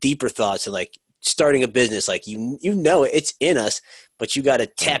things and deeper thoughts, and like starting a business, like it's in us, but you got to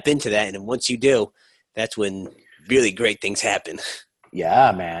tap into that. And then once you do, that's when really great things happen.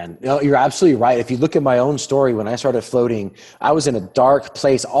 Yeah, man. You're absolutely right. If you look at my own story, when I started floating, I was in a dark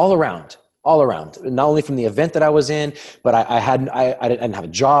place all around, not only from the event that I was in, but I didn't have a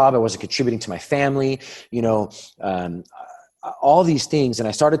job. I wasn't contributing to my family, all these things. And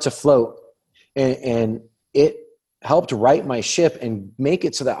I started to float, and it helped right my ship and make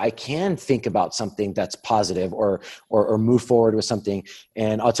it so that I can think about something that's positive or move forward with something.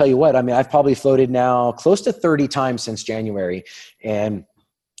 And I'll tell you what, I mean, I've probably floated now close to 30 times since January. And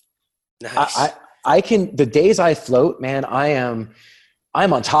nice. I can, the days I float, man,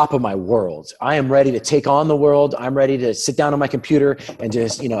 I'm on top of my world. I am ready to take on the world. I'm ready to sit down on my computer and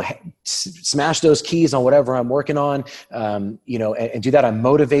just, smash those keys on whatever I'm working on, and do that. I'm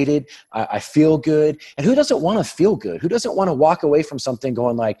motivated. I feel good. And who doesn't want to feel good? Who doesn't want to walk away from something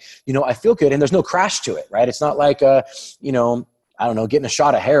going like, I feel good, and there's no crash to it, right? It's not like, I don't know, getting a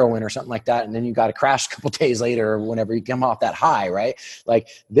shot of heroin or something like that, and then you got to crash a couple days later or whenever you come off that high, right? Like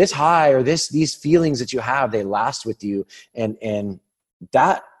this high or these feelings that you have, they last with you. And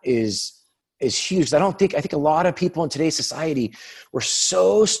that is huge. I think a lot of people in today's society, we're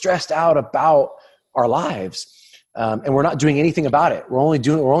so stressed out about our lives, and we're not doing anything about it. We're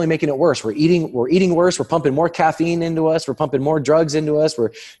only making it worse. We're eating worse. We're pumping more caffeine into us. We're pumping more drugs into us.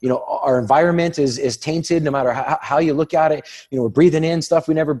 Our environment is tainted no matter how you look at it. We're breathing in stuff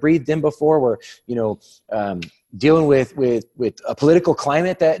we never breathed in before. We're, dealing with a political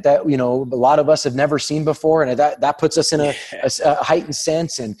climate that a lot of us have never seen before, and that puts us in a heightened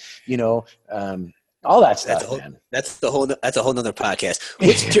sense, and all that stuff. That's a whole nother podcast.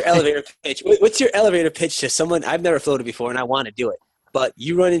 What's your elevator pitch? What's your elevator pitch to someone? I've never floated before, and I want to do it, but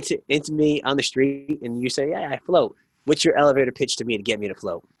you run into me on the street and you say, "Yeah, I float." What's your elevator pitch to me to get me to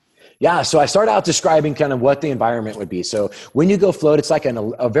float? Yeah. So I start out describing kind of what the environment would be. So when you go float, it's like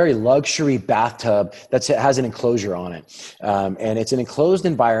a very luxury bathtub that has an enclosure on it. And it's an enclosed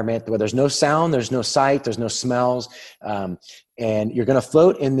environment where there's no sound, there's no sight, there's no smells. And you're going to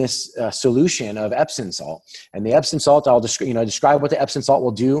float in this solution of Epsom salt. And the Epsom salt, I'll describe what the Epsom salt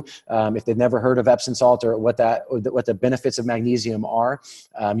will do. If they've never heard of Epsom salt or what the benefits of magnesium are.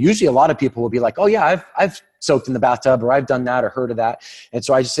 Usually a lot of people will be like, oh yeah, I've soaked in the bathtub, or I've done that or heard of that. And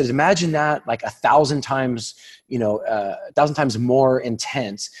so I just said, imagine that like 1,000 times, 1,000 times more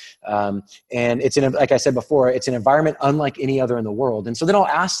intense. And it's like I said before, it's an environment unlike any other in the world. And so then I'll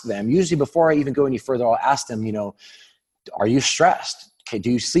ask them, usually before I even go any further, I'll ask them, are you stressed? Okay.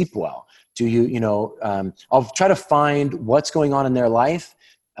 Do you sleep well? Do you, I'll try to find what's going on in their life.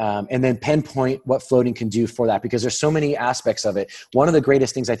 And then pinpoint what floating can do for that, because there's so many aspects of it. One of the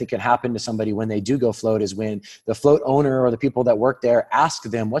greatest things I think can happen to somebody when they do go float is when the float owner or the people that work there ask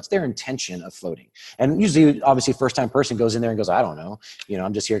them what's their intention of floating. And usually, obviously, first-time person goes in there and goes, I don't know,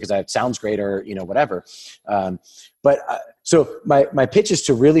 I'm just here because it sounds great, or whatever. So my pitch is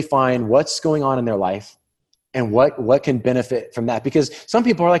to really find what's going on in their life, and what can benefit from that. Because some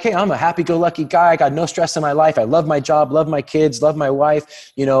people are like, hey, I'm a happy-go-lucky guy. I got no stress in my life. I love my job, love my kids, love my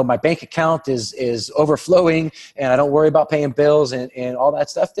wife. You know, my bank account is overflowing and I don't worry about paying bills and all that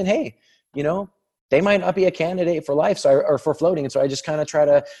stuff. Then, hey, you know, they might not be a candidate for life or for floating. And so I just kind of try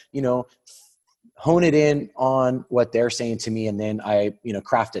to, you know, hone it in on what they're saying to me. And then I, you know,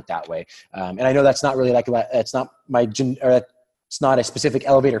 craft it that way. And I know that's not really it's not it's not a specific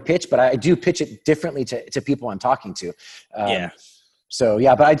elevator pitch, but I do pitch it differently to people I'm talking to. So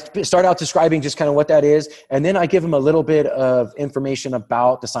yeah, but I start out describing just kind of what that is. And then I give them a little bit of information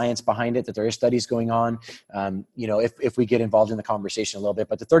about the science behind it, that there is studies going on, you know, if we get involved in the conversation a little bit.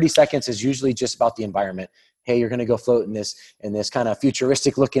 But the 30 seconds is usually just about the environment. Hey, you're going to go float in this kind of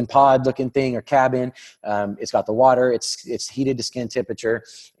futuristic looking pod looking thing or cabin. It's got the water, it's heated to skin temperature.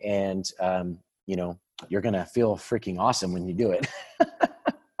 And, you know, you're going to feel freaking awesome when you do it.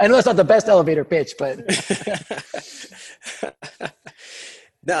 I know that's not the best elevator pitch, but.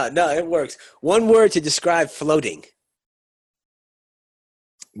 No, it works. One word to describe floating.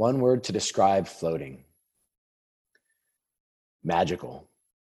 One word to describe floating. Magical.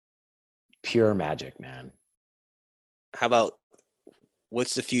 Pure magic, man. How about,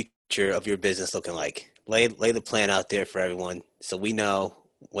 what's the future of your business looking like? Lay the plan out there for everyone so we know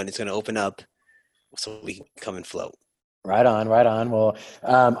when it's going to open up so we can come and float. Right on. Well,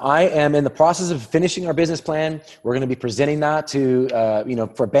 I am in the process of finishing our business plan. We're going to be presenting that to, you know,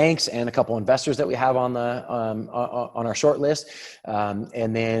 for banks and a couple investors that we have on our short list.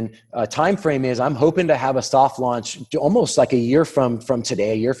 And then time frame is I'm hoping to have a soft launch almost like a year from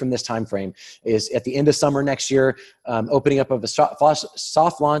today, a year from this time frame is at the end of summer next year, opening up of a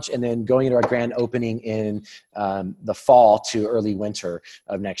soft launch and then going into our grand opening in the fall to early winter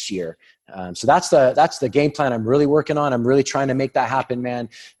of next year. So that's the game plan I'm really working on. I'm really trying to make that happen, man.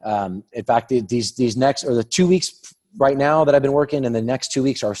 In fact, these next, or the 2 weeks right now that I've been working, and the next 2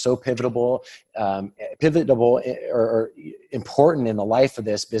 weeks are so pivotal or important in the life of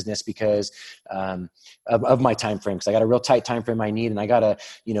this business because of my time frame. Because I got a real tight time frame I need, and I gotta,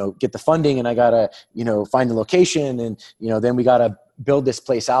 you know, get the funding, and I gotta, you know, find the location, and you know, then we gotta build this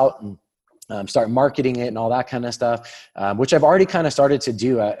place out and start marketing it and all that kind of stuff, which I've already kind of started to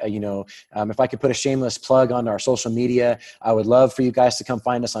do. You know, if I could put a shameless plug on our social media, I would love for you guys to come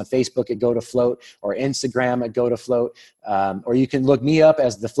find us on Facebook at Go to Float or Instagram at Go to Float. Or you can look me up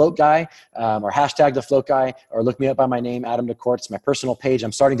as the Float Guy, or hashtag the Float Guy, or look me up by my name, Adam DeCourt. It's my personal page.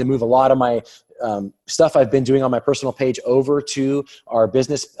 I'm starting to move a lot of my stuff I've been doing on my personal page over to our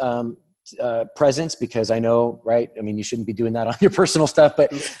business presence, because I know, right? I mean, you shouldn't be doing that on your personal stuff, but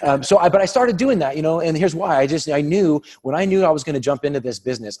but I started doing that, you know, and here's why. I knew when I knew I was going to jump into this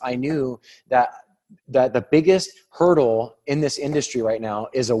business, I knew that the biggest hurdle in this industry right now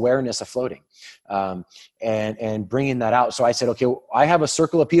is awareness of floating, and bringing that out. So I said, okay, I have a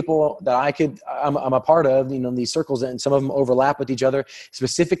circle of people that I'm a part of, you know, these circles, and some of them overlap with each other,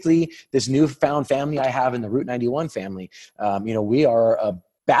 specifically this newfound family I have in the Route 91 family. You know, we are a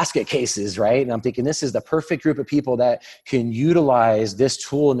basket cases, right? And I'm thinking this is the perfect group of people that can utilize this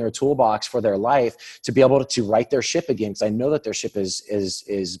tool in their toolbox for their life to be able to right their ship again. Because I know that their ship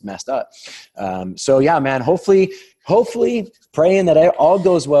is messed up. So yeah, man, hopefully praying that all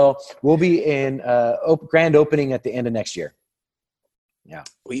goes well. We'll be in grand opening at the end of next year. Yeah.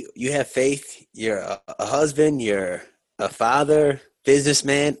 You have faith. You're a husband, you're a father,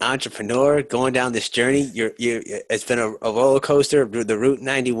 businessman, entrepreneur, going down this journey. It's been a roller coaster. The Route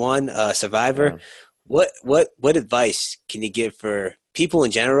 91 survivor. Yeah. What advice can you give for people in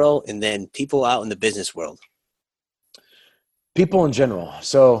general, and then people out in the business world? People in general.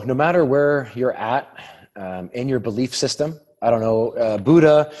 So no matter where you're at in your belief system, I don't know,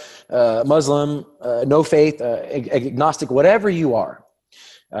 Buddha, Muslim, no faith, agnostic, whatever you are,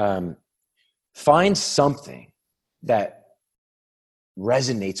 find something that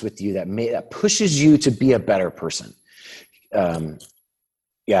resonates with you, that pushes you to be a better person.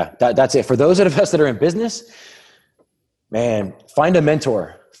 Yeah, that's it. For those of us that are in business, man, find a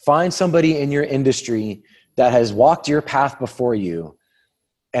mentor, find somebody in your industry that has walked your path before you,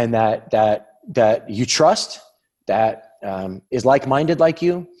 and that you trust, that is like-minded like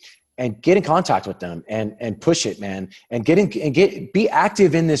you, and get in contact with them and push it, man, and be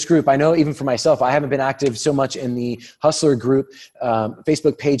active in this group. I know even for myself, I haven't been active so much in the Hustler group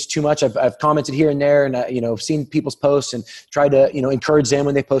Facebook page too much. I've commented here and there, and you know, seen people's posts and tried to, you know, encourage them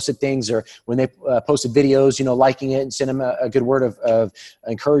when they posted things, or when they posted videos, you know, liking it and send them a good word of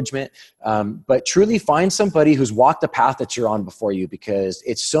encouragement. But truly find somebody who's walked the path that you're on before you, because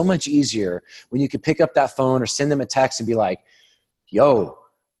it's so much easier when you can pick up that phone or send them a text and be like, yo,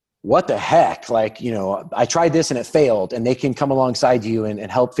 what the heck? Like, I tried this and it failed, and they can come alongside you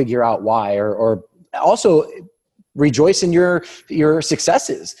and help figure out why, or also rejoice in your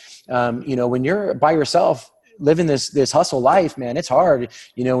successes. When you're by yourself living this hustle life, man, it's hard,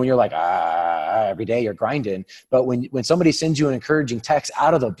 when you're like, every day you're grinding. But when somebody sends you an encouraging text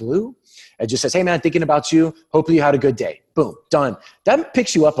out of the blue, it just says, hey man, thinking about you. Hopefully you had a good day. Boom, done. That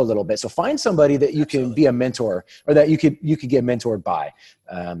picks you up a little bit. So find somebody that you can be a mentor, or that you could get mentored by.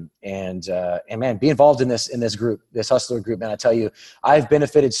 And man, be involved in this group, this hustler group, man. I tell you, I've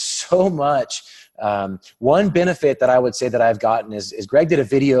benefited so much. One benefit that I would say that I've gotten is Greg did a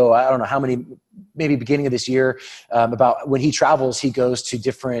video, I don't know how many, maybe beginning of this year, about when he travels, he goes to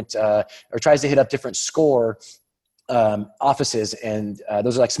different, or tries to hit up different SCORE offices, and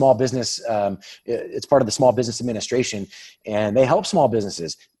those are like small business. It's part of the Small Business Administration, and they help small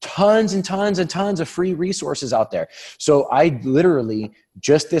businesses. Tons and tons and tons of free resources out there. So I literally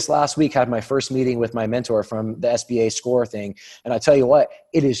just this last week had my first meeting with my mentor from the SBA SCORE thing, and I tell you what,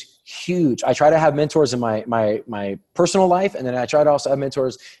 it is huge. I try to have mentors in my personal life, and then I try to also have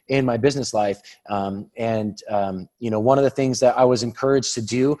mentors in my business life. One of the things that I was encouraged to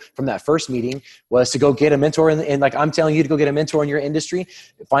do from that first meeting was to go get a mentor. And like I'm telling you to go get a mentor in your industry,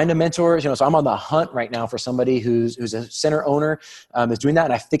 find a mentor. So I'm on the hunt right now for somebody who's a center owner, is doing that.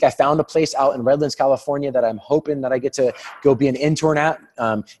 And I think I found a place out in Redlands, California, that I'm hoping that I get to go be an intern at,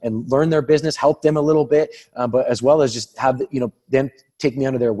 and learn their business, help them a little bit, but as well as just have them take me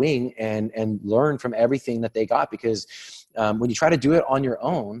under their wing and learn from everything that they got. Because when you try to do it on your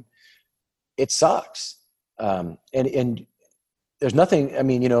own, it sucks. And there's nothing,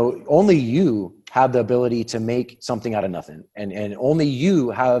 only you have the ability to make something out of nothing. And only you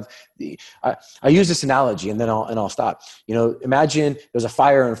have I use this analogy, and then I'll stop. Imagine there's a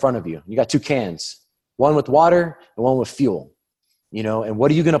fire in front of you. You got two cans, one with water and one with fuel, and what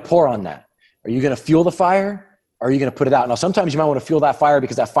are you going to pour on that? Are you going to fuel the fire? Or are you going to put it out? Now, sometimes you might want to fuel that fire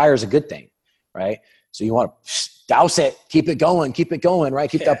because that fire is a good thing, right? So you want to douse it, keep it going, right?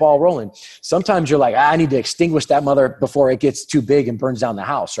 Keep that ball rolling. Sometimes you're like, I need to extinguish that mother before it gets too big and burns down the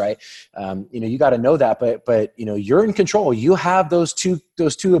house, right? You got to know that, but you're in control. You have those two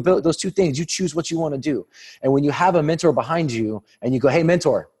things. You choose what you want to do. And when you have a mentor behind you and you go, hey,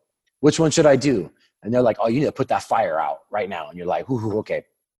 mentor, which one should I do? And they're like, oh, you need to put that fire out right now. And you're like, ooh, okay,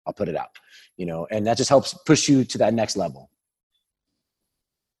 I'll put it out. And that just helps push you to that next level.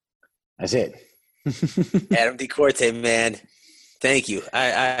 That's it. Adam DeCorte, man, thank you.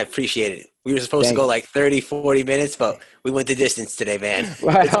 I appreciate it. We were supposed to go like 30, 40 minutes, but we went the distance today, man.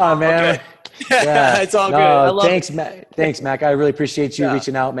 Right on, man. Yeah, it's all good. I love thanks, Mac. Thanks, Mac. I really appreciate you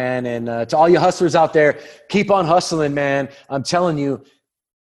reaching out, man. And to all you hustlers out there, keep on hustling, man. I'm telling you,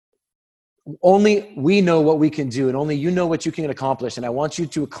 only we know what we can do, and only you know what you can accomplish. And I want you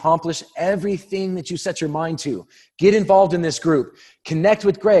to accomplish everything that you set your mind to. Get involved in this group. Connect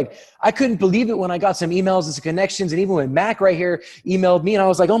with Greg. I couldn't believe it when I got some emails and some connections, and even when Mac right here emailed me, and I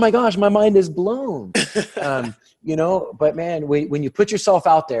was like, oh my gosh, my mind is blown. But man, when you put yourself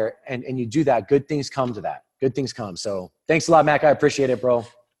out there and you do that, good things come to that. Good things come. So thanks a lot, Mac. I appreciate it, bro.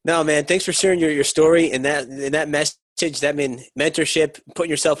 No, man. Thanks for sharing your story and that message. That mentorship, putting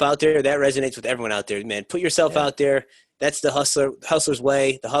yourself out there, that resonates with everyone out there, man. Put yourself out there. That's the hustler's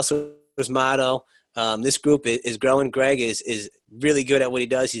way, the hustler's motto. This group is growing. Greg is really good at what he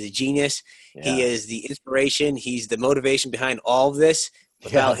does. He's a genius. Yeah. He is the inspiration. He's the motivation behind all of this.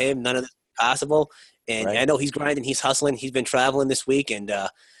 Without him, none of this is possible. And I know he's grinding. He's hustling. He's been traveling this week, and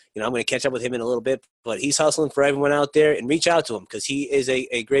I'm going to catch up with him in a little bit, but he's hustling for everyone out there, and reach out to him because he is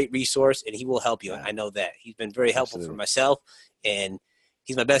a great resource and he will help you. And I know that he's been very helpful for myself, and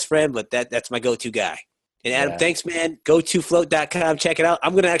he's my best friend, but that's my go-to guy. And Adam, thanks, man. Go to float.com. Check it out.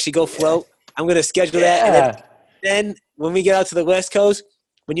 I'm going to actually go float. I'm going to schedule that. And then when we get out to the West Coast,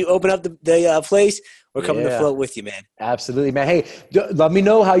 when you open up the place, we're coming to float with you, man. Absolutely, man. Hey, let me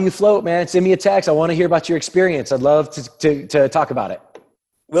know how you float, man. Send me a text. I want to hear about your experience. I'd love to talk about it.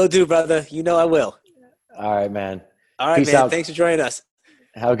 Will do, brother. You know I will. All right, man. All right, Peace man. Out. Thanks for joining us.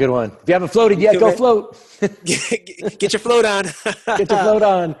 Have a good one. If you haven't floated yet, go float. Get your float on. Get your float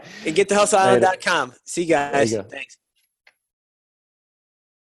on. And get to hustleisland.com. See you guys. Thanks.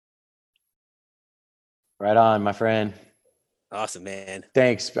 Right on, my friend. Awesome, man.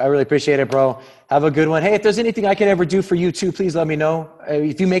 Thanks. I really appreciate it, bro. Have a good one. Hey, if there's anything I can ever do for you too, please let me know.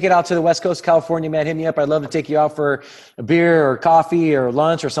 If you make it out to the West Coast, California, man, hit me up. I'd love to take you out for a beer or coffee or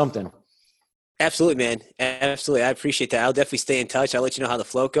lunch or something. Absolutely, man. Absolutely. I appreciate that. I'll definitely stay in touch. I'll let you know how the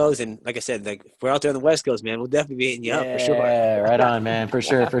float goes. And like I said, if we're out there on the West Coast, man, we'll definitely be hitting you up for sure. Yeah, right on, man. For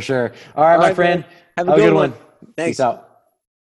sure. All right, my friend. Man. Have a good one. Thanks. Peace out.